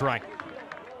pitch strike.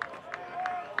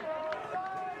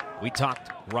 We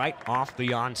talked right off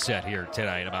the onset here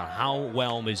tonight about how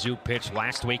well Mizzou pitched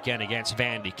last weekend against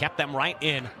Vandy. Kept them right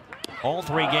in all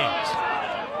 3 games.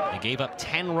 They gave up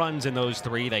 10 runs in those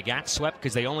 3. They got swept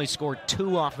because they only scored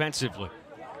 2 offensively.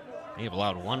 They have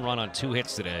allowed 1 run on 2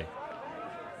 hits today.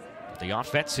 The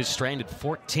offense has stranded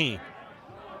 14.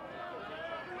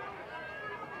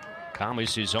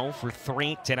 Thomas is 0 for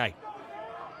 3 tonight.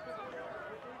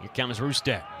 Here comes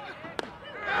Rustad.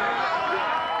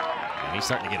 And he's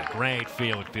starting to get a great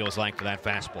feel, it feels like, for that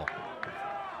fastball.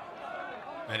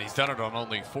 And he's done it on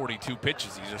only 42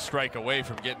 pitches. He's a strike away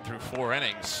from getting through 4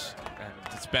 innings. And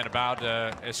it's been about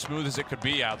as smooth as it could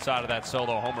be outside of that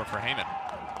solo homer for Heyman.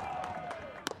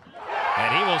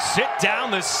 And he will sit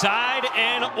down the side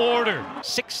and order.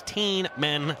 16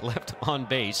 men left on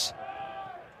base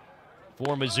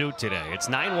for Mizzou today. It's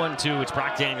 9-1-2. It's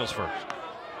Brock Daniels first.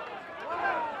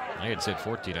 I had said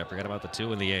 14. I forgot about the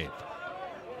 2 in the 8th.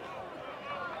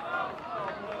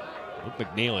 Luke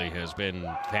McNeely has been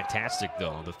fantastic,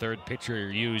 though. The 3rd pitcher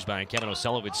used by Kevin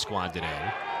O'Sullivan's squad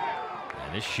today.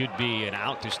 And this should be an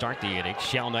out to start the inning.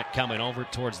 Shelnut coming over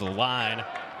towards the line.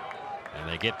 And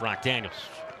they get Brock Daniels.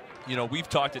 You know, we've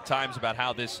talked at times about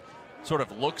how this sort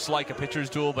of looks like a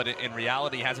pitcher's duel, but in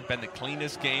reality hasn't been the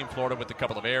cleanest game. Florida with a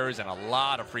couple of errors and a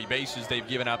lot of free bases they've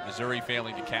given up. Missouri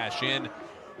failing to cash in.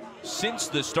 Since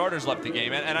the starters left the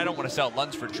game, and I don't want to sell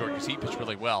Lunsford short because he pitched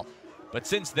really well, but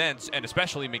since then, and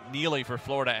especially McNeely for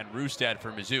Florida and Rustad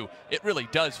for Mizzou, it really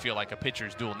does feel like a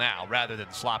pitcher's duel now rather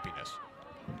than sloppiness.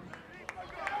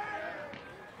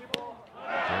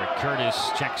 Derek Curtis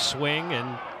check swing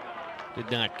and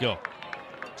did not go.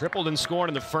 Tripled and scored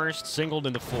in the 1st, singled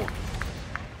in the 4th.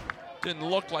 Didn't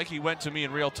look like he went to me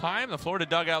in real time. The Florida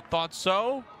dugout thought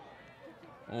so.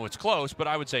 Oh, it's close, but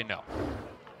I would say no.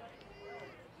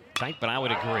 Tight, but I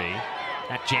would agree.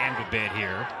 That jammed a bit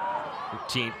here.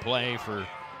 Routine play for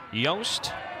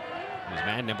Yost. He's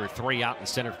man number 3 out in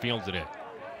center field today.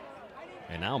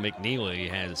 And now McNeely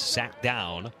has sat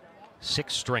down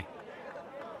 6 straight.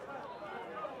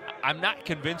 I'm not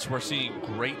convinced we're seeing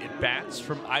great at-bats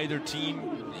from either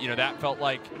team. You know, that felt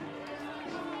like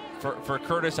for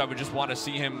Curtis, I would just want to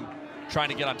see him trying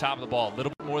to get on top of the ball a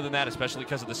little bit more than that, especially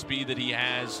because of the speed that he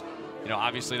has. You know,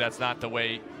 obviously that's not the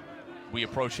way we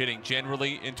approach hitting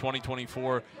generally in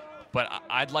 2024. But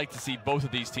I'd like to see both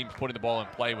of these teams putting the ball in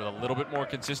play with a little bit more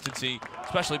consistency,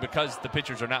 especially because the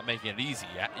pitchers are not making it easy.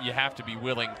 You have to be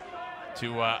willing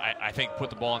to, I think, put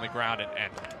the ball on the ground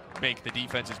and make the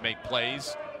defenses make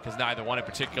plays, because neither one in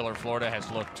particular, Florida,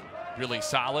 has looked really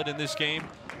solid in this game.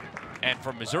 And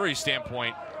from Missouri's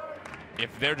standpoint, if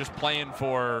they're just playing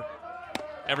for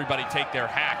everybody take their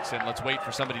hacks and let's wait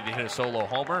for somebody to hit a solo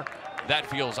homer, that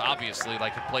feels obviously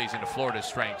like it plays into Florida's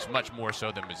strengths much more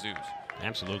so than Mizzou's.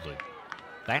 Absolutely.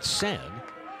 That said,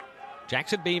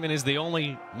 Jackson Beeman is the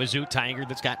only Mizzou Tiger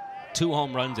that's got 2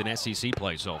 home runs in SEC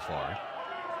play so far.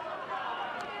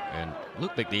 And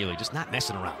Luke McNeely just not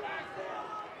messing around.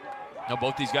 Now,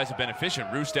 both these guys have been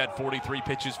efficient. Rustad 43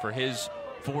 pitches for his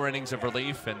 4 innings of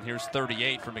relief, and here's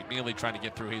 38 for McNeely trying to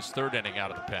get through his 3rd inning out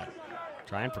of the pen.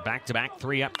 Trying for back-to-back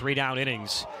 3 up, 3 down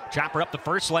innings. Chopper up the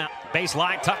first base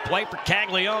line. Tough play for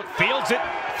Caglione. Fields it,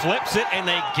 flips it, and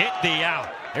they get the out.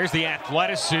 There's the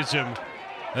athleticism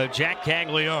of Jack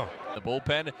Caglione. The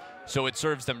bullpen, so it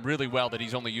serves them really well that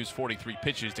he's only used 43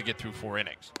 pitches to get through 4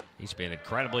 innings. He's been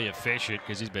incredibly efficient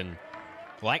because he's been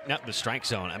lighting up the strike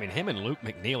zone. I mean, him and Luke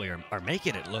McNeely are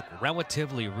making it look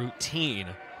relatively routine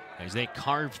as they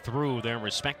carve through their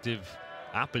respective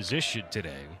opposition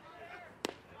today.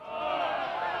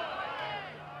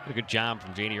 A good job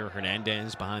from Jadier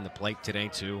Hernandez behind the plate today,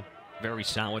 too. Very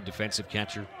solid defensive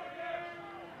catcher.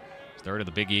 3rd of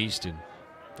the Big East and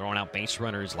throwing out base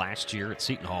runners last year at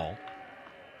Seton Hall.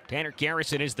 Tanner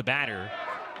Garrison is the batter.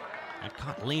 Got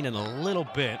caught leaning a little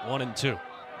bit, 1-2.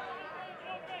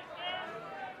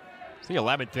 It's the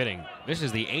 11th inning. This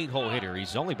is the 8-hole hitter.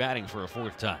 He's only batting for a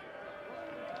 4th time.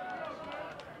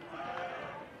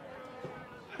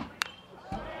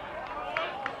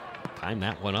 Timed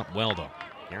that one up well, though.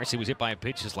 Garrison was hit by a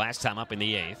pitch his last time up in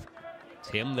the 8th. It's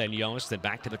him, then Yost, then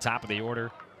back to the top of the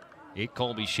order.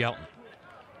 Colby Shelton.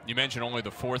 You mentioned only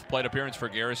the 4th plate appearance for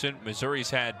Garrison. Missouri's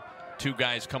had 2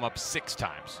 guys come up 6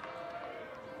 times.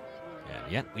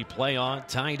 And yet we play on,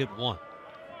 tied at 1.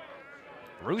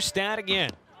 Rustad again.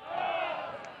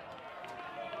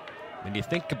 When you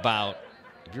think about,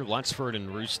 if you're Lunsford and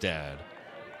Rustad,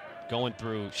 going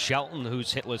through Shelton,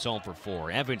 who's hitless 0 for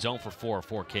 4. Evans 0 for 4,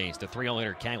 4 Ks. The 3-0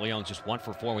 hitter Caglione just 1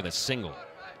 for 4 with a single.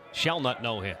 Shelnut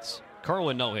no hits.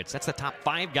 Kerwin no hits. That's the top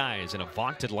 5 guys in a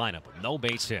vaunted lineup with no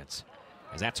base hits.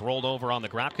 as that's rolled over on the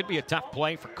ground. Could be a tough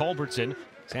play for Culbertson.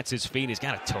 Sets his feet. He's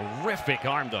got a terrific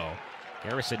arm, though.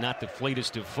 Harrison, not the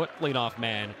fleetest of foot. Leadoff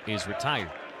man is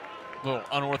retired. A little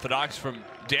unorthodox from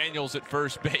Daniels at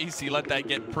first base. He let that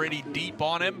get pretty deep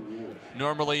on him.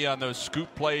 Normally on those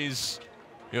scoop plays,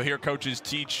 you'll hear coaches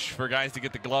teach for guys to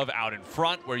get the glove out in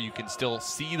front where you can still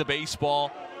see the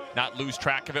baseball, not lose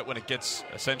track of it when it gets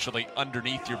essentially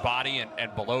underneath your body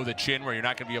and below the chin where you're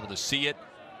not going to be able to see it.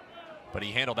 But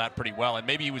he handled that pretty well, and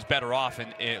maybe he was better off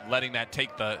in letting that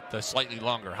take the slightly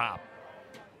longer hop.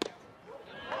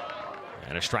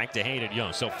 And a strike to Hayden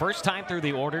Yost. So first time through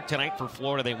the order tonight for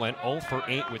Florida, they went 0 for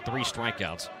 8 with 3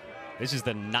 strikeouts. This is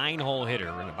the 9-hole hitter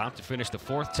and about to finish the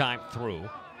 4th time through.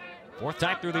 4th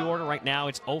time through the order right now.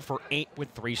 It's 0 for 8 with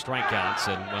 3 strikeouts.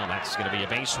 And, well, that's going to be a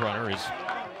base runner as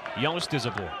Yost is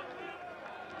aboard.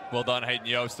 Well done, Hayden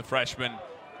Yost, the freshman.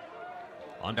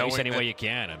 On base any way you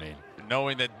can, I mean.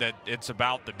 Knowing that it's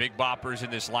about the big boppers in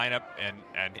this lineup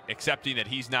and accepting that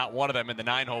he's not one of them in the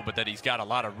 9-hole, but that he's got a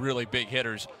lot of really big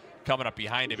hitters coming up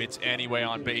behind him. It's anyway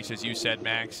on base, as you said,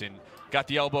 Max, and got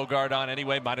the elbow guard on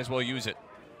anyway. Might as well use it.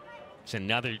 It's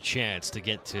another chance to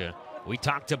get to. We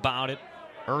talked about it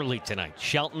early tonight.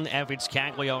 Shelton, Evans,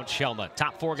 Caglione, Shelma.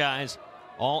 Top 4 guys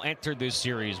all entered this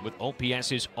series with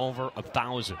OPSs over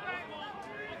 1,000.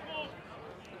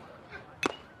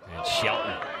 And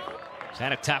Shelton has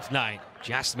had a tough night.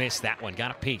 Just missed that one.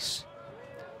 Got a piece.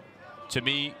 To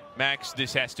me, Max,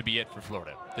 this has to be it for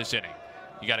Florida this inning.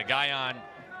 You got a guy on.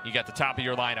 You got the top of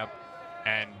your lineup.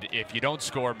 And if you don't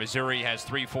score, Missouri has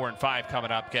 3, 4, and 5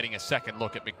 coming up, getting a second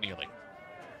look at McNeely.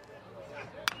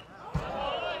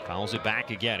 Fouls it back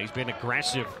again. He's been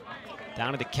aggressive.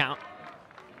 Down to the count.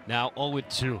 Now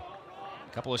 0-2.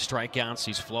 A couple of strikeouts.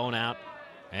 He's flown out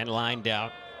and lined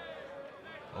out.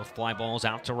 Both fly balls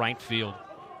out to right field.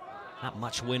 Not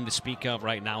much wind to speak of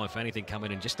right now, if anything,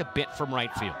 coming in just a bit from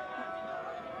right field.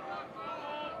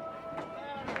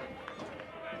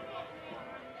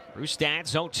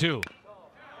 Brustad's 0-2.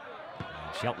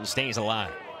 Shelton stays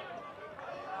alive.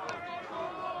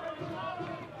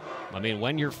 I mean,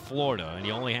 when you're Florida and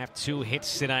you only have 2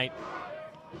 hits tonight,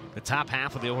 the top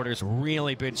half of the order's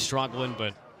really been struggling,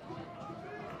 but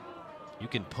you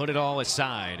can put it all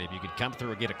aside if you could come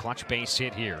through and get a clutch base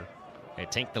hit here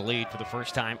and take the lead for the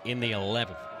first time in the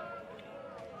 11th.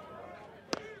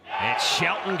 And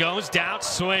Shelton goes down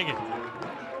swinging.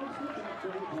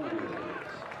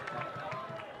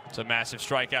 It's a massive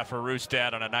strikeout for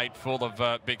Rustad on a night full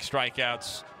of big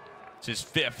strikeouts. It's his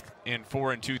 5th in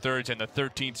 4 2/3 and the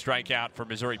 13th strikeout for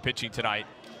Missouri pitching tonight.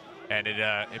 And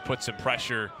it puts some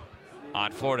pressure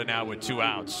on Florida now with 2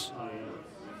 outs.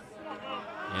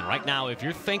 And right now, if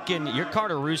you're thinking you're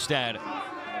Carter Rustad,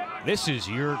 this is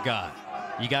your guy.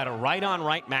 You got a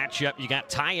right-on-right matchup. You got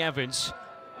Ty Evans,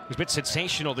 who's been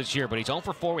sensational this year, but he's 0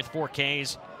 for 4 with 4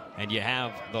 Ks. And you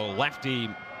have the lefty,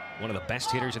 one of the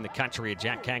best hitters in the country,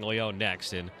 Jack Caglione,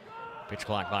 next. And pitch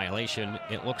clock violation,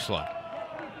 it looks like.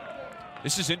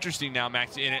 This is interesting now,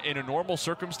 Max. In a normal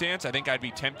circumstance, I think I'd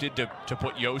be tempted to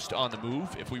put Yost on the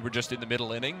move if we were just in the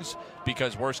middle innings,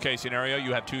 because worst case scenario,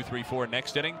 you have 2, 3, 4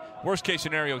 next inning. Worst case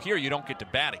scenario here, you don't get to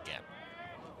bat again.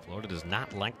 Florida does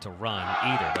not like to run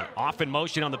either, but off in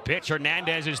motion on the pitch.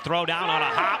 Hernandez is thrown down on a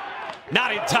hop.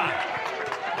 Not in time.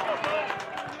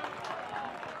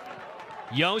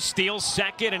 Yost steals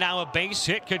second, and now a base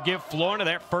hit could give Florida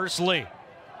their first lead.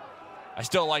 I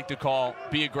still like the call.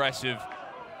 Be aggressive.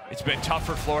 It's been tough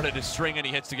for Florida to string any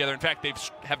hits together. In fact, they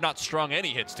have not strung any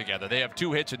hits together. They have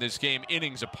 2 hits in this game,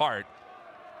 innings apart.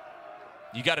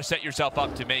 You got to set yourself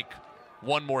up to make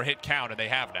one more hit count, and they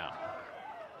have now.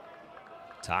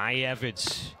 Ty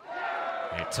Evans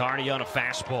and Tardy on a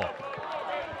fastball.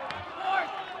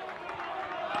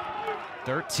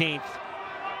 13th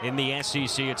in the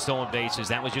SEC at stolen bases.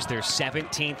 That was just their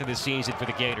 17th of the season for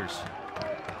the Gators.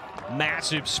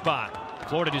 Massive spot.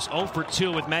 Florida just 0 for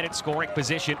 2 with men in scoring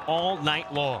position all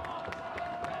night long.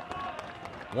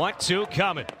 1-2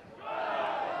 coming.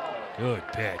 Good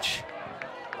pitch.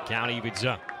 Count evens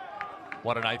up.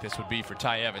 What a night this would be for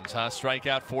Ty Evans, huh? Strike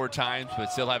out 4 times,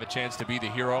 but still have a chance to be the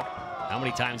hero. How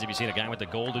many times have you seen a guy with the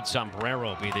golden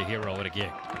sombrero be the hero at a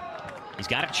game? He's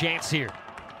got a chance here.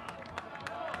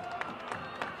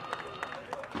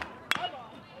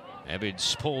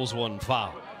 Evans pulls one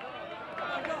foul.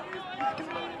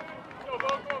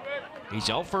 He's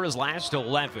 0 for his last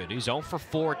 11. He's 0 for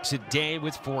 4 today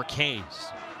with 4 Ks.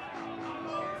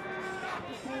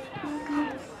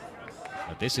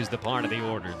 But this is the part of the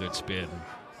order that's been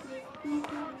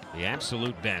the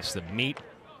absolute best. The meat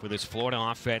for this Florida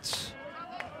offense.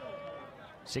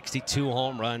 62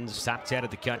 home runs, top 10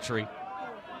 of the country.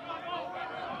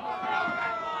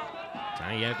 Ty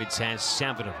Ty Evans has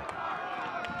 7 of them.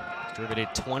 He's driven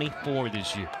it 24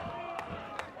 this year.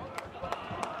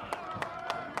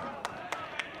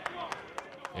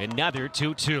 Another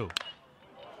 2-2.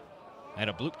 And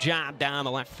a bloop job down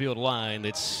the left field line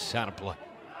that's out of play.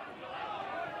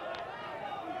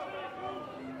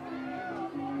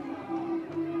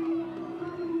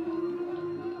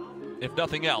 If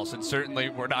nothing else, and certainly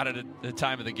we're not at a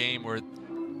time of the game where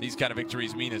these kind of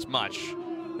victories mean as much.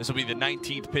 This will be the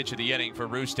 19th pitch of the inning for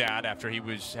Rustad after he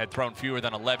had thrown fewer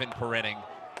than 11 per inning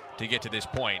to get to this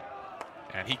point,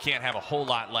 and he can't have a whole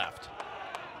lot left.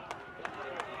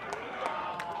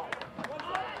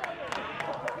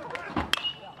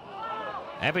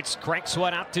 Evans cranks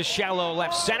one out to shallow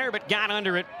left center, but got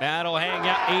under it. That'll hang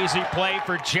out. Easy play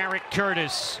for Jarrett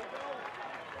Curtis.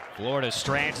 Florida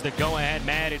strands the go-ahead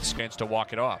man. It's Chance to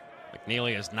walk it off.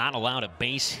 McNeely has not allowed a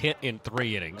base hit in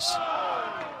 3 innings.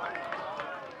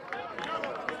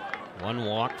 1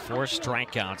 walk, 4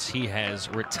 strikeouts. He has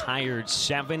retired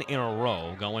 7 in a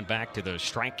row, going back to the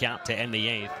strikeout to end the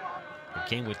 8th. It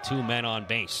came with 2 men on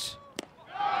base.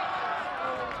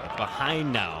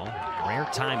 Behind now. Rare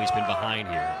time he's been behind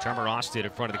here. Trevor Austin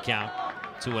in front of the count.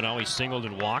 2-0. He singled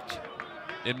and walked.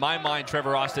 In my mind,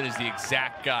 Trevor Austin is the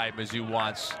exact guy Mizzou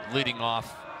wants leading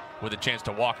off with a chance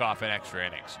to walk off in extra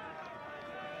innings.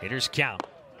 Hitters count.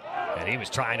 And he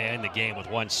was trying to end the game with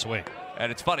 1 swing.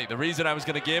 And it's funny, the reason I was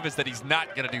going to give is that he's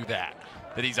not going to do that.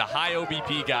 That he's a high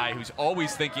OBP guy who's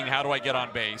always thinking, how do I get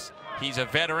on base? He's a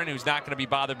veteran who's not going to be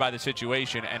bothered by the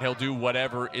situation, and he'll do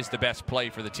whatever is the best play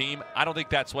for the team. I don't think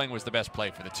that swing was the best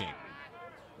play for the team.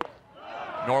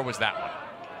 Nor was that one.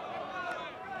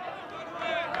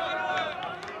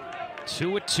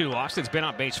 2-2. Austin's been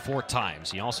on base 4 times.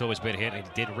 He also has been hit and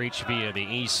did reach via the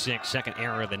E6, second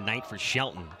error of the night for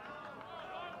Shelton.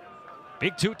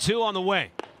 Big 2-2 on the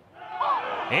way.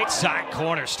 Inside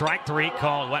corner, strike 3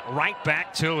 called. Went right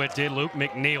back to it, did Luke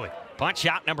McNeely. Punch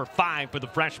out number 5 for the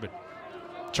freshman.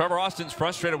 Trevor Austin's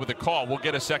frustrated with the call. We'll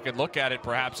get a second look at it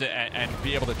perhaps and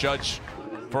be able to judge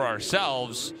for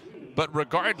ourselves. But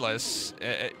regardless,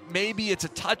 maybe it's a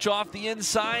touch off the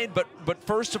inside, but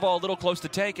first of all, a little close to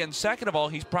take, and second of all,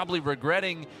 he's probably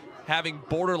regretting having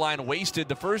borderline wasted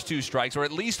the first 2 strikes, or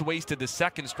at least wasted the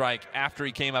second strike after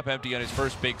he came up empty on his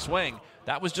first big swing.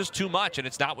 That was just too much, and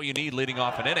it's not what you need leading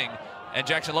off an inning. And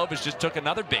Jackson Lovich just took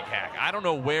another big hack. I don't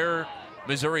know where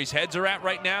Missouri's heads are at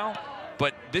right now,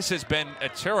 but this has been a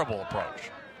terrible approach.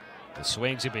 The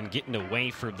swings have been getting away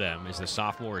from them as the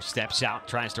sophomore steps out,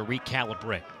 tries to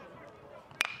recalibrate.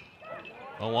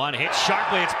 The 1 hit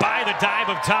sharply. It's by the dive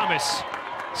of Thomas.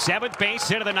 7th base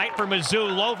hit of the night for Mizzou.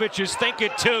 Lovich is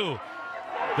thinking 2.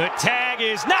 The tag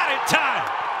is not in time.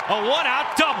 A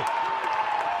 1-out double.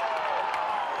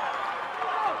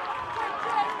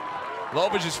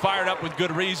 Lovich is fired up with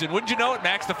good reason. Wouldn't you know it,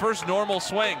 Max? The first normal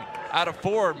swing out of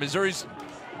 4. Missouri's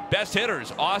best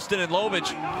hitters, Austin and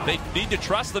Lovich, they need to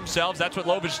trust themselves. That's what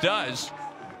Lovich does.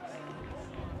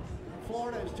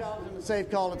 Florida is challenging the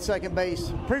safe call at second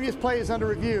base. Previous play is under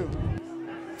review.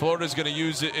 Florida's going to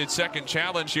use its second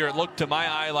challenge here. It looked to my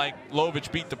eye like Lovich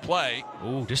beat the play.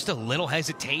 Ooh, just a little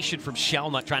hesitation from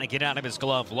Shelnut trying to get out of his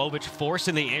glove. Lovich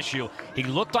forcing the issue. He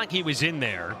looked like he was in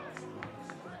there.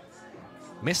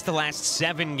 Missed the last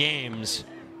 7 games.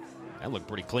 That looked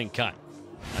pretty clean cut.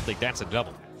 I think that's a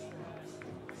double.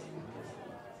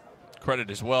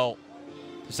 Credit as well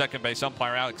to second base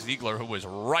umpire Alex Ziegler, who was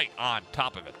right on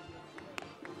top of it.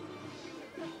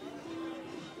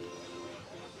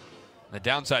 The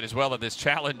downside as well of this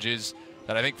challenge is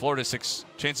that I think Florida's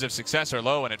chances of success are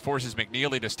low, and it forces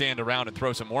McNeely to stand around and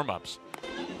throw some warm-ups.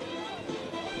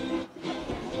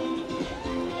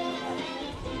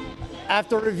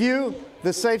 After review,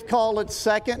 the safe call at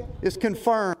second is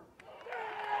confirmed.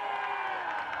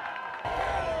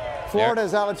 Florida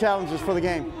is out of challenges for the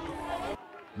game.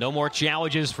 No more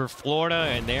challenges for Florida,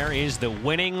 and there is the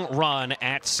winning run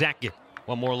at second.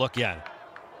 One more look at it.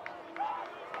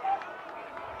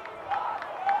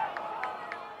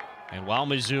 And while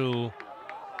Mizzou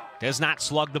does not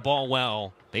slug the ball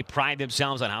well, they pride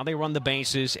themselves on how they run the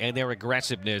bases and their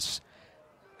aggressiveness.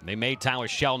 And they made Tyler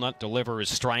Shelnut deliver his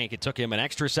strike. It took him an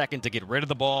extra second to get rid of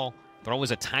the ball. Throw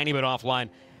was a tiny bit offline.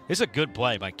 This is a good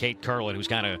play by Kate Curlin, who's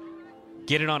got to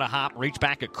get it on a hop, reach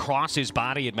back across his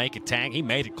body and make a tag. He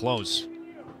made it close.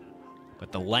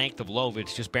 But the length of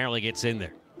Lovich just barely gets in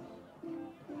there.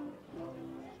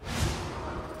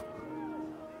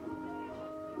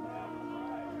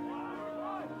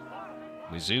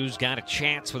 Mizzou's got a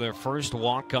chance for their first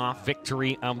walk-off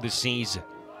victory of the season.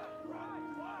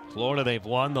 Florida, they've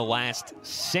won the last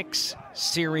 6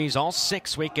 series, all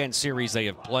 6 weekend series they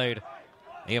have played.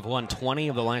 They have won 20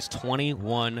 of the last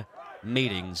 21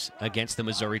 meetings against the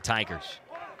Missouri Tigers.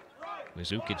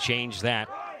 Mizzou could change that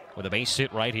with a base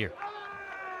hit right here.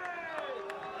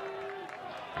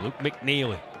 Luke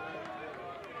McNeely,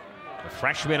 the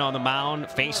freshman on the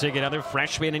mound, facing another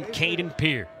freshman in Caden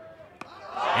Peer.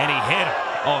 And he hit him.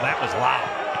 Oh, that was loud.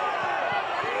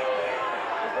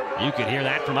 You could hear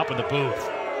that from up in the booth.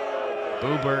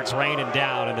 Boo Birds raining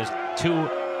down, and there's 2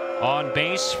 on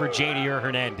base for Jadier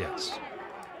Hernandez.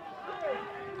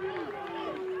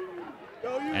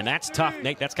 And that's tough,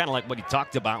 Nate. That's kind of like what he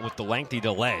talked about with the lengthy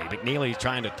delay. McNeely's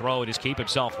trying to throw, just keep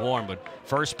himself warm, but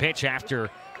first pitch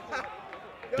after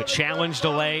the challenge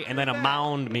delay and then a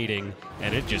mound meeting,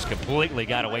 and it just completely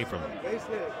got away from him.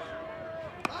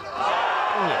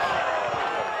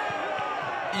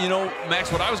 You know,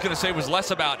 Max, what I was going to say was less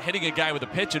about hitting a guy with a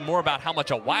pitch and more about how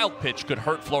much a wild pitch could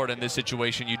hurt Florida in this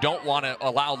situation. You don't want to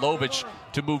allow Lovich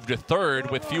to move to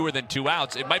third with fewer than 2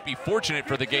 outs. It might be fortunate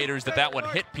for the Gators that that one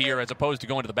hit Peer as opposed to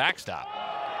going to the backstop.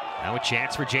 Now a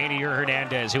chance for Jadier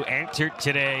Hernandez, who entered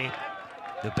today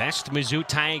the best Mizzou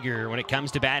Tiger when it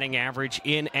comes to batting average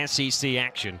in SEC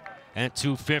action at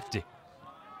 .250.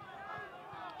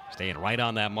 Staying right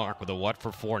on that mark with a what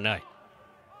for 4 night.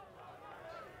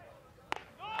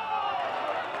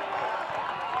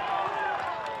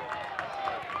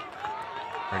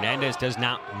 Hernandez does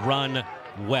not run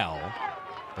well,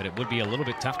 but it would be a little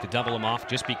bit tough to double him off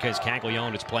just because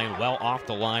Caglione is playing well off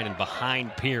the line and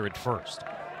behind Peer at first.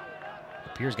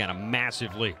 Peer's got a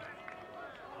massive lead.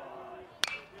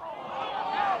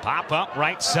 Pop up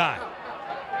right side.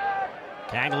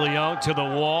 Caglione to the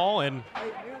wall, and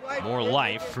more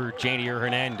life for Jadier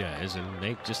Hernandez. And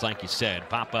they, just like you said,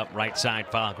 pop up right side,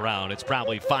 foul ground. It's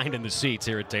probably finding the seats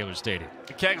here at Taylor Stadium.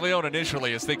 Caglione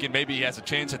initially is thinking maybe he has a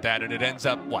chance at that, and it ends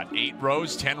up, what, 8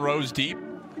 rows, 10 rows deep?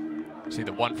 See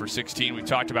the 1 for 16 we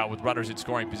talked about with runners in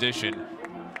scoring position.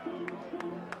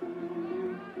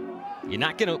 You're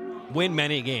not going to win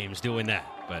many games doing that,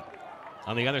 but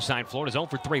on the other side, Florida's 0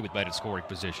 for 3 with men in scoring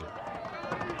position.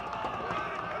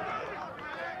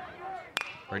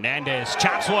 Hernandez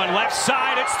chops one left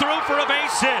side. It's through for a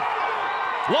base hit.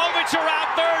 Lovich around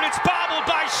third. It's bobbled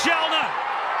by Shelna.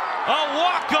 A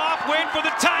walk-off win for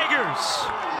the Tigers.